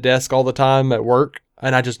behind a desk all the time at work.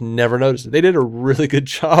 And I just never noticed it. They did a really good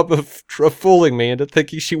job of fooling me into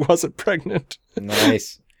thinking she wasn't pregnant.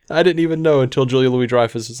 Nice. I didn't even know until Julia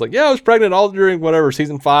Louis-Dreyfus was like, yeah, I was pregnant all during whatever,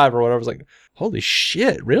 season 5 or whatever. I was like, holy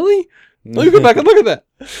shit, really? Let me go back and look at that.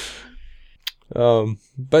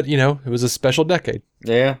 But, it was a special decade.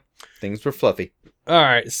 Yeah, things were fluffy. All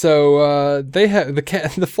right, so they have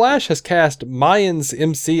the Flash has cast Mayans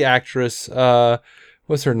MC actress.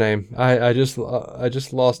 What's her name? I just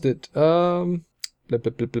lost it. Blah, blah,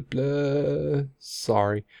 blah, blah, blah.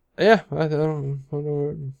 Sorry. Yeah, I don't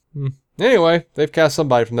know. Anyway, they've cast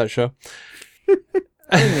somebody from that show.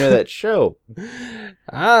 I didn't know that show.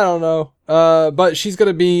 I don't know. But she's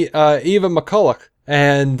gonna be Eva McCulloch,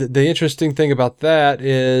 and the interesting thing about that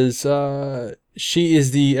is she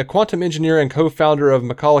is a quantum engineer and co-founder of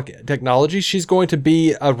McCulloch Technologies. She's going to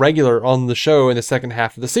be a regular on the show in the second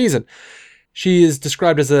half of the season. She is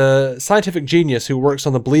described as a scientific genius who works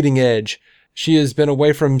on the bleeding edge. She has been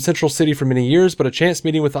away from Central City for many years, but a chance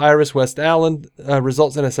meeting with Iris West Allen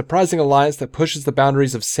results in a surprising alliance that pushes the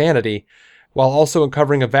boundaries of sanity, while also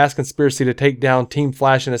uncovering a vast conspiracy to take down Team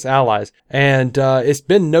Flash and its allies. And it's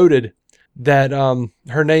been noted that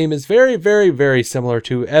her name is very, very, very similar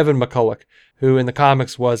to Evan McCulloch, who in the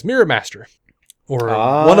comics was Mirror Master, or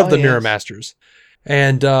one of the Mirror Masters.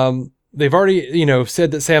 And they've already,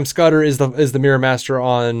 said that Sam Scudder is the Mirror Master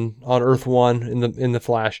on Earth 1 in the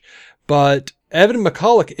Flash. But Evan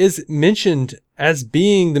McCulloch is mentioned as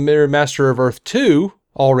being the Mirror Master of Earth 2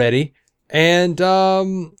 already, and a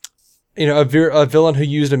villain who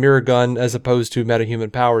used a mirror gun as opposed to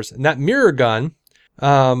metahuman powers. And that mirror gun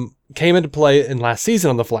came into play in last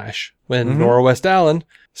season on The Flash when Nora West Allen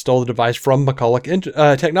stole the device from McCulloch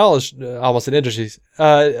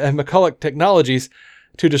McCulloch Technologies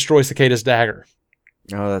to destroy Cicada's dagger.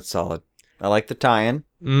 Oh, that's solid. I like the tie-in.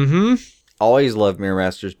 Mm-hmm. Always love Mirror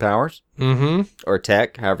Master's powers. Mm-hmm. Or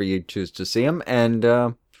tech, however you choose to see them. And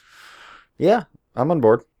yeah, I'm on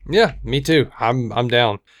board. Yeah, me too. I'm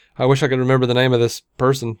down. I wish I could remember the name of this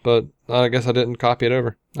person, but I guess I didn't copy it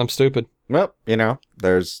over. I'm stupid. Well,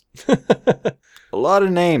 there's a lot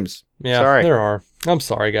of names. Yeah, sorry. There are. I'm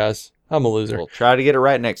sorry, guys. I'm a loser. We'll try to get it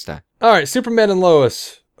right next time. All right, Superman and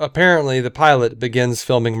Lois. Apparently, the pilot begins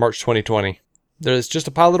filming March 2020. There's just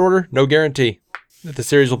a pilot order, no guarantee that the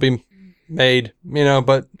series will be made,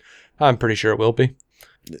 but I'm pretty sure it will be.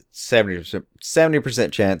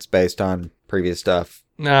 70% chance based on previous stuff.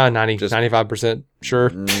 95%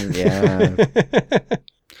 sure. Yeah.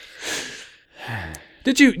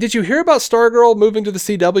 Did you hear about Stargirl moving to the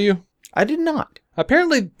CW? I did not.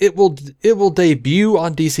 Apparently, it will debut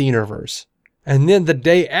on DC Universe. And then the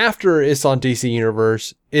day after it's on DC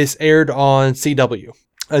Universe, it's aired on CW.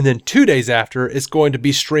 And then 2 days after, it's going to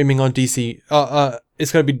be streaming on DC.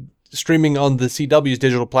 It's going to be streaming on the CW's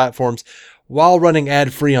digital platforms while running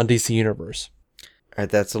ad-free on DC Universe. All right,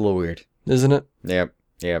 that's a little weird, isn't it? Yep.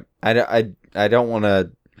 I don't want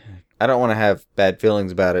to have bad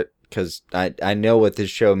feelings about it because I know what this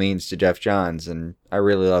show means to Jeff Johns, and I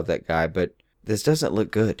really love that guy, but this doesn't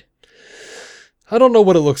look good. I don't know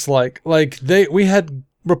what it looks like. We had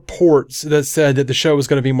reports that said that the show was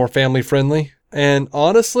going to be more family friendly, and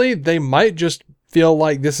honestly, they might just feel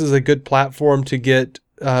like this is a good platform to get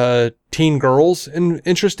teen girls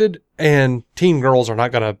interested, and teen girls are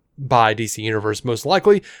not going to buy DC Universe most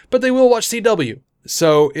likely, but they will watch CW.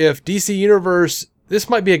 So if DC Universe, this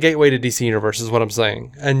might be a gateway to DC Universe is what I'm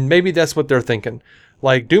saying. And maybe that's what they're thinking.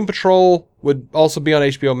 Like Doom Patrol would also be on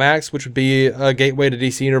HBO Max, which would be a gateway to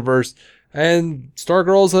DC Universe. And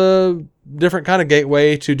Stargirl's a different kind of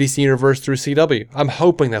gateway to DC Universe through CW. I'm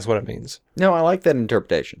hoping that's what it means. No, I like that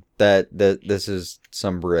interpretation. That this is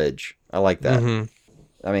some bridge. I like that.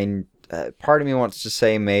 Mm-hmm. I mean, part of me wants to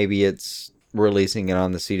say maybe it's releasing it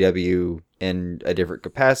on the CW in a different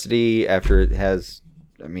capacity after it has,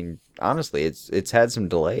 I mean, honestly, it's had some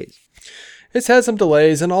delays. It's had some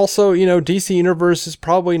delays, and also, DC Universe is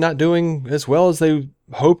probably not doing as well as they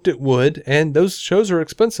hoped it would, and those shows are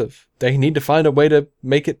expensive. They need to find a way to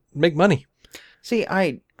make money. See,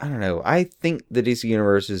 I don't know. I think the DC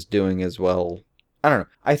Universe is doing as well. I don't know.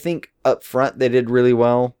 I think up front they did really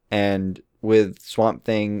well, and with Swamp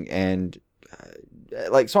Thing and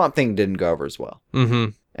Swamp Thing didn't go over as well. Mm-hmm.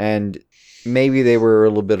 And maybe they were a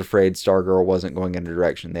little bit afraid Stargirl wasn't going in a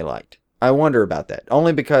direction they liked. I wonder about that.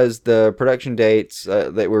 Only because the production dates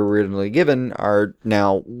that were originally given are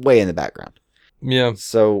now way in the background. Yeah.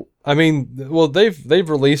 So I mean, well, they've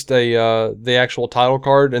released the actual title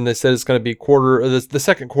card, and they said it's going to be the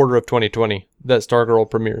second quarter of 2020 that Stargirl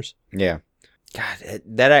premieres. Yeah. God,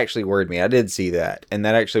 that actually worried me. I did see that, and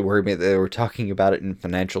that actually worried me that they were talking about it in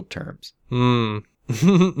financial terms.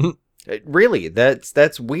 Really,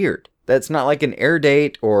 that's weird. That's not like an air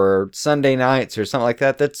date or Sunday nights or something like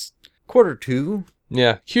that. That's Q2.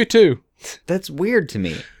 Yeah, Q2. That's weird to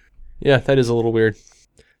me. Yeah, that is a little weird.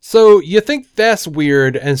 So you think that's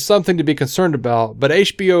weird and something to be concerned about, but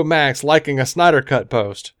HBO Max liking a Snyder Cut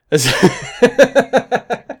post.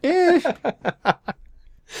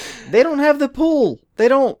 They don't have the pull. They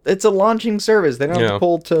don't. It's a launching service. They don't have the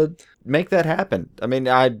pull to make that happen. I mean,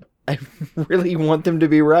 I really want them to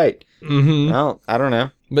be right. Mm-hmm. Well, I don't know.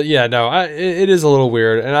 But yeah, no, it is a little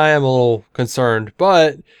weird, and I am a little concerned.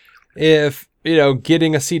 But if,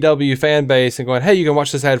 getting a CW fan base and going, hey, you can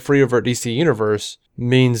watch this ad-free over at DC Universe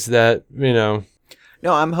means that, No,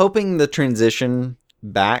 I'm hoping the transition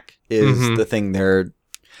back is the thing they're...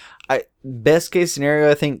 Best case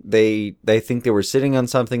scenario, I think they think they were sitting on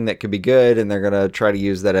something that could be good, and they're going to try to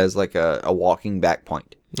use that as like a walking back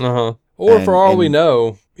point. Uh-huh. Or for all we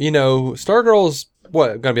know, Stargirl's,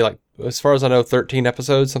 going to be like, as far as I know, 13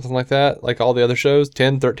 episodes, something like that. Like all the other shows,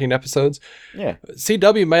 10, 13 episodes. Yeah.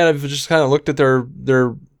 CW might have just kind of looked at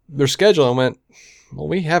their schedule and went, well,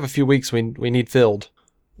 we have a few weeks we need filled.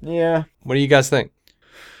 Yeah. What do you guys think?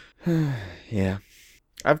 Yeah.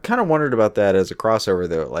 I've kind of wondered about that as a crossover,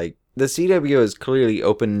 though. Like, the CW has clearly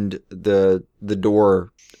opened the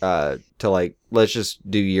door to, like, let's just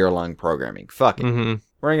do year-long programming. Fuck it. Mm-hmm.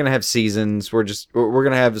 We're not going to have seasons. We're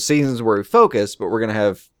going to have seasons where we focus, but we're going to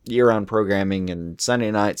have year-round programming and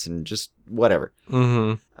Sunday nights and just whatever.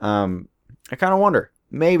 Mm-hmm. I kind of wonder.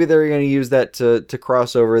 Maybe they're going to use that to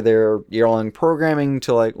cross over their year-long programming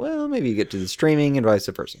to, like, well, maybe you get to the streaming and vice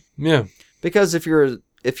versa. Yeah. Because if you're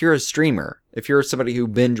a streamer, if you're somebody who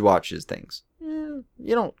binge watches things,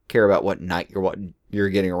 you don't care about what night you're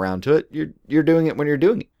getting around to it. You're doing it when you're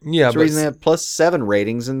doing it. Yeah, that's the reason they have +7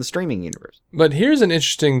 ratings in the streaming universe. But here's an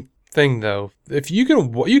interesting thing, though. If you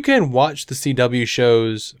can watch the CW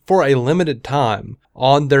shows for a limited time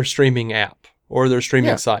on their streaming app or their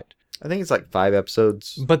streaming site. I think it's like 5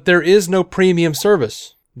 episodes. But there is no premium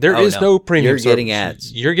service. There is no premium service. You're getting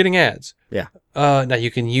ads. You're getting ads. Yeah. Now you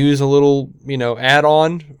can use a little,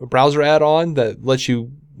 add-on, a browser add-on that lets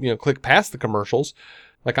you, click past the commercials,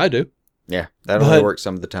 like I do. Yeah, that only works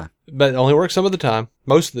some of the time. But it only works some of the time,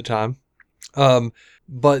 most of the time.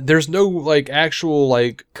 But there's no, like, actual,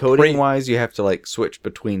 like... Coding-wise, you have to, like, switch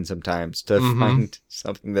between sometimes to find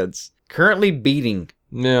something that's currently beating.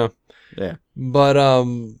 Yeah. Yeah. But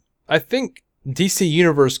I think DC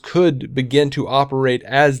Universe could begin to operate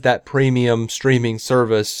as that premium streaming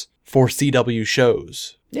service for CW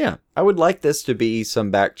shows. Yeah. I would like this to be some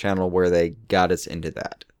back channel where they got us into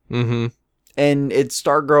that. Mm-hmm. And it's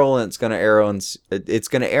Stargirl, and it's going to air on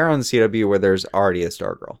CW where there's already a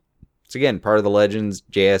Stargirl. It's again part of the Legends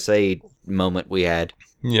JSA moment we had.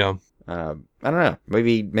 Yeah. I don't know.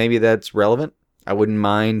 Maybe that's relevant. I wouldn't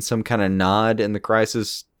mind some kind of nod in the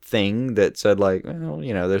Crisis thing that said like, well,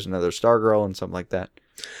 you know, there's another Stargirl and something like that.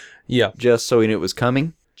 Yeah. Just so we knew it was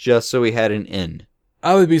coming. Just so we had an in.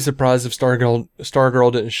 I would be surprised if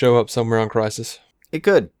Stargirl didn't show up somewhere on Crisis. It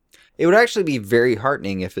could. It would actually be very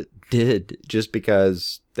heartening if it did, just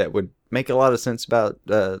because that would make a lot of sense about,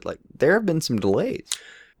 like, there have been some delays.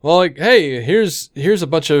 Well, like, hey, here's a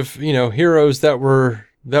bunch of, you know, heroes that were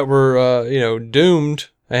you know, doomed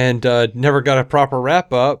and never got a proper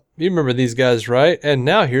wrap up. You remember these guys, right? And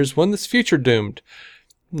now here's one that's future doomed.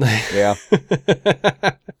 Yeah.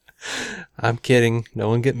 I'm kidding. No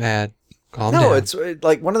one get mad. Calm down. No, it's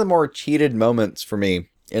like one of the more cheated moments for me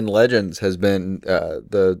in Legends has been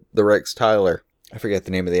the Rex Tyler. I forget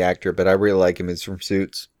the name of the actor, but I really like him. He's from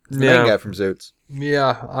Suits. The main guy from Suits.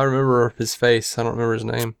 Yeah, I remember his face. I don't remember his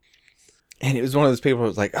name. And it was one of those people who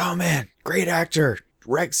was like, oh man, great actor.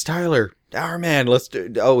 Rex Tyler. Our man. Let's do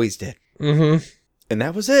it. Oh, he's dead. Mm-hmm. And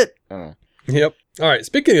that was it. Yep. All right.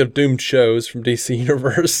 Speaking of doomed shows from DC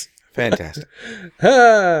Universe. Fantastic.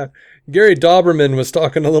 Gary Dauberman was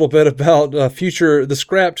talking a little bit about the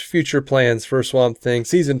scrapped future plans for Swamp Thing,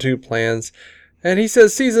 Season 2 plans. And he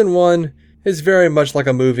says Season 1 is very much like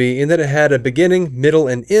a movie in that it had a beginning, middle,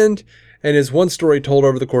 and end, and is one story told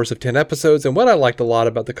over the course of 10 episodes. And what I liked a lot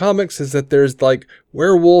about the comics is that there's like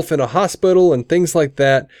werewolf in a hospital and things like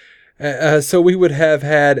that. So we would have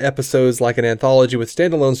had episodes like an anthology with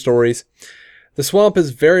standalone stories. The Swamp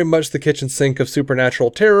is very much the kitchen sink of supernatural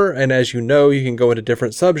terror, and as you know, you can go into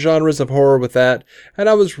different subgenres of horror with that, and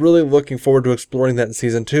I was really looking forward to exploring that in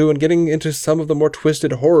Season 2 and getting into some of the more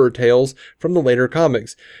twisted horror tales from the later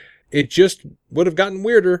comics. It just would have gotten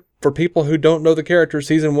weirder. For people who don't know the character,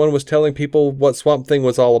 Season 1 was telling people what Swamp Thing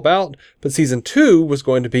was all about, but Season 2 was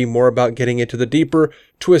going to be more about getting into the deeper,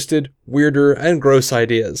 twisted, weirder, and gross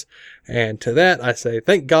ideas. And to that, I say,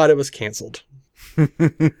 thank God it was canceled.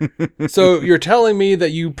 So you're telling me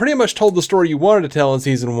that you pretty much told the story you wanted to tell in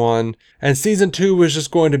Season 1, and Season 2 was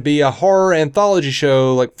just going to be a horror anthology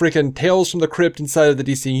show like freaking Tales from the Crypt inside of the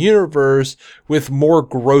DC Universe with more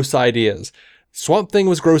gross ideas. Swamp Thing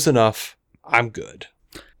was gross enough. I'm good.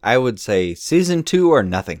 I would say Season 2 or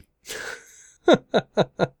nothing.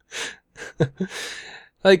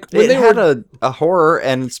 Like when they had a horror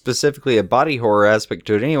and specifically a body horror aspect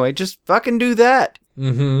to it anyway. Just fucking do that.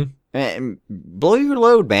 Mm-hmm. And blow your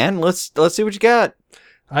load, man. Let's see what you got.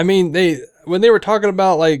 I mean, when they were talking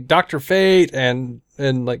about like Dr. Fate and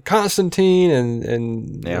like Constantine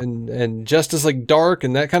and Justice League Dark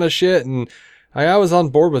and that kind of shit, and I was on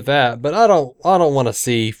board with that, but I don't want to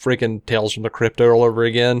see freaking Tales from the Crypt all over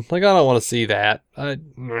again. Like, I don't want to see that.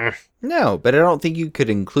 No, but I don't think you could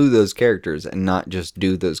include those characters and not just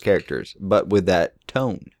do those characters, but with that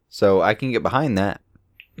tone. So I can get behind that.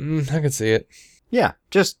 I can see it. Yeah,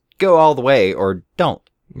 just go all the way or don't.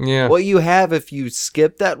 Yeah. What you have if you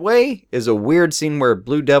skip that way is a weird scene where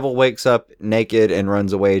Blue Devil wakes up naked and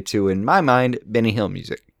runs away to, in my mind, Benny Hill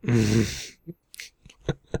music.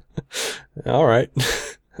 All right.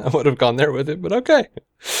 I would have gone there with it, but okay.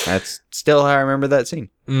 That's still how I remember that scene.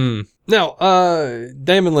 Now,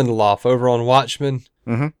 Damon Lindelof over on Watchmen,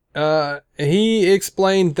 he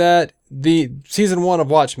explained that the Season 1 of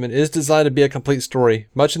Watchmen is designed to be a complete story,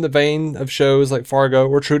 much in the vein of shows like Fargo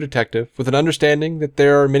or True Detective, with an understanding that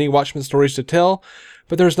there are many Watchmen stories to tell,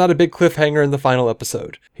 but there's not a big cliffhanger in the final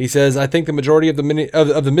episode. He says, I think the majority of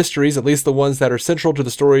the mysteries, at least the ones that are central to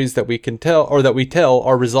the stories that we can tell, or that we tell,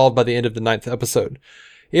 are resolved by the end of the 9th episode.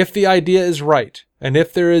 If the idea is right, and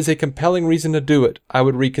if there is a compelling reason to do it, I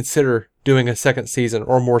would reconsider doing a second season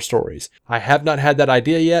or more stories. I have not had that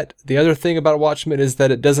idea yet. The other thing about Watchmen is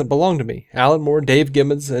that it doesn't belong to me. Alan Moore, Dave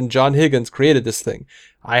Gibbons, and John Higgins created this thing.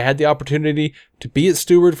 I had the opportunity to be its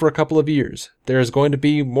steward for a couple of years. There is going to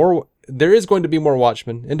be more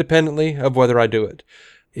Watchmen, independently of whether I do it.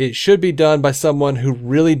 It should be done by someone who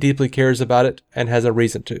really deeply cares about it and has a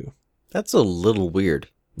reason to. That's a little weird.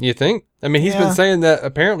 You think? I mean, he's been saying that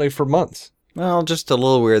apparently for months. Well, just a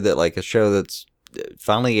little weird that like a show that's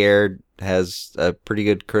finally aired has a pretty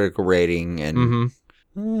good critical rating, and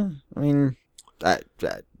I mean,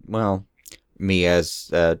 well, me as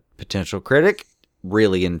a potential critic,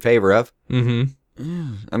 really in favor of.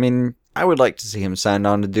 I mean, I would like to see him signed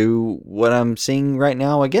on to do what I'm seeing right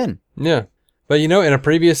now again. Yeah, but in a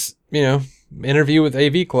previous interview with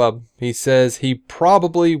AV Club, he says he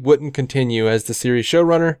probably wouldn't continue as the series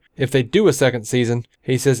showrunner if they do a second season.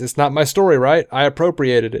 He says, it's not my story, right? I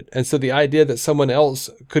appropriated it. And so the idea that someone else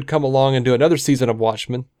could come along and do another season of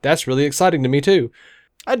Watchmen, that's really exciting to me too.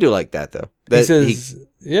 I do like that, though. He says,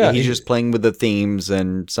 he's just playing with the themes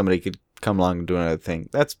and somebody could come along and do another thing.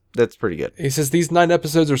 That's pretty good. He says, these 9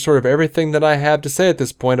 episodes are sort of everything that I have to say at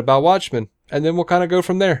this point about Watchmen. And then we'll kind of go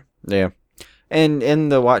from there. Yeah. And in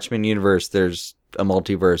the Watchmen universe, there's a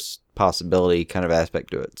multiverse possibility kind of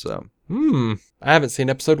aspect to it. So, I haven't seen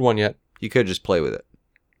episode 1 yet. You could just play with it.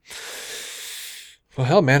 Well,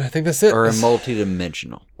 hell, man, I think that's it. Or a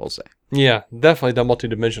multi-dimensional, we'll say. Yeah, definitely the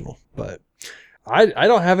multi-dimensional. But I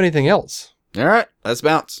don't have anything else. All right, let's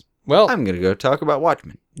bounce. Well, I'm going to go talk about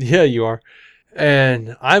Watchmen. Yeah, you are.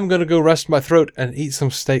 And I'm going to go rest my throat and eat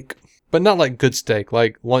some steak. But not like good steak,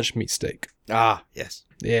 like lunch meat steak. Ah, yes.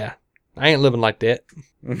 Yeah. I ain't living like that.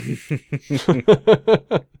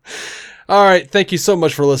 All right. Thank you so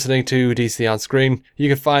much for listening to DC On Screen. You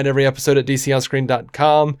can find every episode at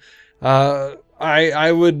dconscreen.com.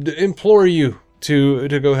 I would implore you to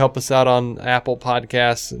go help us out on Apple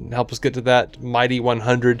Podcasts and help us get to that mighty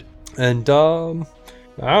 100. And I don't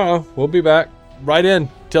know. We'll be back. Write in.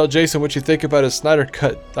 Tell Jason what you think about his Snyder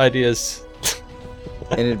Cut ideas.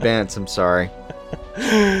 In advance, I'm sorry.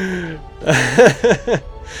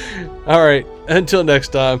 All right. Until next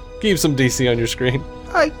time, keep some DC on your screen.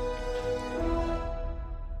 Bye.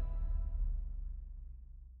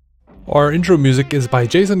 Our intro music is by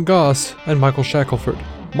Jason Goss and Michael Shackelford.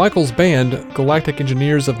 Michael's band, Galactic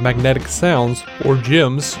Engineers of Magnetic Sounds, or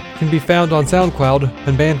GEMS, can be found on SoundCloud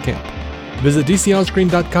and Bandcamp. Visit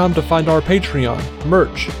DCOnScreen.com to find our Patreon,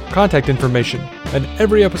 merch, contact information, and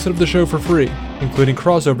every episode of the show for free, including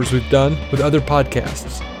crossovers we've done with other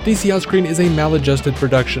podcasts. DC On Screen is a maladjusted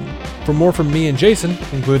production. For more from me and Jason,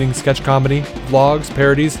 including sketch comedy, vlogs,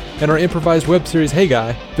 parodies, and our improvised web series Hey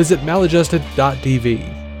Guy, visit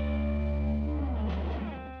maladjusted.tv.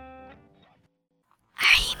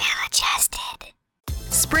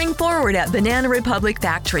 Spring forward at Banana Republic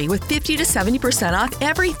Factory with 50 to 70% off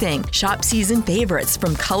everything. Shop season favorites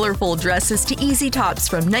from colorful dresses to easy tops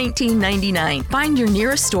from $19.99. Find your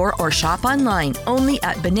nearest store or shop online only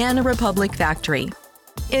at Banana Republic Factory.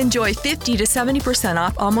 Enjoy 50 to 70%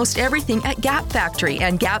 off almost everything at Gap Factory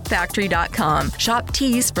and gapfactory.com. Shop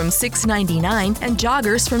tees from $6.99 and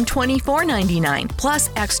joggers from $24.99. Plus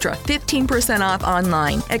extra 15% off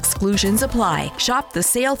online. Exclusions apply. Shop the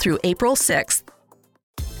sale through April 6th.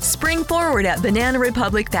 Spring forward at Banana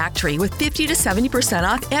Republic Factory with 50 to 70%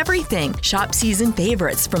 off everything. Shop season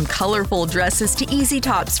favorites from colorful dresses to easy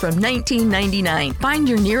tops from $19.99. Find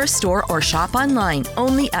your nearest store or shop online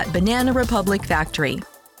only at Banana Republic Factory.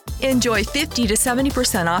 Enjoy 50 to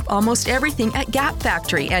 70% off almost everything at Gap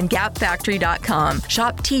Factory and gapfactory.com.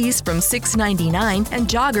 Shop tees from $6.99 and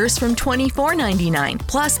joggers from $24.99.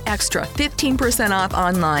 Plus extra 15% off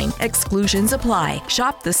online. Exclusions apply.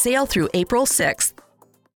 Shop the sale through April 6th.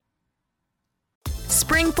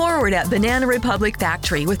 Spring forward at Banana Republic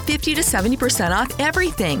Factory with 50 to 70% off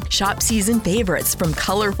everything. Shop season favorites from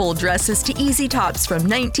colorful dresses to easy tops from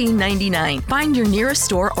 $19.99. Find your nearest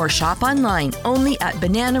store or shop online only at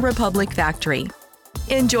Banana Republic Factory.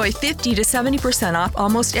 Enjoy 50 to 70% off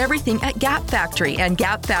almost everything at Gap Factory and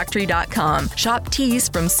gapfactory.com. Shop tees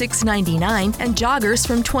from $6.99 and joggers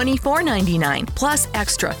from $24.99. Plus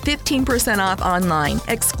extra 15% off online.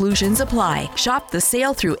 Exclusions apply. Shop the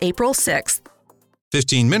sale through April 6th.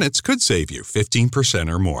 15 minutes could save you 15%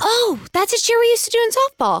 or more. Oh, that's a cheer we used to do in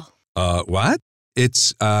softball. What?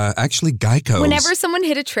 It's actually Geico's. Whenever someone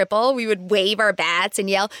hit a triple, we would wave our bats and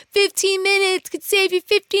yell, 15 minutes could save you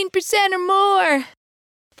 15% or more.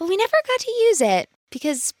 But we never got to use it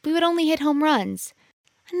because we would only hit home runs.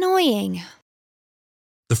 Annoying.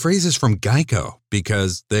 The phrase is from Geico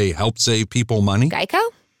because they help save people money. Geico?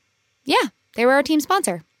 Yeah, they were our team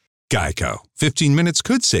sponsor. Geico. 15 minutes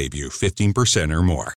could save you 15% or more.